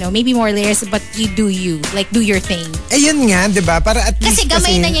rest, maybe more layers, but you do like, do your thing. Yun nga, di ba? Para at least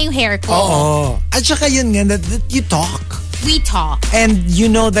gamay na niya yung hair ko. Oo. At saka yun nga, that you talk. We talk. And you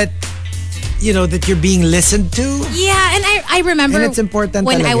know that you're being listened to. Yeah, and I remember and it's important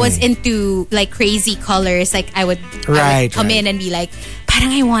when I was eh. into like crazy colors, like I would come in and be like,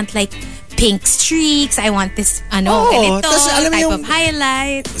 parang I want like pink streaks, I want this ganito type of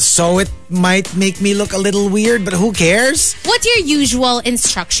highlight. So it might make me look a little weird, but who cares? What's your usual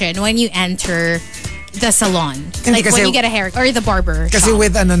instruction when you enter the salon? Hindi like kasi, when you get a hair or the barber kasi shop?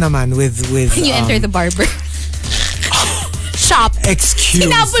 with when you enter the barber shop. Excuse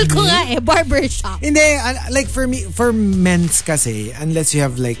Sinabol ko me. nga barber shop. Hindi, like for me, for men's kasi, unless you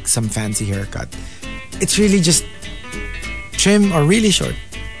have like some fancy haircut, it's really just trim or really short.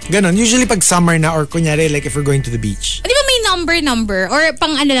 Ganon. Usually pag summer na or kunyari like if we're going to the beach. Di ba may number or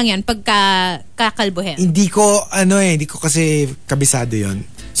pang lang yan pagka kakalbuhin? Hindi ko kasi kabisado yon.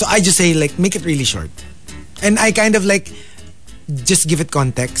 So I just say like make it really short. And I kind of like just give it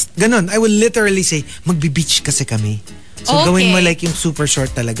context. Ganon. I will literally say magbe-beach kasi kami. So gawin mo like yung super short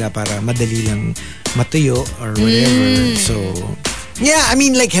talaga para madali lang matuyo or whatever. So yeah, I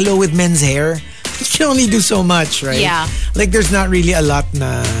mean like hello with men's hair. You can only do so much, right? Yeah. Like there's not really a lot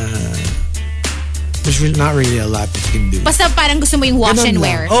that you can do. Basta parang gusto mo yung wash and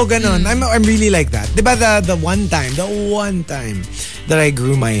wear. Oh, ganon. I'm really like that. Diba the one time that I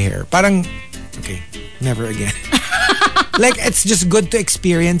grew my hair, parang, okay, never again. Like, it's just good to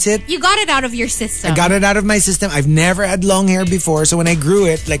experience it. You got it out of your system. I got it out of my system. I've never had long hair before. So when I grew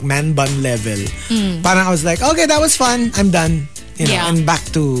it, like man bun level, parang I was like, okay, that was fun. I'm done. And back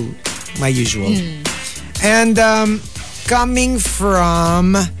to my usual. And coming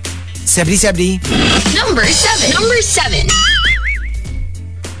from Sebri. Number 7.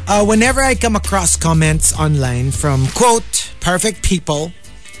 Whenever I come across comments online from, quote, perfect people,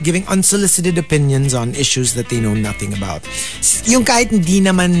 giving unsolicited opinions on issues that they know nothing about. Yung kahit hindi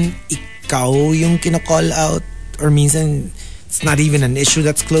naman ikaw yung kino-call out or minsan it's not even an issue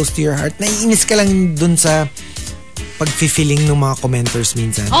that's close to your heart. Naiinis ka lang dun sa pag-feeling ng mga commenters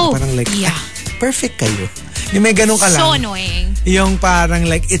minsan. Oh, parang like, yeah. Perfect kayo. Yung may ganun ka lang. So annoying. Yung parang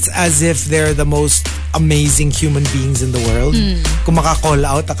like, it's as if they're the most amazing human beings in the world. Kung maka-call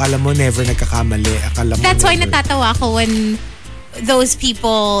out, akala mo never nagkakamali. Akala mo That's why never. natatawa ako when those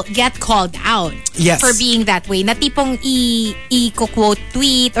people get called out for being that way. Na tipong i-quote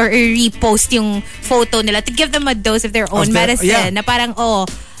tweet or i-repost yung photo nila to give them a dose of their own medicine. Yeah. Na parang,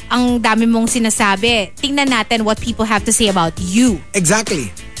 ang dami mong sinasabi. Tingnan natin what people have to say about you. Exactly.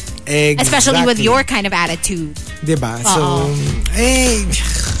 Especially with your kind of attitude. Diba? So,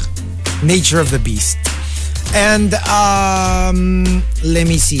 nature of the beast. And let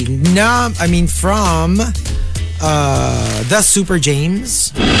me see. From the Super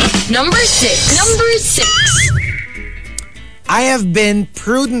James. Number 6. I have been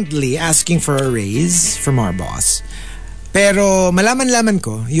prudently asking for a raise from our boss. Pero malaman-laman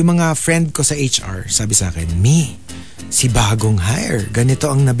ko, yung mga friend ko sa HR, sabi sa akin, si bagong hire,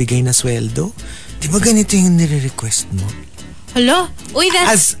 ganito ang nabigay na sweldo. Di ba ganito yung nire-request mo? Hello? Uy,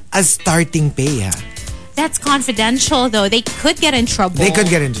 that's... As starting pay, ha? That's confidential though. They could get in trouble. They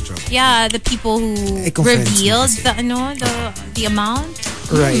could get into trouble. Yeah, the people who revealed the amount.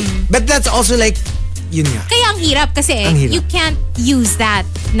 Right. But that's also like, yun nga. Kaya ang hirap kasi you can't use that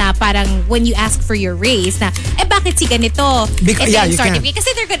na parang when you ask for your raise na, bakit si ganito? You can.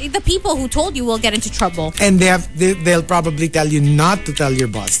 Kasi the people who told you will get into trouble. And they'll probably tell you not to tell your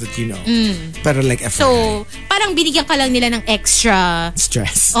boss that you know. Pero like, so, parang binigyan ka lang nila ng extra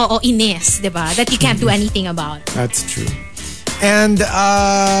stress. Oo, inis, diba? That you can't do anything about. That's true. And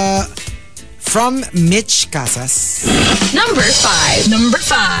from Mitch Casas. Number 5.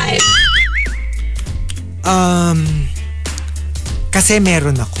 Kasi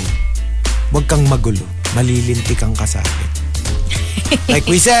meron ako. Huwag kang magulo. Malilintikan ka sa akin. Like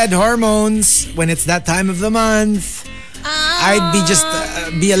we said, hormones, when it's that time of the month, I'd be just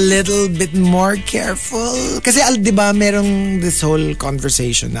be a little bit more careful. Kasi di ba merong this whole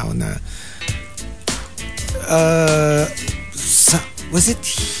conversation now na was it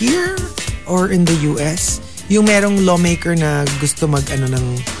here or in the US? Yung merong lawmaker na gusto ng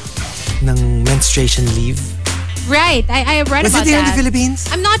menstruation leave. Right. I read was about that. Was it here in the Philippines?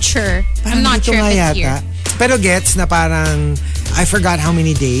 I'm not sure. Parang I'm not sure if it's here. Pero gets na parang I forgot how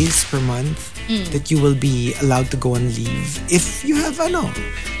many days per month that you will be allowed to go on leave if you have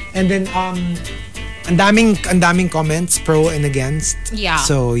And then ang daming comments pro and against. Yeah.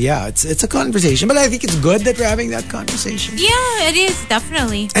 So yeah, it's a conversation, but I think it's good that we're having that conversation. Yeah, it is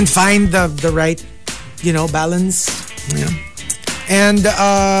definitely. And find the right balance. Yeah. And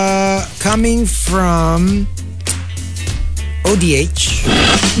coming from ODH.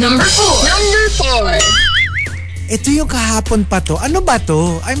 Number 4. Ito yung kahapon pa to. Ano ba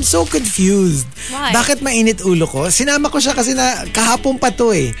to? I'm so confused. Why? Bakit mainit ulo ko? Sinama ko siya kasi na kahapon pa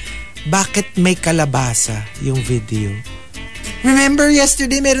to eh. Bakit may kalabasa yung video? Remember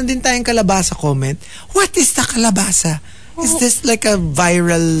yesterday meron din tayong kalabasa comment? What is the kalabasa? Is this like a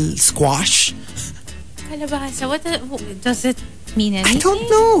viral squash? Kalabasa? What does it mean anything? I don't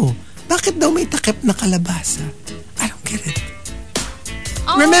know. Bakit daw may takip na kalabasa? I don't get it.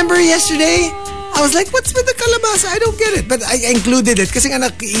 Remember yesterday? I was like, what's with the kalabasa? I don't get it. But I included it kasi nga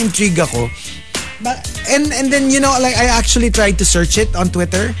na-intrigue ako. And then, like I actually tried to search it on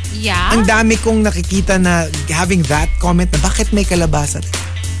Twitter. Yeah? Ang dami kong nakikita na having that comment na bakit may kalabasa?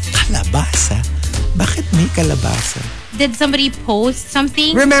 Kalabasa? Bakit may kalabasa? Did somebody post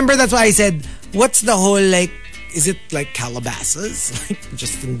something? Remember, that's why I said, what's the whole like, is it like Calabasas? Like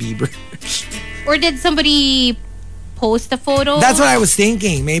Justin Bieber? Or did somebody post a photo? That's what I was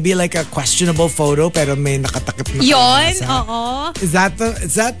thinking. Maybe like a questionable photo pero may nakatakip na Yon? kalabasa. Oo. Is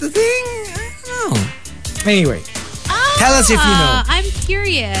that the thing? I don't know. Anyway, tell us if you know. I'm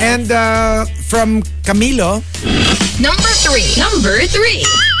curious. And from Camilo. Number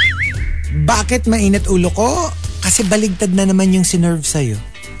 3. Bakit mainit ulo ko? Kasi baligtad na naman yung sinerve sa'yo.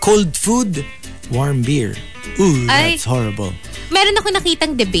 Cold food, warm beer. Ooh, that's horrible. Meron ako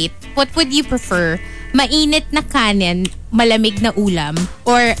nakitang debate. What would you prefer? Mainit na kanin, malamig na ulam,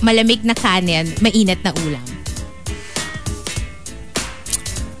 or malamig na kanin, mainit na ulam?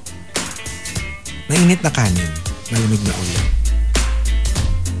 Mainit na kanin, malamig na ulam.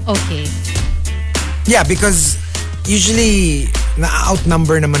 Okay. Yeah, because usually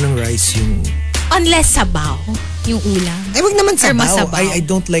na-outnumber naman ng rice yung... Unless sabaw, yung ulam. Ay, wag naman Or sabaw. masabaw. I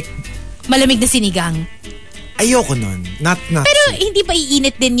don't like... Malamig na sinigang. Ayoko nun. Not Pero soup. hindi ba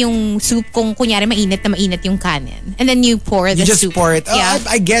iinit din yung soup kung kunyari mainit yung kanin? And then you pour the You just soup. pour it. Yeah.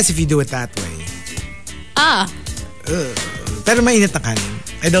 I guess if you do it that way. Pero mainit na kanin.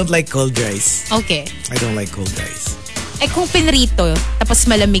 I don't like cold rice. Okay. I don't like cold rice. Kung pinrito, tapos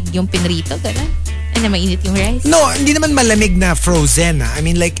malamig yung pinrito, gano'n? And then mainit yung rice? No, hindi naman malamig na frozen. I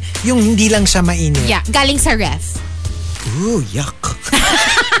mean like, yung hindi lang siya mainit. Yeah, galing sa ref. Ooh, yuck.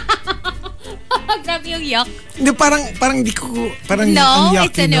 Grabe yung yuck. No, parang di ko, parang No, ang yucky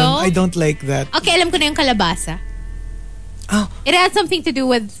it's a no? nun. I don't like that. Okay, alam ko na yung kalabasa. Oh. It has something to do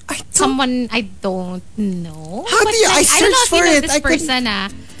with someone I don't know. How do you? I don't know searched if for you know it. this person.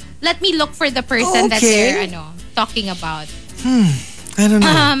 Let me look for the person that Okay. they're talking about. I don't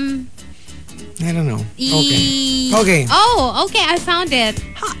know. I don't know. Okay. Oh, okay. I found it.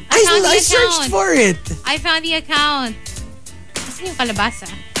 I searched for it. I found the account. Kasi yung kalabasa.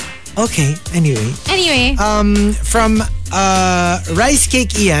 Okay. Anyway. From Rice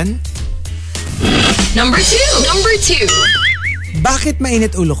Cake Ian. Number two. Bakit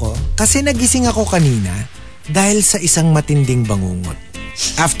mainit ulo ko? Kasi nagising ako kanina dahil sa isang matinding bangungot.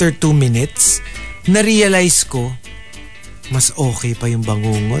 After 2 minutes, na-realize ko, mas okay pa yung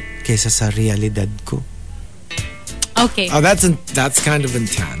bangungot kesa sa realidad ko. Okay. Oh, that's kind of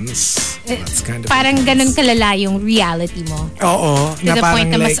intense. That's kind of Parang ganun kalala yung reality mo. Oo. To the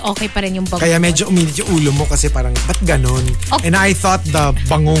point na like, mas okay pa rin yung bangungot. kaya medyo uminit yung ulo mo kasi parang, ba't ganun? Okay. And I thought the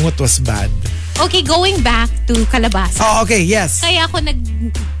bangungot was bad. Okay, going back to kalabasa. Oh, okay, yes. Kaya ako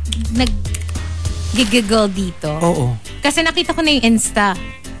giggle dito. Oo. Kasi nakita ko na yung Insta.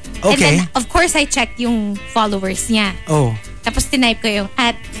 And Okay. then, of course, I checked yung followers niya. Oh. Tapos tinype ko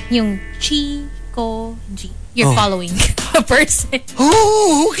yung Chico G. You're Oh. following a person. Who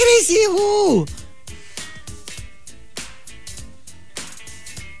can I see who?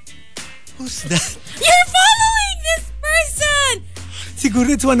 Who's that? You're following this person! Siguro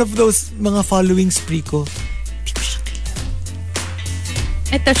it's one of those mga following spree ko.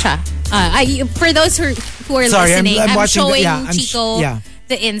 Ito siya. For those who are Sorry, listening, I'm I'm watching showing I'm Chico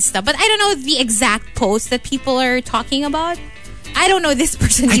the Insta. But I don't know the exact post that people are talking about. I don't know this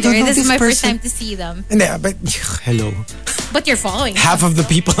person I either. don't know This is this my first person. time to see them. Hindi, but hello. But you're following. Half of the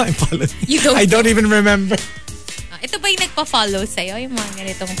people I'm following. You don't I don't even remember. Ito ba yung nagpa-follow sa'yo? Yung mga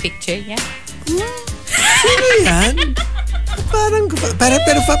ganitong picture niya? Sino yan?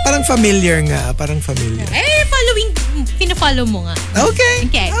 Parang familiar nga. Parang familiar. Pina-follow mo nga. Okay.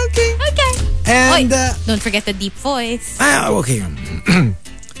 Okay. And, Don't forget the deep voice. okay. And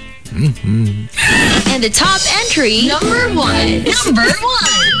the top entry, number one.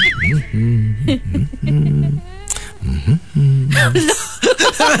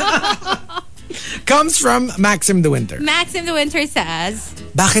 Comes from Maxim the Winter. Maxim the Winter says,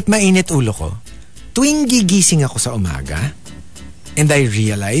 Bakit mainit ulo ko? Tuwing gigising ako sa umaga, and I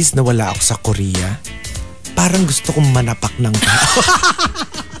realize na wala ako sa Korea, parang gusto kong manapak ng tao.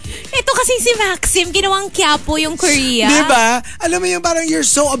 ito kasi si Maxim, ginawang Quiapo yung Korea. Diba? Alam mo yung parang you're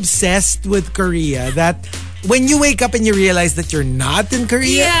so obsessed with Korea that when you wake up and you realize that you're not in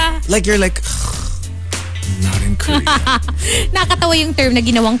Korea, like you're like, not in Korea. Nakakatawa yung term na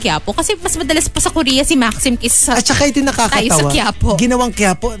ginawang Quiapo kasi mas madalas pa sa Korea si Maxim kaysa At saka ito nakakatawa. tayo sa Quiapo. Ginawang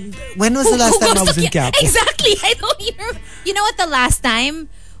Quiapo. When was the last time I was in Quiapo? Exactly. I don't even... You know what the last time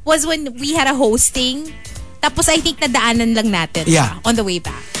was when we had a hosting. Tapos I think nadaanan lang natin on the way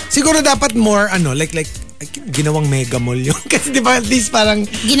back. Siguro dapat more like ginawang mega mall yun. Kasi di ba at least parang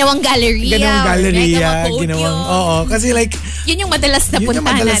ginawang galleria. Oo. Kasi like yun yung madalas na yun puntahan yung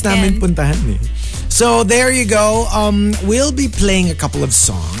madalas namin puntahan eh. So there you go. We'll be playing a couple of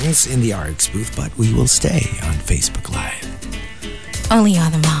songs in the RX booth, but we will stay on Facebook Live. Only on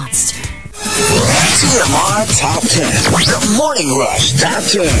the Monster. TMR Top 10. The Morning Rush Top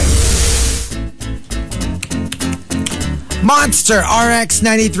 10. Monster RX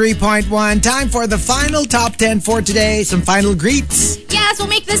 93.1. Time for the final top 10 for today. Some final greets. Yes, we'll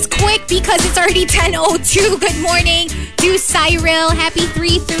make this quick because it's already 10:02. Good morning to Cyril. Happy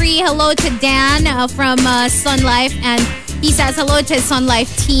 3-3. Hello to Dan from Sun Life. And he says hello to his Sun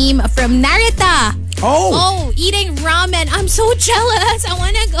Life team from Narita. Oh, eating ramen. I'm so jealous. I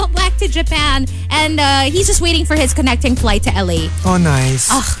want to go back to Japan. And he's just waiting for his connecting flight to LA. Oh, nice.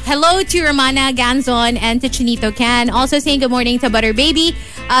 Hello to Romana Ganzon and to Chinito Can. Also saying good morning to Butter Baby,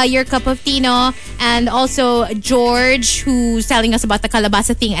 your cup of Tino. And also George, who's telling us about the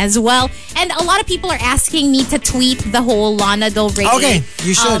Calabasa thing as well. And a lot of people are asking me to tweet the whole Lana Del Rey Okay,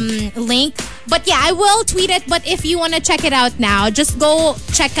 you should. link. But yeah, I will tweet it. But if you want to check it out now, just go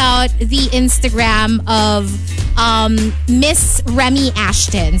check out the Instagram of Miss Remy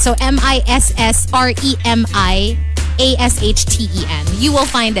Ashton. So MISSREMIASHTEN. You will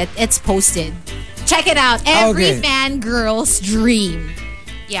find it. It's posted. Check it out. Every fangirl's dream.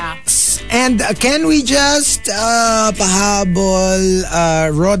 Yeah. And can we just pahabol?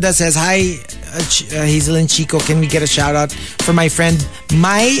 Rhoda says, hi, Hazel and Chico. Can we get a shout out for my friend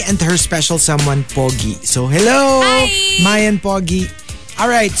Mai and her special someone, Pogi? So hello, Hi. Mai and Pogi. All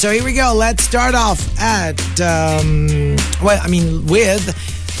right, so here we go. Let's start off at with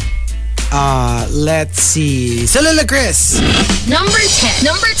let's see, Salula Chris. Number 10.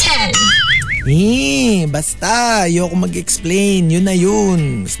 Basta, ayoko mag-explain. Yun na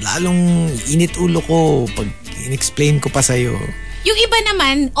yun. Mas lalong init ulo ko pag in-explain ko pa sa'yo. Yung iba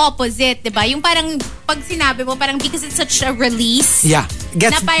naman, opposite, diba? Yung parang, pag sinabi mo, parang because it's such a release. Yeah.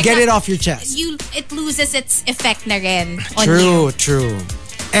 Get it off your chest. It loses its effect na rin on you. True.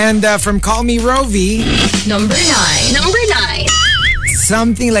 And from Call Me Rovi. Number 9.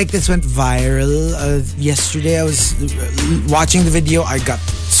 Something like this went viral. Yesterday, I was watching the video. I got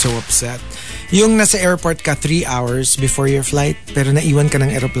so upset. Yung nasa airport ka 3 hours before your flight, pero naiwan ka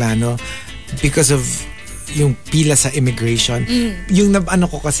ng aeroplano because of yung pila sa immigration. Yung ano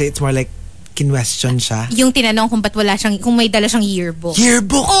ko kasi, it's more like kinwestiyon siya. Yung tinanong kung ba't kung may dala siyang yearbook.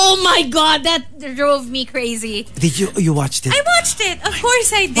 Yearbook! Oh my God, that drove me crazy. Did you watched it? I watched it. Of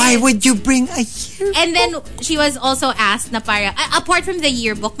course I did. Why would you bring a yearbook? And then, she was also asked na para, apart from the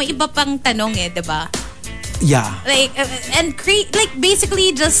yearbook, may iba pang tanong diba? Yeah. Like,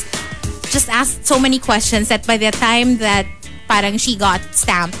 basically just asked so many questions that by the time that parang she got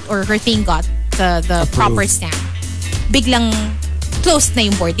stamped or her thing got the proper stamp, biglang closed na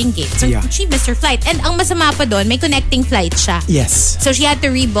yung boarding gate. So she missed her flight. And ang masama pa doon, may connecting flight siya. Yes. So she had to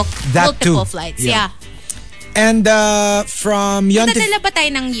rebook multiple flights. Yeah. And from Yontif... Magdadala ba tayo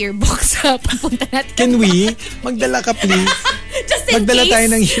ng yearbook sa pagpunta natin? Can we? Magdala ka please. Just in Magdala case. tayo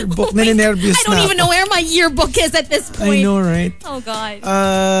ng yearbook. Naninervyos na I don't even know where my yearbook is at this point. I know, right? Oh, God.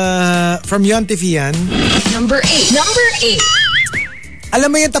 From Yontifian. Number 8.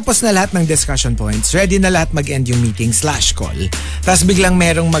 Alam mo yung tapos na lahat ng discussion points, ready na lahat mag-end yung meeting /call. Tapos biglang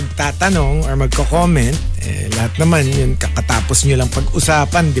merong magtatanong or magko-comment, lahat naman yun kakatapos nyo lang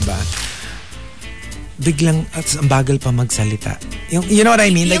pag-usapan, di ba? Biglang, ang bagal pa magsalita. You know what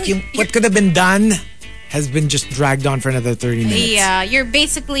I mean? Like yung what could have been done has been just dragged on for another 30 minutes. Yeah, you're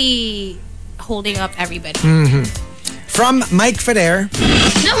basically holding up everybody. From Mike Ferrer.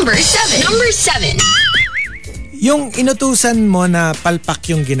 Number 7. Yung inutusan mo na palpak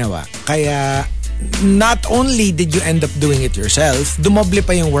yung ginawa. Kaya not only did you end up doing it yourself, dumoble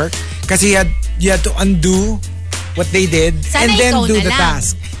pa yung work kasi you had to undo what they did Sana and then do the lang.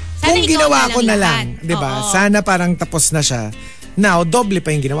 task. Sana Kung ginawa ko na lang, lahat. 'di ba? Oo. Sana parang tapos na siya. Now, doble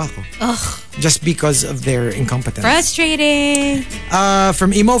pa yung ginawa ko. Ugh. Just because of their incompetence. Frustrating. From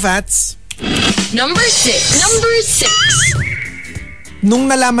Emo Fats. Number 6. Nung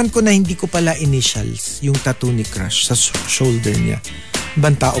nalaman ko na hindi ko pala initials yung tattoo ni Crush sa shoulder niya.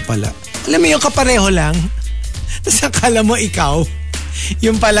 Ibang tao pala. Alam mo yung kapareho lang. Tapos akala mo ikaw.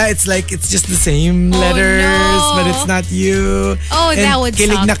 Yung pala, it's just the same letters, no. but it's not you. Oh, and that would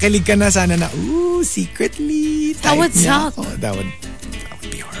kilig suck. na kilig ka na sana na, secretly. That would niya suck. ako. That would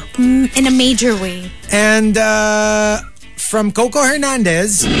be horrible. In a major way. And from Coco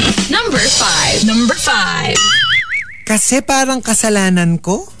Hernandez. Number 5. Kasi parang kasalanan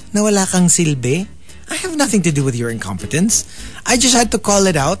ko na wala kang silbi. I have nothing to do with your incompetence. I just had to call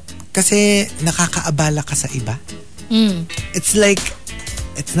it out kasi nakakaabala ka sa iba. It's like,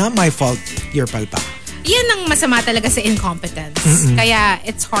 it's not my fault you're palpak. Yan ang masama talaga sa incompetence. Kaya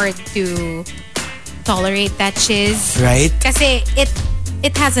it's hard to tolerate that shiz. Right? Kasi it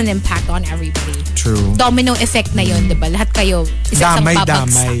has an impact on everybody. True. Domino effect na yun, diba? Lahat kayo isa isang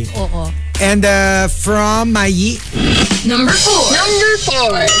babagsak. Damay. Oo. And from Mayi. Number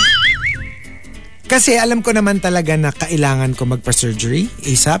 4. Kasi alam ko naman talaga na kailangan ko magpa-surgery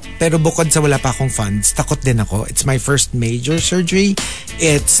ASAP. Pero bukod sa wala pa akong funds, takot din ako. It's my first major surgery.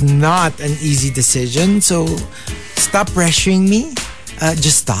 It's not an easy decision. So, stop pressuring me.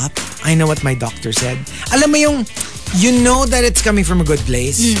 Just stop. I know what my doctor said. Alam mo yung, you know that it's coming from a good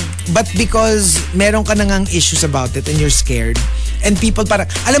place. But because meron ka nangang issues about it and you're scared. And people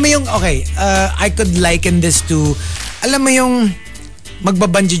parang, alam mo yung, okay, I could liken this to, alam mo yung,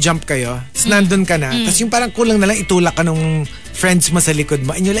 magba-bungee jump kayo, tapos nandun ka na, tapos yung parang kulang na lang itulak ka nung friends mo sa likod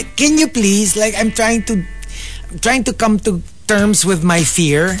mo, and you're like, can you please, like, I'm trying to come to terms with my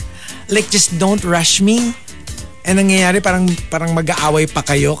fear, like, just don't rush me. And nangyayari parang mag-aaway pa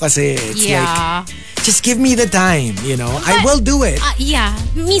kayo kasi it's like, just give me the time, you know? I will do it. Yeah.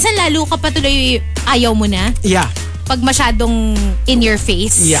 Minsan lalo ka pa tuloy ayaw mo na. Yeah. Pag masyadong in your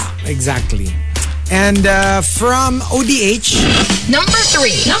face. Yeah, exactly. And from ODH. Number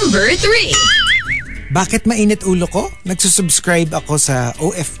 3. Bakit mainit ulo ko? Nagsusubscribe ako sa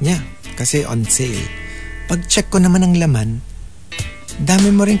OF niya kasi on sale. Pag-check ko naman ang laman,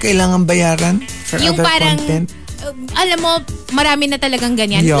 dami mo rin kailangan bayaran for Yung other parang, content. Alam mo, marami na talagang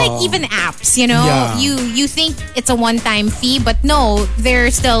ganyan. Yeah. Like even apps, you know? Yeah. You think it's a one-time fee, but no,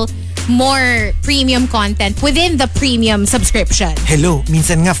 there's still more premium content within the premium subscription. Hello,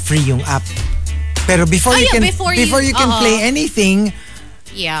 minsan nga free yung app. Pero before you can play anything,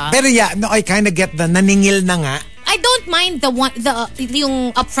 pero no, I kind of get the naningil na nga. I don't mind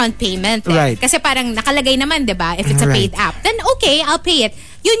yung upfront payment. Right. Kasi parang nakalagay naman, 'di ba? If it's a paid app, then okay, I'll pay it.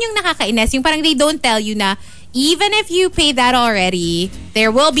 Yun yung nakakainis. Yung parang they don't tell you na even if you pay that already,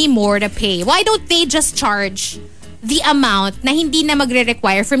 there will be more to pay. Why don't they just charge the amount na hindi na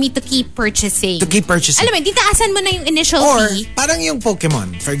magre-require for me to keep purchasing? Alam mo, di taasan mo na yung initial fee. Or parang yung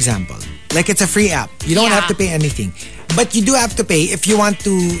Pokemon, for example. Like it's a free app. You don't have to pay anything. But you do have to pay if you want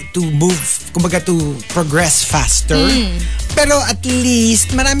to move, kumbaga to progress faster. Pero at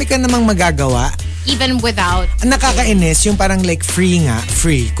least, marami ka namang magagawa. Even without. Ang nakakainis, yung parang like free,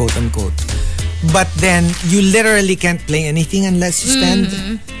 quote unquote. But then, you literally can't play anything unless you spend.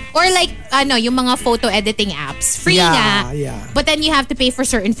 Or like, yung mga photo editing apps. Free nga. Yeah. But then you have to pay for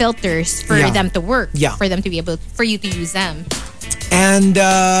certain filters for them to work. Yeah. For them to be able, for you to use them. And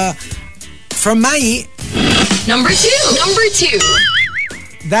from Mai, Number 2.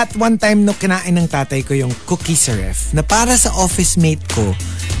 that one time no kinain ng tatay ko yung cookie sa ref na para sa office mate ko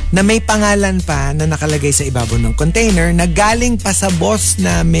na may pangalan pa na nakalagay sa ibabaw ng container na galing pa sa boss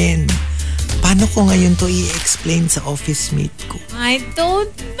namin. Paano ko ngayon to i-explain sa office mate ko? I don't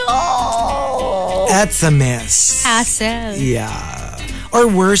know. That's a mess. Hazel. Yeah. Or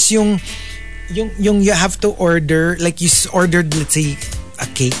worse, yung you have to order, like you ordered, let's say, a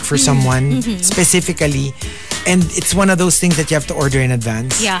cake for someone specifically, and it's one of those things that you have to order in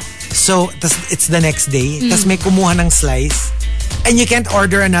advance. Yeah. So, it's the next day. Tas may kumuha ng slice. And you can't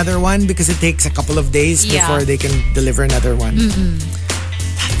order another one because it takes a couple of days before they can deliver another one.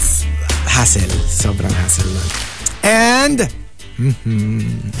 That's hassle. Sobrang hassle nun. And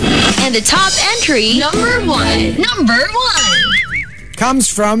And the top entry, number 1.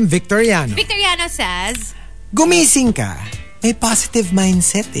 Comes from Victoriano. Victoriano says, Gumising ka, may positive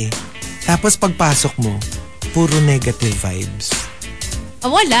mindset eh. Tapos pagpasok mo, puro negative vibes.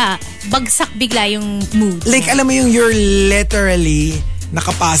 wala. Bagsak bigla yung mood. Like, alam mo yung you're literally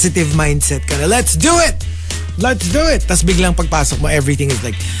naka-positive mindset ka na, let's do it! Let's do it! Tapos biglang pagpasok mo, everything is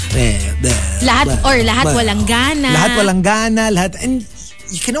like, lahat walang gana. Lahat walang gana, and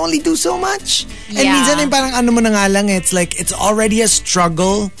you can only do so much. And Yeah. minsan yung parang ano mo na nga lang, it's like, it's already a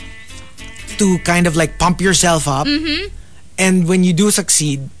struggle to kind of like pump yourself up. And when you do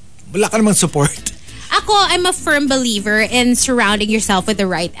succeed, wala ka namang support. Ako, I'm a firm believer in surrounding yourself with the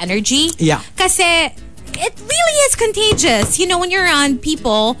right energy. Yeah. Kasi it really is contagious. You know, when you're around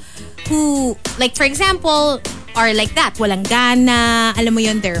people who, like for example, are like that, walang gana, alam mo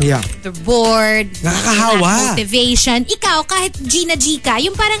yun, they're bored, Nakakahawa. walang motivation. Ikaw, kahit G na G ka,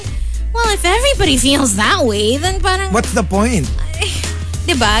 yung parang, well, if everybody feels that way, then parang, What's the point?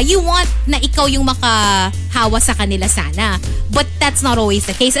 diba? You want na ikaw yung makahawa sa kanila sana. But that's not always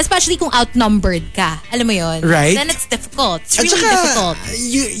the case. Especially kung outnumbered ka. Alam mo yun? Right. Then it's difficult. It's At really saka, difficult.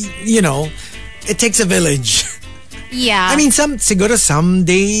 You know, it takes a village. Yeah. I mean, siguro some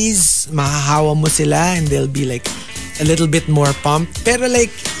days, mahahawa mo sila and they'll be like a little bit more pumped. Pero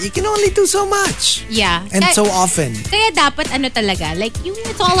like, you can only do so much. Yeah. And so often. Kaya dapat talaga, like,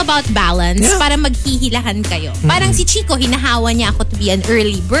 it's all about balance para maghihilahan kayo. Parang si Chico, hinahawa niya ako to be an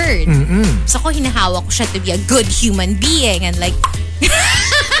early bird. So ako, hinahawa ko siya to be a good human being and like,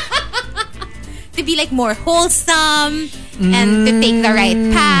 to be like more wholesome and to take the right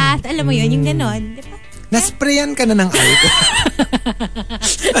path. Alam mo yun, yung ganon. Diba? Nasprayan ka na ng alcohol.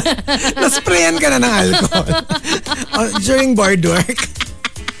 Nasprayan ka na ng alcohol. During board work.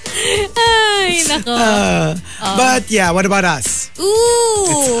 Ay, nako. But yeah, what about us?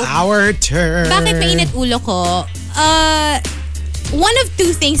 Ooh. It's our turn. Bakit mainit ulo ko? One of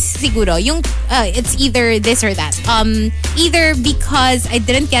two things siguro. Yung, it's either this or that. Either because I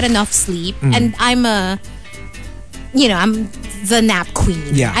didn't get enough sleep and I'm the nap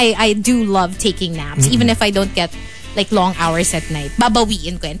queen. Yeah. I do love taking naps. Even if I don't get like long hours at night.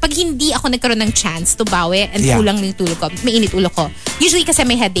 Babawiin ko yan. Pag hindi ako nagkaroon ng chance to bawi and kulang ng tulog ko, mainit ulo ko. Usually kasi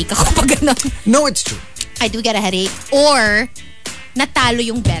may headache ako pag ganun. No, it's true. I do get a headache. Or, natalo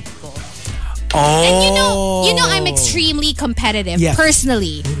yung bet ko. Oh. And you know I'm extremely competitive, yes.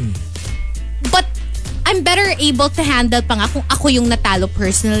 personally. But, I'm better able to handle pa nga kung ako yung natalo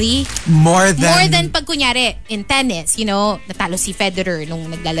personally. More than pag kunyari, in tennis, natalo si Federer nung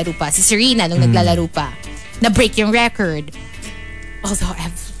naglalaro pa, si Serena nung naglalaro pa, na-break yung record. Although,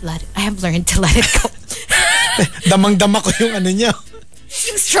 I have learned to let it go. Damang-dama ko yung ano niya.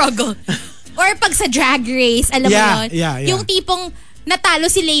 Yung struggle. Or pag sa drag race, alam mo yun? Yeah. Yung tipong natalo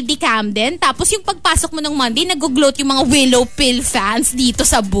si Lady Camden, tapos yung pagpasok mo ng Monday, nag-gloat yung mga Willow Pill fans dito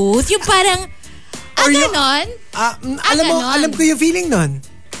sa booth. Yung parang, ganon? Alam ko yung feeling nun.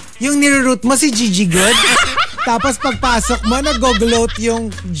 Yung nire-root mo si Gigi Good, tapos pagpasok mo, nag-gloat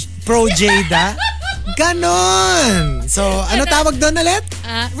yung Pro Jada. Ganon! So, ano tawag doon ulit?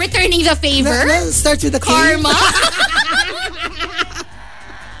 Returning the favor. Starts with the Karma.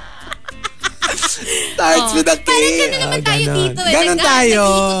 Starts with the K. Parang gano'n naman tayo dito. Ganon tayo.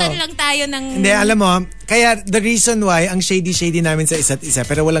 Nag-iikutan lang tayo ng... Hindi, alam mo, kaya the reason why, ang shady-shady namin sa isa't isa,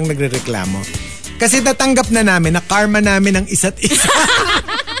 pero walang nagre-reklamo. Kasi natanggap na namin na karma namin ang isa't isa.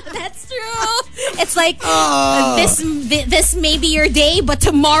 That's true. It's like, this may be your day, but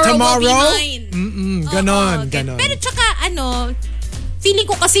tomorrow will be mine. Ganon. Pero tsaka, feeling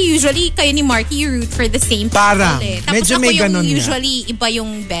ko kasi usually kayo ni Marky, you root for the same people. Parang. Tapos Medyo ako may yung ganon usually iba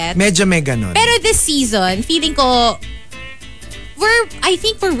yung bet. Medyo may ganon. Pero this season, feeling ko, I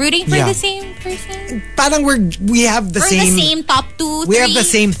think we're rooting for the same person. Parang we have the same... the same top 2, 3. We have the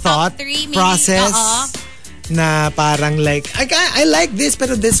same thought three, process. Na parang like, I like this,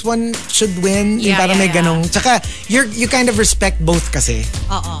 pero this one should win. Parang may ganong... Tsaka, you kind of respect both kasi.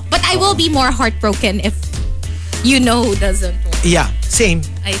 But I will be more heartbroken if who doesn't win. Yeah, same.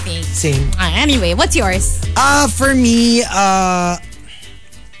 I think. Same. Anyway, what's yours? For me,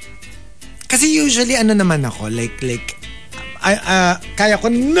 kasi usually naman ako, like, kaya ko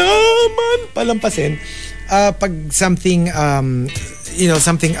naman palampasin pag something,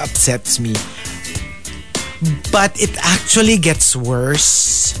 something upsets me. But it actually gets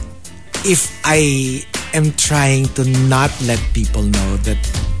worse if I am trying to not let people know that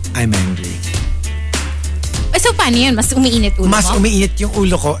I'm angry. So, paano yun? Mas umiinit ulo mo? Mas umiinit yung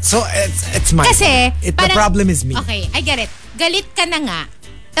ulo ko. So, it's my fault. The problem is me. Okay, I get it. Galit ka na nga.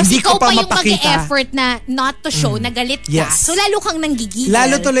 Tapos Hindi ikaw ko pa pa yung mapakita. mag-e-effort na not to show na galit ka. Yes. So, lalo kang nanggigigil.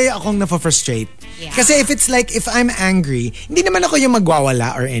 Lalo tuloy akong na-frustrate. Yeah. Kasi if I'm angry, hindi naman ako yung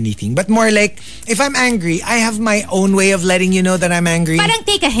magwawala or anything. But more like, if I'm angry, I have my own way of letting you know that I'm angry. Parang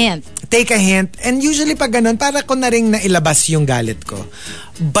take a hint. Take a hint. And usually pag ganun, para ko na rin nailabas yung galit ko.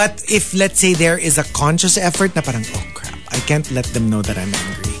 But if, let's say, there is a conscious effort na parang, oh crap, I can't let them know that I'm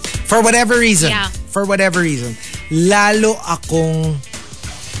angry. For whatever reason. Yeah. For whatever reason. Lalo akong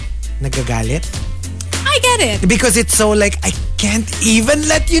nagagalit. I get it. Because it's so like, I can't even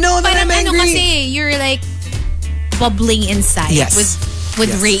let you know that Parang I'm angry. kasi, you're like bubbling inside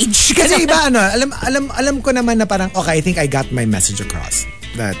with rage. Kasi iba alam ko naman na parang, okay, I think I got my message across.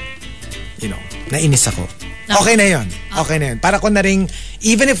 That, nainis ako. Okay na yun. Okay na yun. Para ko na rin,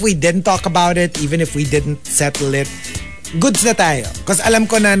 even if we didn't talk about it, even if we didn't settle it, goods na tayo. Because alam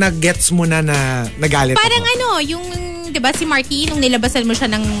ko na nag-gets mo na nagalit parang ako. yung, di ba si Marky, nung nilabasan mo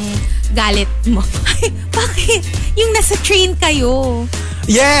siya ng galit mo. Bakit? Yung nasa train kayo.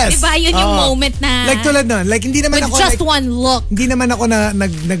 Yes! Diba yun yung moment na... Like tulad nun. Like hindi naman with ako... just like, one look. Hindi naman ako na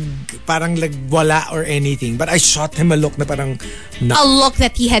parang wala or anything. But I shot him a look na parang... A look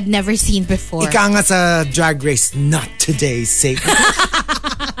that he had never seen before. Ika nga sa drag race, not today, sake.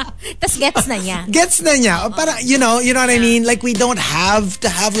 Tas gets na niya. Gets na niya. Parang, you know what I mean? Like we don't have to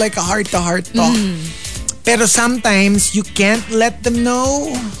have like a heart-to-heart talk. Pero sometimes you can't let them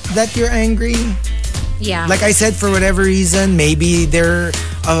know that you're angry. Yeah. Like I said, for whatever reason, maybe they're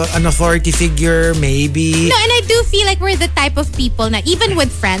an authority figure, maybe. No, and I do feel like we're the type of people na even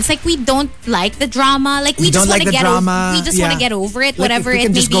with friends, like we don't like the drama. Like we just want to get over. We just want to get over it, like whatever if we it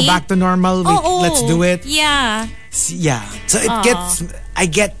can may just go be. back to normal. Let's do it. Yeah. Yeah. So I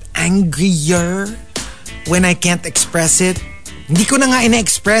get angrier when I can't express it. Hindi ko na nga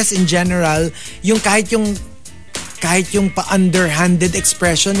ina-express in general. Yung kahit yung pa-underhanded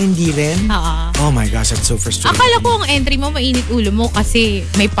expression, hindi rin. Oh my gosh, that's so frustrating. Akala ko ang entry mo, mainit ulo mo kasi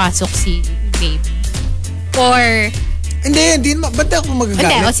may pasok si babe. Or... Hindi. Ba't ako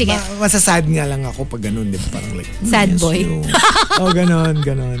magagalit? Hindi, sige. Masasad nga lang ako pag ganun. Diba? Parang like, sad yes, boy. Ganon.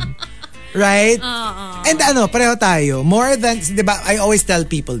 Right? And pareho tayo. More than, diba, I always tell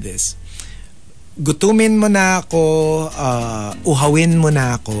people this. Gutumin mo na ako, uhawin mo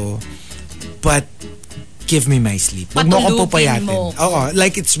na ako, but give me my sleep. Huwag mo akong Patulugin pupayatin. mo. Oo,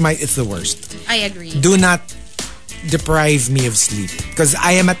 like it's the worst. I agree. Do not deprive me of sleep because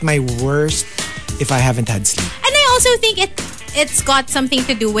I am at my worst if I haven't had sleep. And I also think it's got something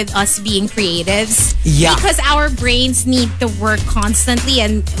to do with us being creatives. Yeah. Because our brains need to work constantly,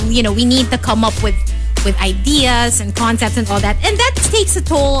 and we need to come up with ideas and concepts and all that. And that takes a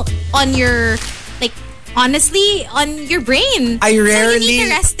toll on your, honestly, on your brain. So you need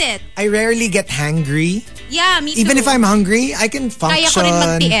to rest it. I rarely get hangry. Yeah, me too. Even if I'm hungry, I can function. Kaya ko rin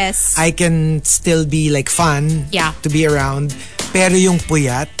magtiis. I can still be fun to be around. Pero yung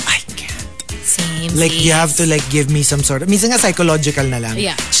puyat, I can't. Same. You have to give me some sort of, minsan nga psychological na lang.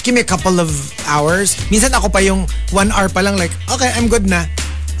 Yeah. Just give me a couple of hours. Minsan ako pa yung 1 hour pa lang okay, I'm good na.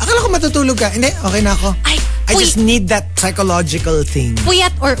 Akala ko matutulog ka. Hindi, okay na ako. I just need that psychological thing.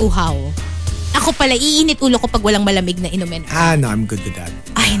 Puyat or uhaw? Ako pala, iinit ulo ko pag walang malamig na inumin. No, I'm good with that.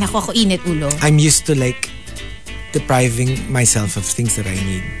 Ay, naku, ako init ulo. I'm used to depriving myself of things that I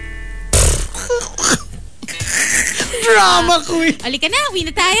need. Drama queen. Halika na, uwi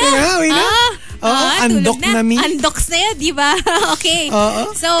na tayo. Uwi na. Andok na me. Andoks na yun, di ba? Okay.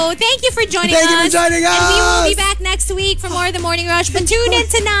 So, thank you for joining us. Thank you for joining us. And we will be back next week for more of The Morning Rush. But tune in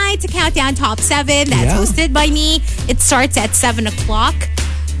tonight to Countdown Top 7. That's hosted by me. It starts at 7 o'clock.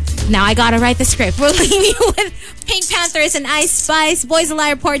 Now I gotta write the script. We'll leave you with Pink Panthers and Ice Spice. Boys a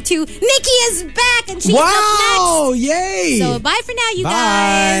Liar Part 2. Nikki is back and she's up next. Yay! So bye for now, you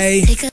guys. Bye.